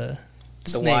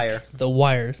snake, the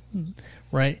wire,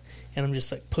 right? And I'm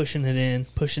just like pushing it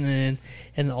in,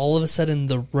 and all of a sudden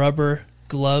the rubber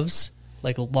gloves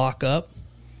like lock up,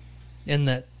 and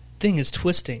that thing is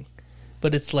twisting,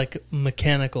 but it's like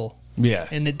mechanical. Yeah.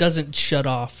 And it doesn't shut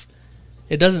off.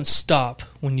 It doesn't stop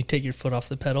when you take your foot off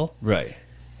the pedal. Right.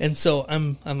 And so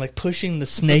I'm like pushing the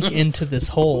snake into this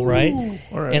hole, right?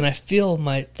 All right. And I feel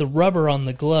the rubber on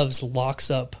the gloves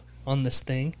locks up on this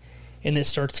thing, and it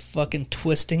starts fucking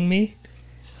twisting me.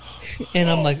 And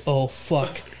I'm like, oh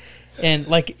fuck. And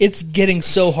like it's getting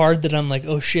so hard that I'm like,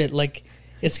 oh shit, like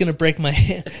it's gonna break my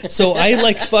hand. So I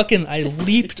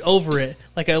leaped over it.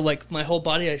 My whole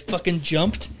body, I fucking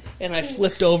jumped and I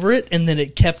flipped over it, and then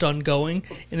it kept on going,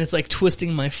 and it's like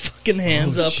twisting my fucking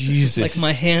hands up. Jesus. Like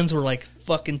my hands were like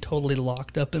fucking totally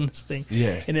locked up in this thing.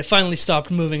 Yeah. And it finally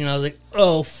stopped moving, and I was like,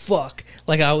 oh fuck.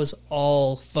 Like I was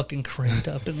all fucking cranked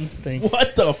up in this thing.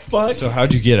 What the fuck? So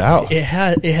how'd you get out? It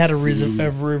had a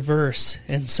reverse,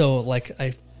 and so like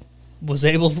I was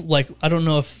able to, like, I don't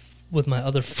know if with my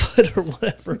other foot or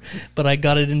whatever, but I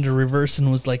got it into reverse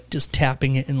and was like just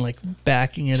tapping it and like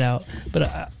backing it out.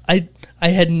 But I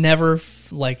had never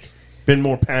like been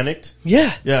more panicked.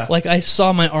 Yeah. Yeah. Like I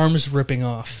saw my arms ripping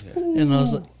off, and I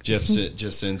was like, Jeff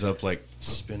just ends up like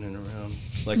spinning around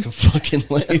like a fucking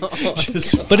lathe.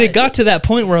 But it got to that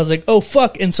point where I was like, "Oh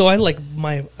fuck!" And so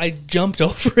I jumped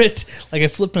over it, like I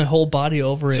flipped my whole body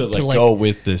over it So to go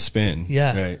with the spin.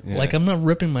 yeah, Right. Yeah. like I'm not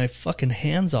ripping my fucking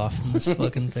hands off in this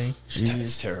fucking thing.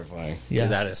 That's terrifying. Yeah,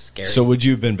 Dude, that is scary. So would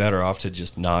you have been better off to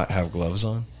just not have gloves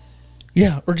on?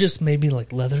 yeah, or just maybe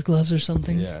like leather gloves or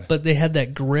something. Yeah. But they had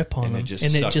that grip on And it them, just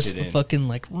and it sucked just it in. fucking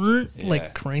like Yeah.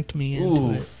 cranked me into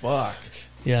Ooh, it. fuck.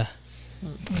 Yeah.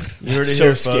 You heard it so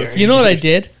here, scary. folks. You know what I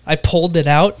did? I pulled it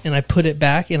out and I put it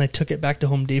back and I took it back to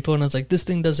Home Depot and I was like, this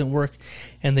thing doesn't work.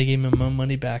 And they gave me my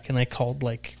money back and I called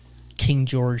like King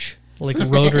George, like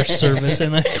rotor service,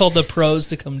 and I called the pros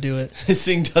to come do it. This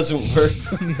thing doesn't work.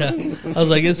 Yeah. I was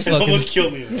like, it's It almost fucking.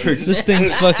 killed me. This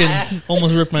thing's fucking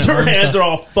almost ripped my Your arms hands off. are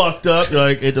all fucked up. You're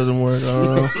like, it doesn't work. I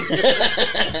don't know.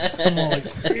 I'm all like,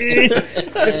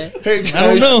 Hey,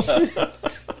 I don't know.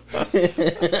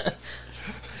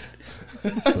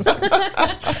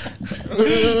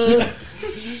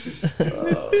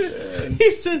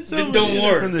 He said something don't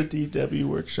work. from the DW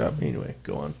workshop. Anyway,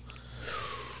 go on.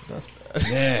 That's bad.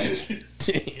 Man,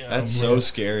 Damn, that's bro. so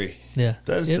scary. Yeah.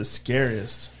 That is It the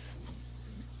scariest.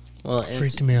 well, it's,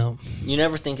 freaked me out. you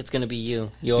never think it's going to be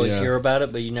you. You always Yeah. hear about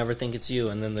it, but you never think it's you.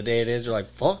 And then the day it is, you're like,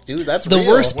 "Fuck, dude, that's The real."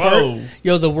 worst Whoa.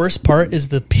 part, the worst part is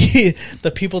the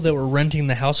the people that were renting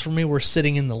the house from me were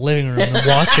sitting in the living room and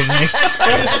watching me.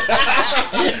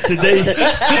 Did they?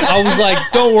 I was like,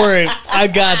 "Don't worry, I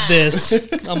got this."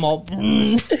 I'm all,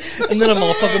 and then I'm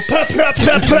all fucking pop, pop,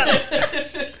 pop, pop.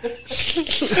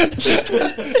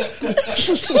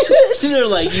 They're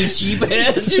like, "You cheap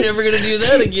ass, you're never going to do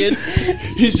that again."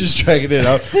 He's just dragging it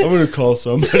out. I'm gonna call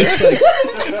somebody.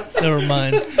 Never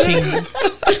mind.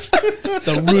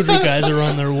 The rooter guys are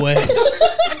on their way.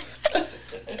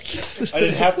 I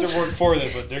didn't have to work for them,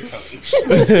 but they're coming.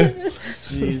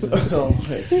 Jesus.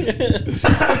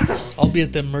 I'll be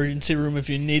at the emergency room if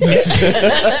you need me.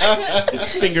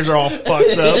 Fingers are all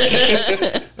fucked up.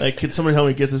 Like, can somebody help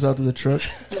me get this out to the truck?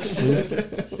 Please?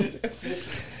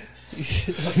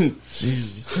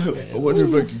 Jesus. I wonder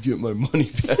if I could get my money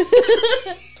back.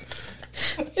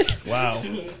 Wow.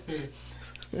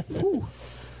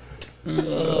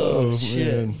 Oh,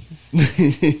 shit. man.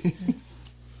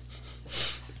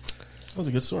 That was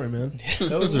a good story, man.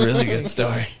 That was a really good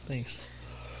story. Thanks.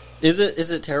 Is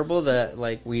it terrible that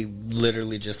like we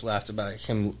literally just laughed about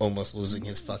him almost losing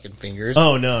his fucking fingers?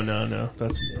 Oh, no.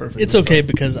 That's perfect. It's okay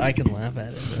because I can laugh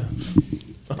at it.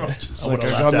 It's like I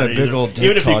got my big old dick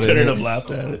even if he caught in couldn't it. have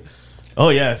laughed at it. Oh,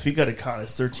 yeah, if he got caught a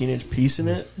 13-inch piece in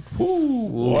it.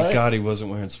 Whoo, Thank God he wasn't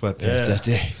wearing sweatpants Yeah. that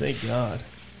day. Thank God.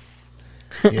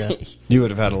 Yeah. You would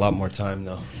have had a lot more time,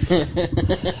 though. You're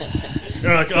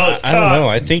like, oh, it's I caught. don't know.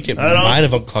 I think it I don't- might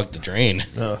have unclogged the drain.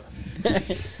 No.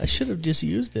 I should have just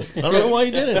used it. I don't know why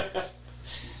you did it.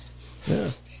 Yeah.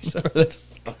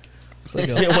 Like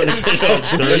You didn't want to get it all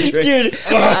dirty. Dude,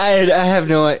 I have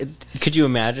no idea. Could you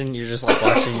imagine? You're just like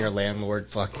watching your landlord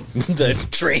fuck the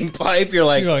drain pipe. You're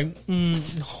like, You're like,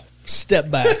 step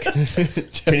back.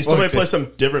 Can you somebody play some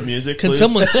different music, Can please?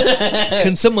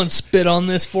 can someone spit on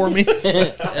this for me?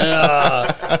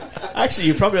 Actually,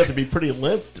 you probably have to be pretty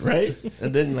limp, right?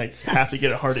 And then, like, have to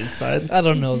get it hard inside. I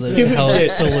don't know how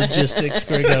the logistics,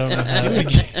 Greg. I don't know how. I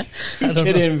don't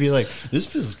Get know. in and be like, this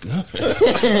feels good.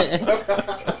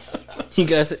 you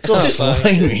guys, So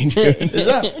slimy, dude. Is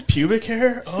that pubic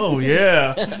hair? Oh,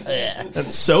 yeah.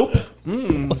 And soap?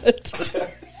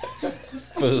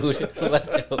 food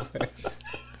leftovers.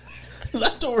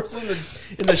 Leftovers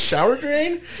in the shower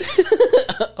drain?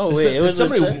 Oh wait, it was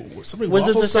somebody was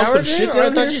waffle it the stomp shower some drain? shit Or I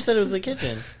down thought here? you said it was the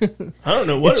kitchen. I don't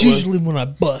know what It's it was. usually when I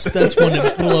bust. That's when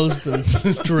it blows the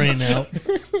drain out.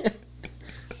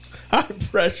 High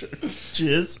pressure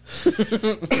jizz.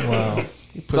 Wow.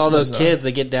 It's all those kids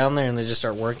that get down there and they just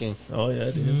start working. Oh,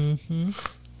 yeah, dude. Mm-hmm.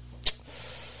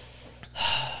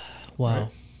 Wow.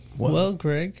 Wow. Well,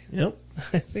 Greg, Yep.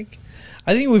 I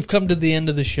think we've come to the end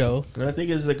of the show. And I think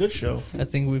it's a good show. I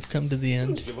think we've come to the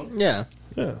end. Yeah.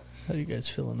 Yeah. How are you guys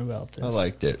feeling about this? I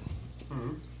liked it.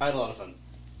 I had a lot of fun.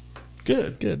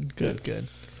 Good. Good.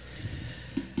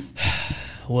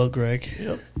 Well, Greg.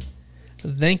 Yep.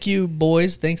 Thank you,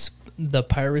 boys. Thanks, the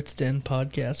Pirates Den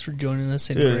podcast, for joining us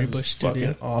in Dude, Gray it was Bush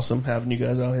Studio. fucking awesome having you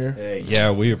guys out here. Hey,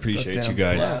 yeah, we appreciate Goddamn you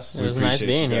guys. blast. It was We nice appreciate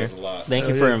being you here. guys a lot. Thank you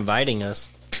Hell for yeah. inviting us.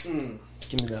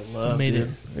 Give me that love, Made dude.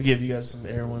 it. I'll give you guys some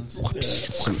air ones. Yeah.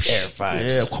 Some air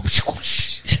fives.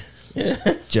 Yeah.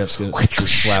 Jeff's gonna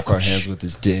slap our hands with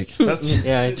his dick. That's,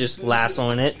 Yeah, just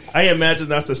lassoing it. I imagine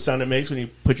that's the sound it makes when you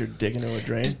put your dick into a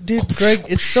drain. Dude, Greg,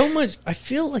 it's so much. I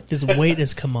feel like this weight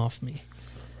has come off me.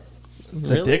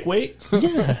 The Really? dick weight?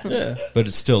 Yeah. Yeah. But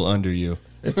it's still under you.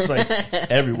 It's like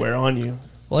everywhere on you.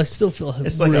 Well, I still feel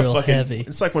It's like real a fucking heavy.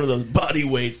 It's like one of those body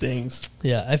weight things.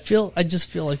 Yeah, I just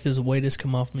feel like this weight has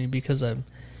come off me because I'm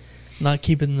not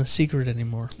keeping the secret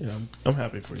anymore. Yeah, I'm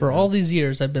happy for you. For man. all these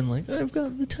years, I've been like, I've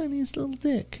got the tiniest little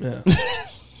dick. Yeah.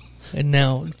 And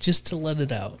now, just to let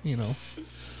it out,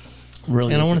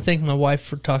 Really. And I want to thank my wife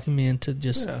for talking me into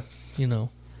just, She's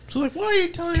like, why are you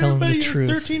telling telling everybody the your truth.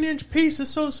 13-inch piece is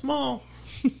so small?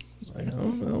 I was like, I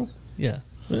don't know. Yeah.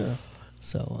 Yeah.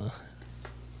 So,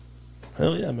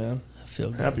 Hell yeah, man. I feel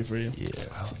good. Happy for you. Yeah.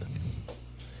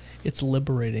 It's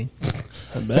liberating.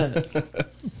 I bet.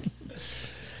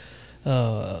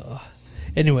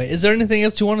 Anyway, is there anything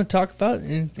else you want to talk about?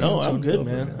 Anything No, else you I'm wanna go good, over?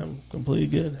 man. I'm completely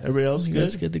good. Everybody else You good?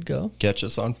 guys good to go? Catch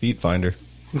us on Feet Finder.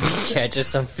 Catch us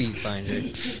some Feet Finder.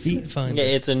 Feet Finder. Yeah,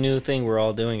 it's a new thing we're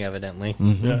all doing, evidently.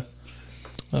 Mm-hmm. Yeah.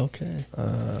 Okay.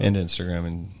 And Instagram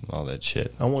and all that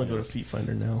shit. I want to go to Feet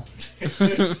Finder now.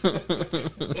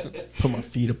 Put my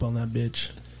feet up on that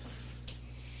bitch.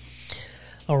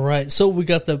 All right. So we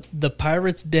got the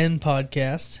Pirates Den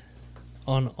podcast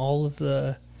on all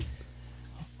the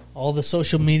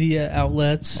social media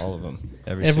outlets. All of them.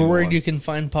 Everywhere you can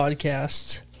find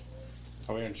podcasts.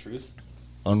 Are we on Truth?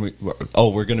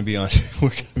 We're gonna be on. We're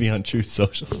gonna be on Truth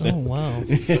Social. Oh wow!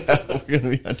 Yeah, we're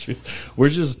gonna be on Truth. We're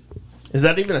just. Is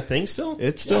that even a thing still?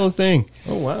 It's still a thing.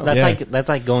 Oh wow! That's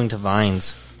like going to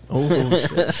Vines. Oh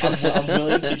shit! I'm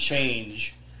willing to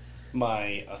change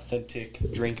my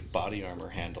authentic drink body armor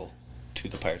handle to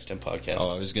the Pirates Den podcast. Oh,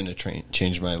 I was gonna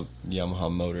change my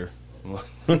Yamaha motor.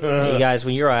 You guys,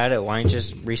 when you're at it, why don't you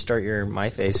just restart your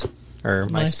MySpace or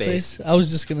MySpace? I was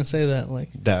just gonna say that. Like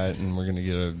that, and we're gonna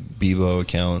get a Bebo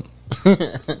account. We're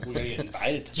gonna get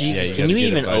invited to Jesus, you can gotta you get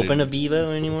even invited. open a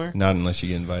Bebo anymore? Not unless you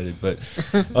get invited. But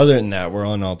other than that, we're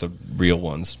on all the real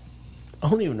ones. I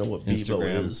don't even know what Bebo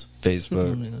Instagram, is.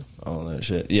 Facebook, all that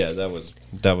shit. Yeah, that was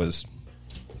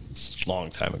long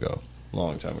time ago.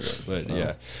 But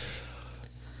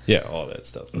yeah, all that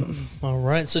stuff. All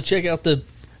right, so check out the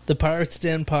Pirates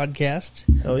Den podcast.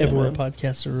 Hell yeah, everywhere man.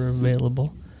 podcasts are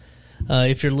available.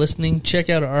 If you're listening, go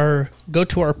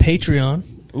to our Patreon.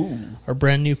 Ooh. Our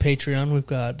brand new Patreon. We've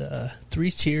got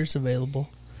 3 tiers available.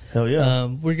 Hell yeah!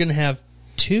 We're gonna have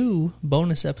 2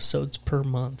 bonus episodes per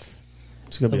month.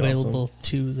 It's gonna be available awesome.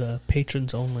 to the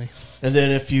patrons only. And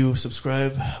then if you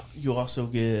subscribe, you also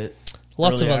get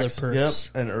Lots of early other ac-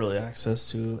 perks. Yep, and early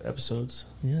access to episodes.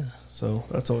 Yeah. So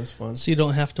that's always fun. So you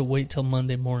don't have to wait till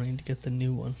Monday morning to get the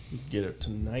new one. You can get it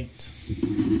tonight.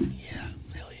 Yeah,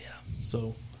 hell yeah.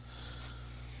 So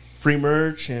free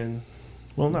merch and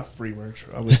not free merch.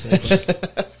 I would say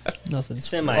Nothing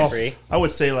semi-free. I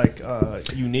would say like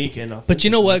unique and authentic. But you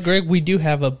know what, Greg? We do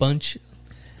have a bunch.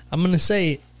 I'm going to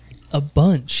say a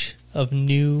bunch of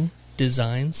new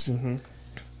designs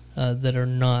that are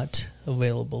not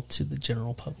available to the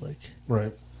general public.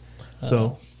 Right.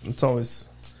 So it's always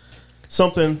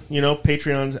something,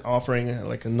 Patreon's offering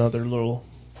like another little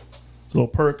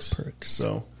perks.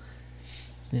 So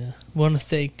yeah, want to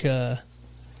thank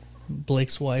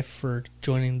Blake's wife for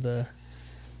joining the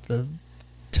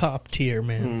top tier,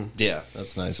 man. Yeah,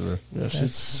 that's nice of her. Yeah,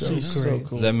 That's so great. cool.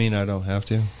 Does that mean I don't have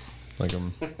to? Like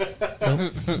I'm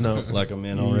No, like I'm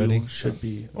in already? You should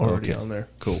be already Okay. on there.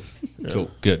 Cool. Yeah.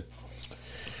 Cool. Good.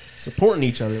 Supporting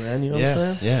each other, man. You know what I'm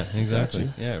saying? Yeah, exactly.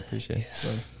 Got you. Yeah, I appreciate it. So,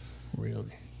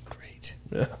 Really great.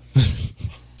 yeah.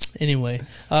 Anyway,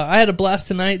 I had a blast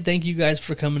tonight. Thank you guys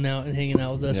for coming out and hanging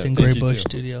out with us Yeah, in thank Grey you Bush too.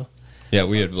 Studio. Yeah,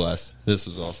 we had a blast. This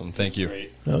was awesome. Thank you.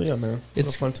 Hell yeah, man.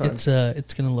 It's a fun time. It's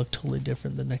going to look totally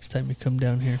different the next time you come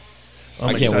down here.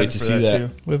 I can't wait to see that. Too.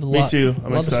 We have a Me lot, too. a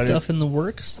I'm lot excited. of stuff in the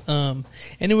works.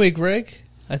 Anyway, Greg,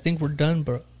 I think we're done,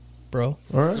 bro. All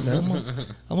right, man. I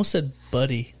almost said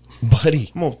buddy.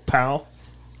 Buddy. I'm a pal.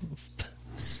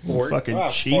 Fucking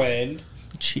chief. Friend.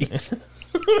 Chief.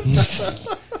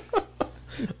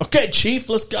 Okay, chief,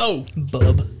 let's go.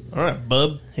 Bub. All right,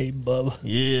 bub. Hey, bub.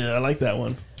 Yeah, I like that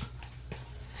one.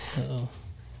 Uh-oh.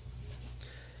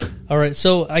 All right,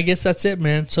 so I guess that's it,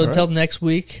 man. So All until right. next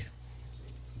week,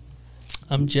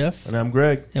 I'm Jeff. And I'm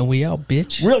Greg. And we out,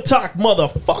 bitch. Real talk,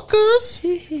 motherfuckers.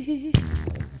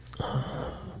 How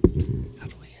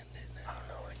do we end it? I don't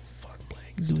know, like, fuck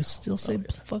Blake. Do we still say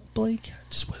fuck Blake?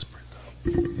 Just whisper it,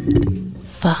 though.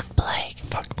 Fuck Blake.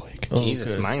 Fuck Blake.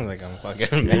 Jesus, good. mine's like I'm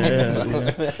fucking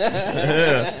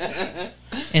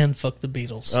And fuck the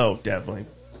Beatles. Oh, definitely.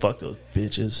 Fuck those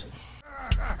bitches.